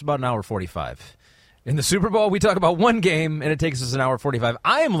takes us about an hour 45. In the Super Bowl, we talk about one game, and it takes us an hour 45.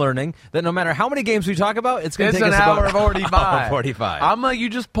 I am learning that no matter how many games we talk about, it's going to take us about an hour 45. I'm like, you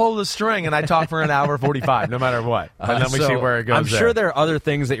just pull the string, and I talk for an hour 45, no matter what. And then we see where it goes. I'm sure there are other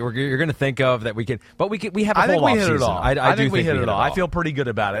things that you're going to think of that we can, but we have a whole offseason. I think we hit it all. I feel pretty good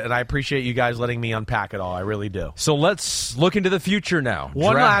about it, and I appreciate you guys letting me unpack it all. I really do. So let's look into the future now.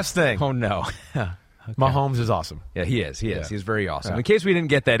 One last thing. Oh, no. Okay. Mahomes is awesome. Yeah, he is. He's very awesome. Yeah. In case we didn't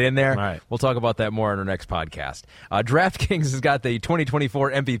get that in there, We'll talk about that more on our next podcast. DraftKings has got the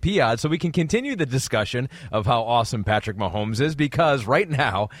 2024 MVP odds, so we can continue the discussion of how awesome Patrick Mahomes is, because right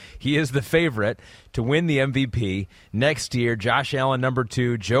now he is the favorite to win the MVP next year. Josh Allen, number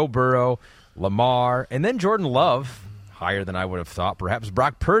 2, Joe Burrow, Lamar, and then Jordan Love. Higher than I would have thought. Perhaps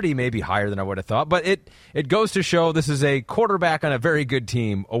Brock Purdy may be higher than I would have thought. But it goes to show this is a quarterback on a very good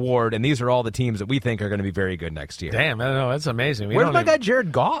team award, and these are all the teams that we think are going to be very good next year. Damn, I don't know. That's amazing. Where's my guy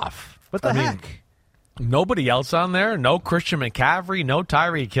Jared Goff? What the heck? Nobody else on there? No Christian McCaffrey? No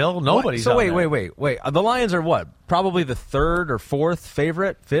Tyreek Hill? Nobody's on there. Wait. The Lions are what? Probably the 3rd or 4th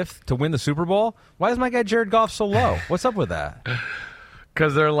favorite, 5th to win the Super Bowl? Why is my guy Jared Goff so low? What's up with that?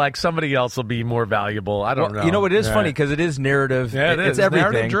 Because they're like, somebody else will be more valuable. I don't know. You know, it is funny because it is narrative. Yeah, it's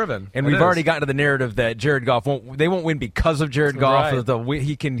everything. narrative-driven. And we've already gotten to the narrative that Jared Goff won't win because of Jared Goff. Right.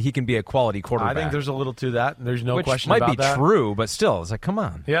 He can be a quality quarterback. I think there's a little to that. There's no Which question about that. Which might be true, but still, it's like, come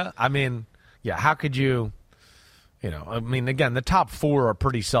on. Yeah, I mean, how could you, again, the top 4 are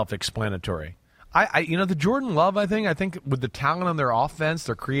pretty self-explanatory. The Jordan Love, I think with the talent on their offense,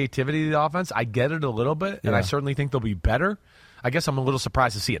 their creativity of the offense, I get it a little bit, and I certainly think they'll be better. I guess I'm a little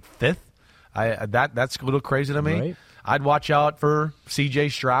surprised to see it 5th. That's a little crazy to me. Right. I'd watch out for C.J.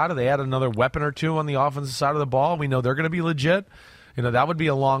 Stroud. If they had another weapon or two on the offensive side of the ball, we know they're going to be legit. That would be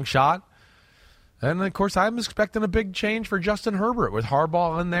a long shot. And, of course, I'm expecting a big change for Justin Herbert with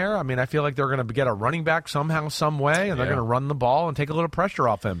Harbaugh in there. I mean, I feel like they're going to get a running back somehow, some way, and they're going to run the ball and take a little pressure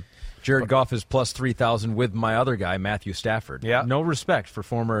off him. Jared Goff is plus 3,000 with my other guy, Matthew Stafford. Yeah. No respect for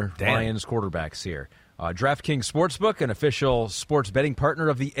former Lions quarterbacks here. DraftKings Sportsbook, an official sports betting partner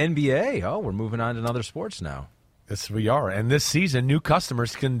of the NBA. Oh, we're moving on to other sports now. Yes, we are. And this season, new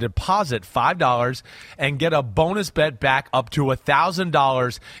customers can deposit $5 and get a bonus bet back up to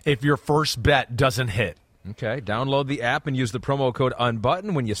 $1,000 if your first bet doesn't hit. Okay, download the app and use the promo code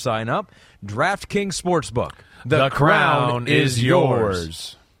UNBUTTON when you sign up. DraftKings Sportsbook. The crown is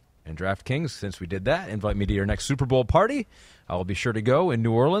yours. And DraftKings, since we did that, invite me to your next Super Bowl party. I will be sure to go in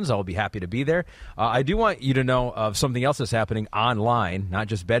New Orleans. I will be happy to be there. I do want you to know of something else that's happening online, not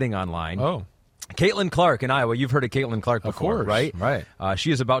just betting online. Oh. Caitlin Clark in Iowa. You've heard of Caitlin Clark before, of course, right? Right.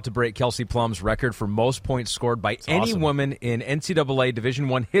 She is about to break Kelsey Plum's record for most points scored by any woman in NCAA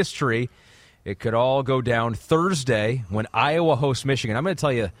Division I history. It could all go down Thursday when Iowa hosts Michigan. I'm going to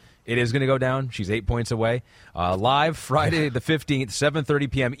tell you, it is going to go down. She's 8 points away. Live Friday the 15th,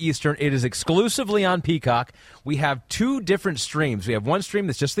 7:30 p.m. Eastern. It is exclusively on Peacock. We have 2 different streams. We have one stream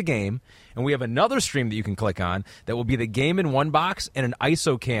that's just the game, and we have another stream that you can click on that will be the game in one box and an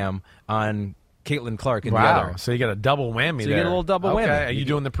ISO cam on Caitlin Clark in the other. So you get a double whammy there. You get a little double whammy. Are you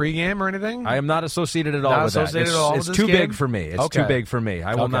doing the pregame or anything? I am not associated at all with that. It's too big for me. It's too big for me.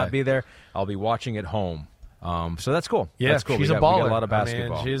 I will not be there. I'll be watching at home. So that's cool. Yeah, that's cool. She's a baller. We got a lot of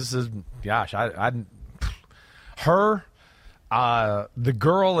basketball. I mean, the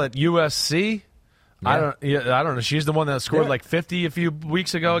girl at USC. Yeah. I don't know. She's the one that scored like 50 a few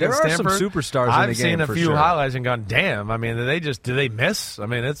weeks ago against Stanford. There are some superstars in the game. I've seen a few highlights and gone, damn. I mean, do they miss? I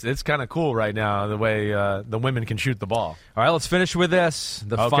mean, it's kind of cool right now the way the women can shoot the ball. All right, let's finish with this.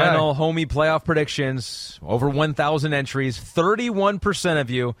 The final homie playoff predictions. Over 1,000 entries. 31% of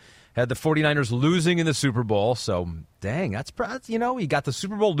you had the 49ers losing in the Super Bowl. So, dang, that's you got the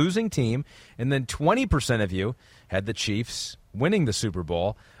Super Bowl losing team. And then 20% of you had the Chiefs winning the Super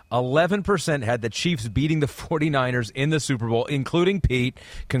Bowl. 11% had the Chiefs beating the 49ers in the Super Bowl, including Pete.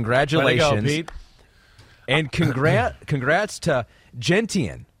 Congratulations. Way to go, Pete. And congrats to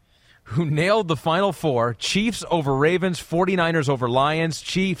Gentian, who nailed the Final Four. Chiefs over Ravens, 49ers over Lions,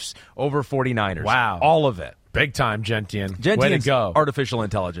 Chiefs over 49ers. Wow. All of it. Big time, Gentian. Gentian's way to go. Artificial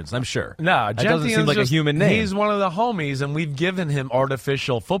intelligence, I'm sure. No, that doesn't seem like a human name. He's one of the homies, and we've given him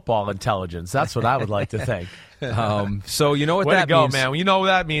artificial football intelligence. That's what I would like to think. So you know what way that to go, means. man. You know what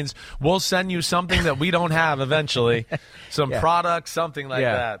that means. We'll send you something that we don't have eventually. Some product, something like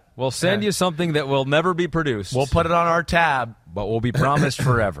that. We'll send you something that will never be produced. We'll put it on our tab. but will be promised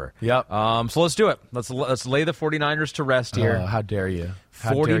forever. Yep. So let's do it. Let's lay the 49ers to rest here. How dare you?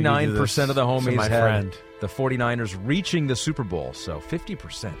 49% of the homies my had friend. the 49ers reaching the Super Bowl. So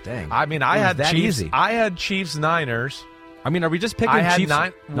 50%. Dang. I mean, I had that Chiefs. easy. I had Chiefs-Niners. I mean, are we just picking I had Chiefs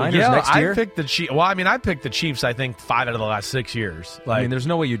Niners next year? I picked the Chiefs. Well, I mean, I picked the Chiefs, I think, 5 out of the last 6 years. I mean, there's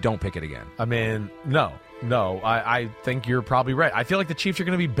no way you don't pick it again. I mean, no. I think you're probably right. I feel like the Chiefs are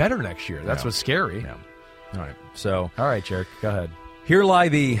going to be better next year. That's what's scary. Yeah. All right. So, all right, Jerk, go ahead. Here lie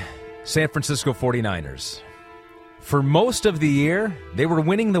the San Francisco 49ers. For most of the year, they were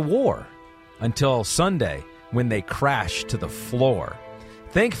winning the war until Sunday when they crashed to the floor.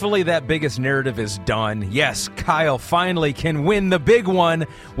 Thankfully, that biggest narrative is done. Yes, Kyle finally can win the big one,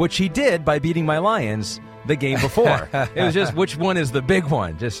 which he did by beating my Lions the game before. It was just, which one is the big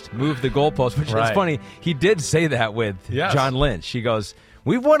one? Just move the goalpost, which is funny. He did say that with John Lynch. He goes,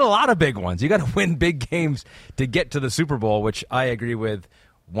 we've won a lot of big ones. You got to win big games to get to the Super Bowl, which I agree with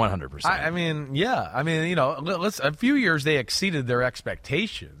 100%. I mean, yeah. I mean, a few years they exceeded their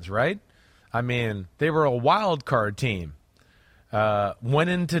expectations, right? I mean, they were a wild card team. Went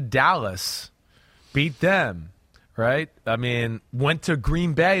into Dallas, beat them, right? I mean, went to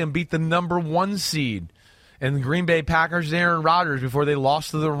Green Bay and beat the number 1 seed. And the Green Bay Packers, Aaron Rodgers, before they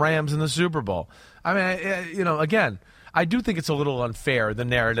lost to the Rams in the Super Bowl. I mean, again, I do think it's a little unfair, the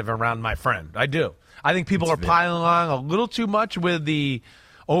narrative around my friend. I do. I think people are piling on a little too much with the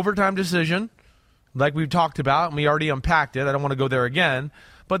overtime decision, like we've talked about, and we already unpacked it. I don't want to go there again.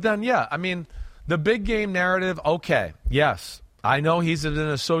 But then, yeah, I mean, the big game narrative, okay, yes. I know he's been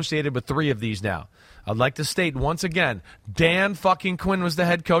associated with 3 of these now. I'd like to state once again, Dan fucking Quinn was the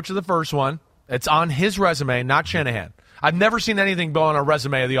head coach of the first one. It's on his resume, not Shanahan. I've never seen anything go on a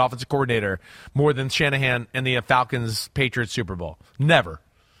resume of the offensive coordinator more than Shanahan in the Falcons-Patriots Super Bowl. Never.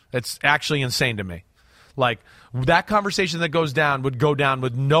 It's actually insane to me. Like, that conversation that goes down would go down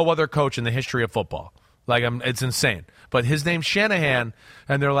with no other coach in the history of football. Like, it's insane. But his name's Shanahan,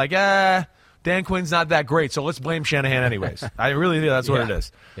 and they're like, Dan Quinn's not that great, so let's blame Shanahan anyways. I really think that's what it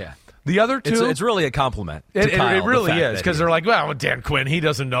is. Yeah. The other 2... It's really a compliment to It Kyle, really is, because they're like, well, Dan Quinn, he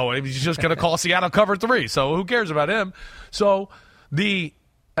doesn't know it. He's just going to call Seattle cover 3, so who cares about him? So, and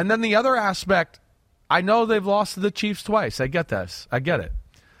then the other aspect, I know they've lost to the Chiefs twice. I get this. I get it.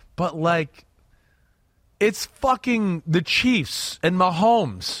 But, like, it's fucking the Chiefs and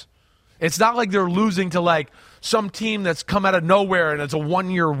Mahomes. It's not like they're losing to, like, some team that's come out of nowhere and it's a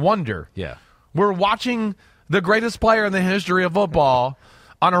one-year wonder. Yeah. We're watching the greatest player in the history of football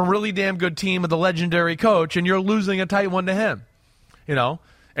on a really damn good team with a legendary coach, and you're losing a tight one to him.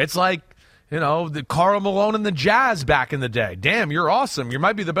 It's like, the Karl Malone and the Jazz back in the day. Damn, you're awesome. You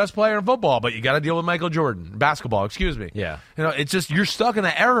might be the best player in football, but you got to deal with Michael Jordan. Basketball, excuse me. Yeah. It's just, you're stuck in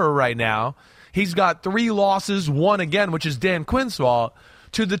an era right now. He's got 3 losses, 1 again, which is Dan Quinn's fault,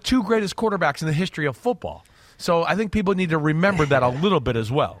 to the 2 greatest quarterbacks in the history of football. So I think people need to remember that a little bit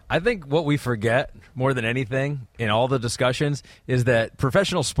as well. I think what we forget more than anything in all the discussions is that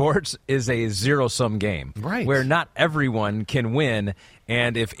professional sports is a zero-sum game. Right. Where not everyone can win.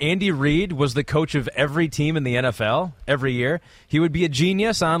 And if Andy Reid was the coach of every team in the NFL every year, he would be a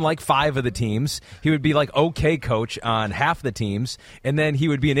genius on like 5 of the teams. He would be like okay coach on half the teams. And then he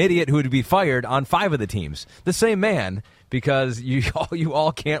would be an idiot who would be fired on 5 of the teams. The same man. Because you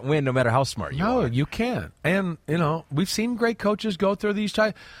all can't win no matter how smart you are. No, you can't. And, we've seen great coaches go through these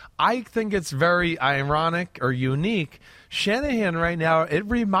times. I think it's very ironic or unique. Shanahan right now, it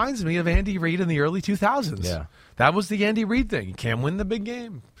reminds me of Andy Reid in the early 2000s. Yeah. That was the Andy Reid thing. You can't win the big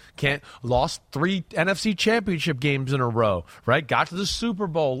game. Lost 3 NFC championship games in a row, right? Got to the Super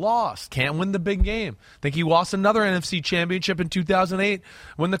Bowl, lost. Can't win the big game. Think he lost another NFC championship in 2008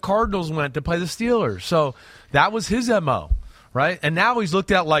 when the Cardinals went to play the Steelers. So that was his MO, right? And now he's looked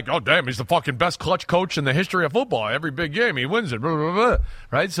at like, oh, damn, he's the fucking best clutch coach in the history of football. Every big game, he wins it, blah, blah, blah,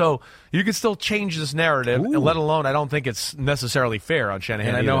 right? So you can still change this narrative, let alone I don't think it's necessarily fair on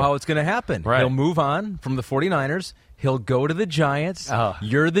Shanahan. And I know how it's going to happen. Right. He'll move on from the 49ers. He'll go to the Giants.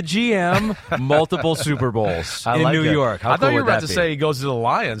 You're the GM. Multiple Super Bowls in New York. How I thought cool you were would about that to be? say he goes to the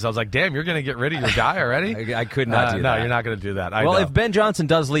Lions. I was like, damn, you're going to get rid of your guy already? I could not do that. No, you're not going to do that. I know. If Ben Johnson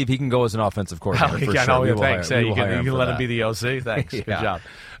does leave, he can go as an offensive coordinator. For sure. Thanks. You can let him be the OC. Thanks. Good job.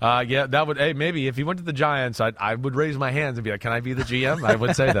 That would. Hey, maybe if he went to the Giants, I would raise my hands and be like, "Can I be the GM?" I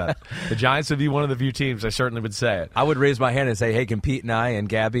would say that. The Giants would be one of the few teams. I certainly would say it. I would raise my hand and say, "Hey, can Pete and I and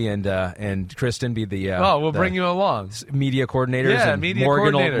Gabby and Kristen be the? We'll bring you along. Media coordinators. Yeah, and media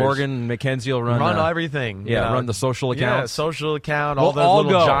Morgan coordinators. McKenzie will run everything. Yeah, run the social account. Yeah, social account. All the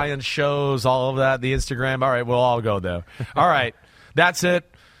little Giants shows. All of that. The Instagram. All right, we'll all go there. All right, that's it.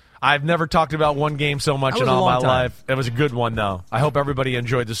 I've never talked about one game so much in all my life. It was a good one, though. I hope everybody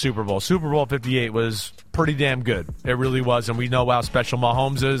enjoyed the Super Bowl. Super Bowl 58 was pretty damn good. It really was, and we know how special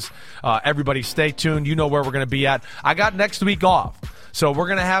Mahomes is. Everybody stay tuned. You know where we're going to be at. I got next week off. So we're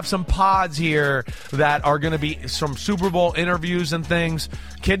going to have some pods here that are going to be some Super Bowl interviews and things.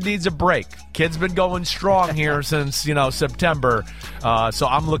 Kid needs a break. Kid's been going strong here since, September. So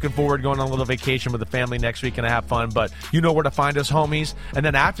I'm looking forward to going on a little vacation with the family next week and have fun. But you know where to find us, homies. And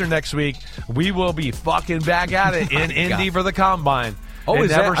then after next week, we will be fucking back at it in Indy for the Combine. Oh, it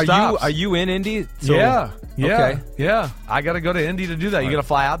never stops. Are you in Indy? Yeah. Okay. Yeah. I got to go to Indy to do that. You going to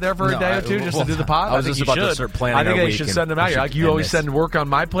fly out there for a day or two just to do the pod? I was just about to start planning our week. I think they should send them out here. Like you always send work on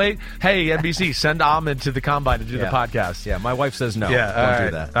my plate. Hey, NBC, send Ahmed to the Combine to do the podcast. Yeah, my wife says no. Yeah, don't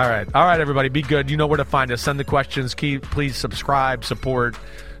do that. All right, everybody. Be good. You know where to find us. Send the questions. Please subscribe, support.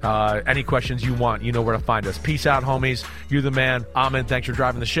 Any questions you want, you know where to find us. Peace out, homies. You're the man. Ahmed, thanks for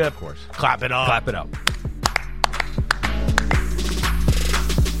driving the ship. Of course. Clap it up. Clap it up.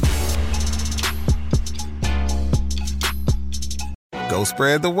 Go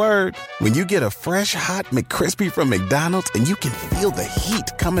spread the word. When you get a fresh, hot McCrispy from McDonald's and you can feel the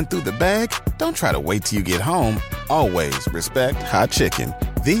heat coming through the bag, don't try to wait till you get home. Always respect hot chicken.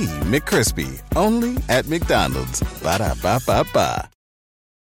 The McCrispy, only at McDonald's. Ba-da-ba-ba-ba.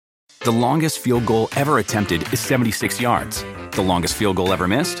 The longest field goal ever attempted is 76 yards. The longest field goal ever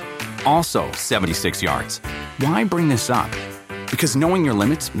missed? Also 76 yards. Why bring this up? Because knowing your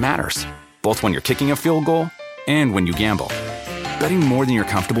limits matters, both when you're kicking a field goal and when you gamble. Betting more than you're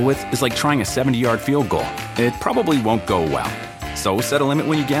comfortable with is like trying a 70-yard field goal. It probably won't go well. So set a limit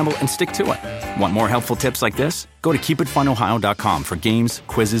when you gamble and stick to it. Want more helpful tips like this? Go to keepitfunohio.com for games,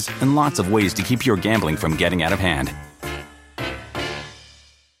 quizzes, and lots of ways to keep your gambling from getting out of hand.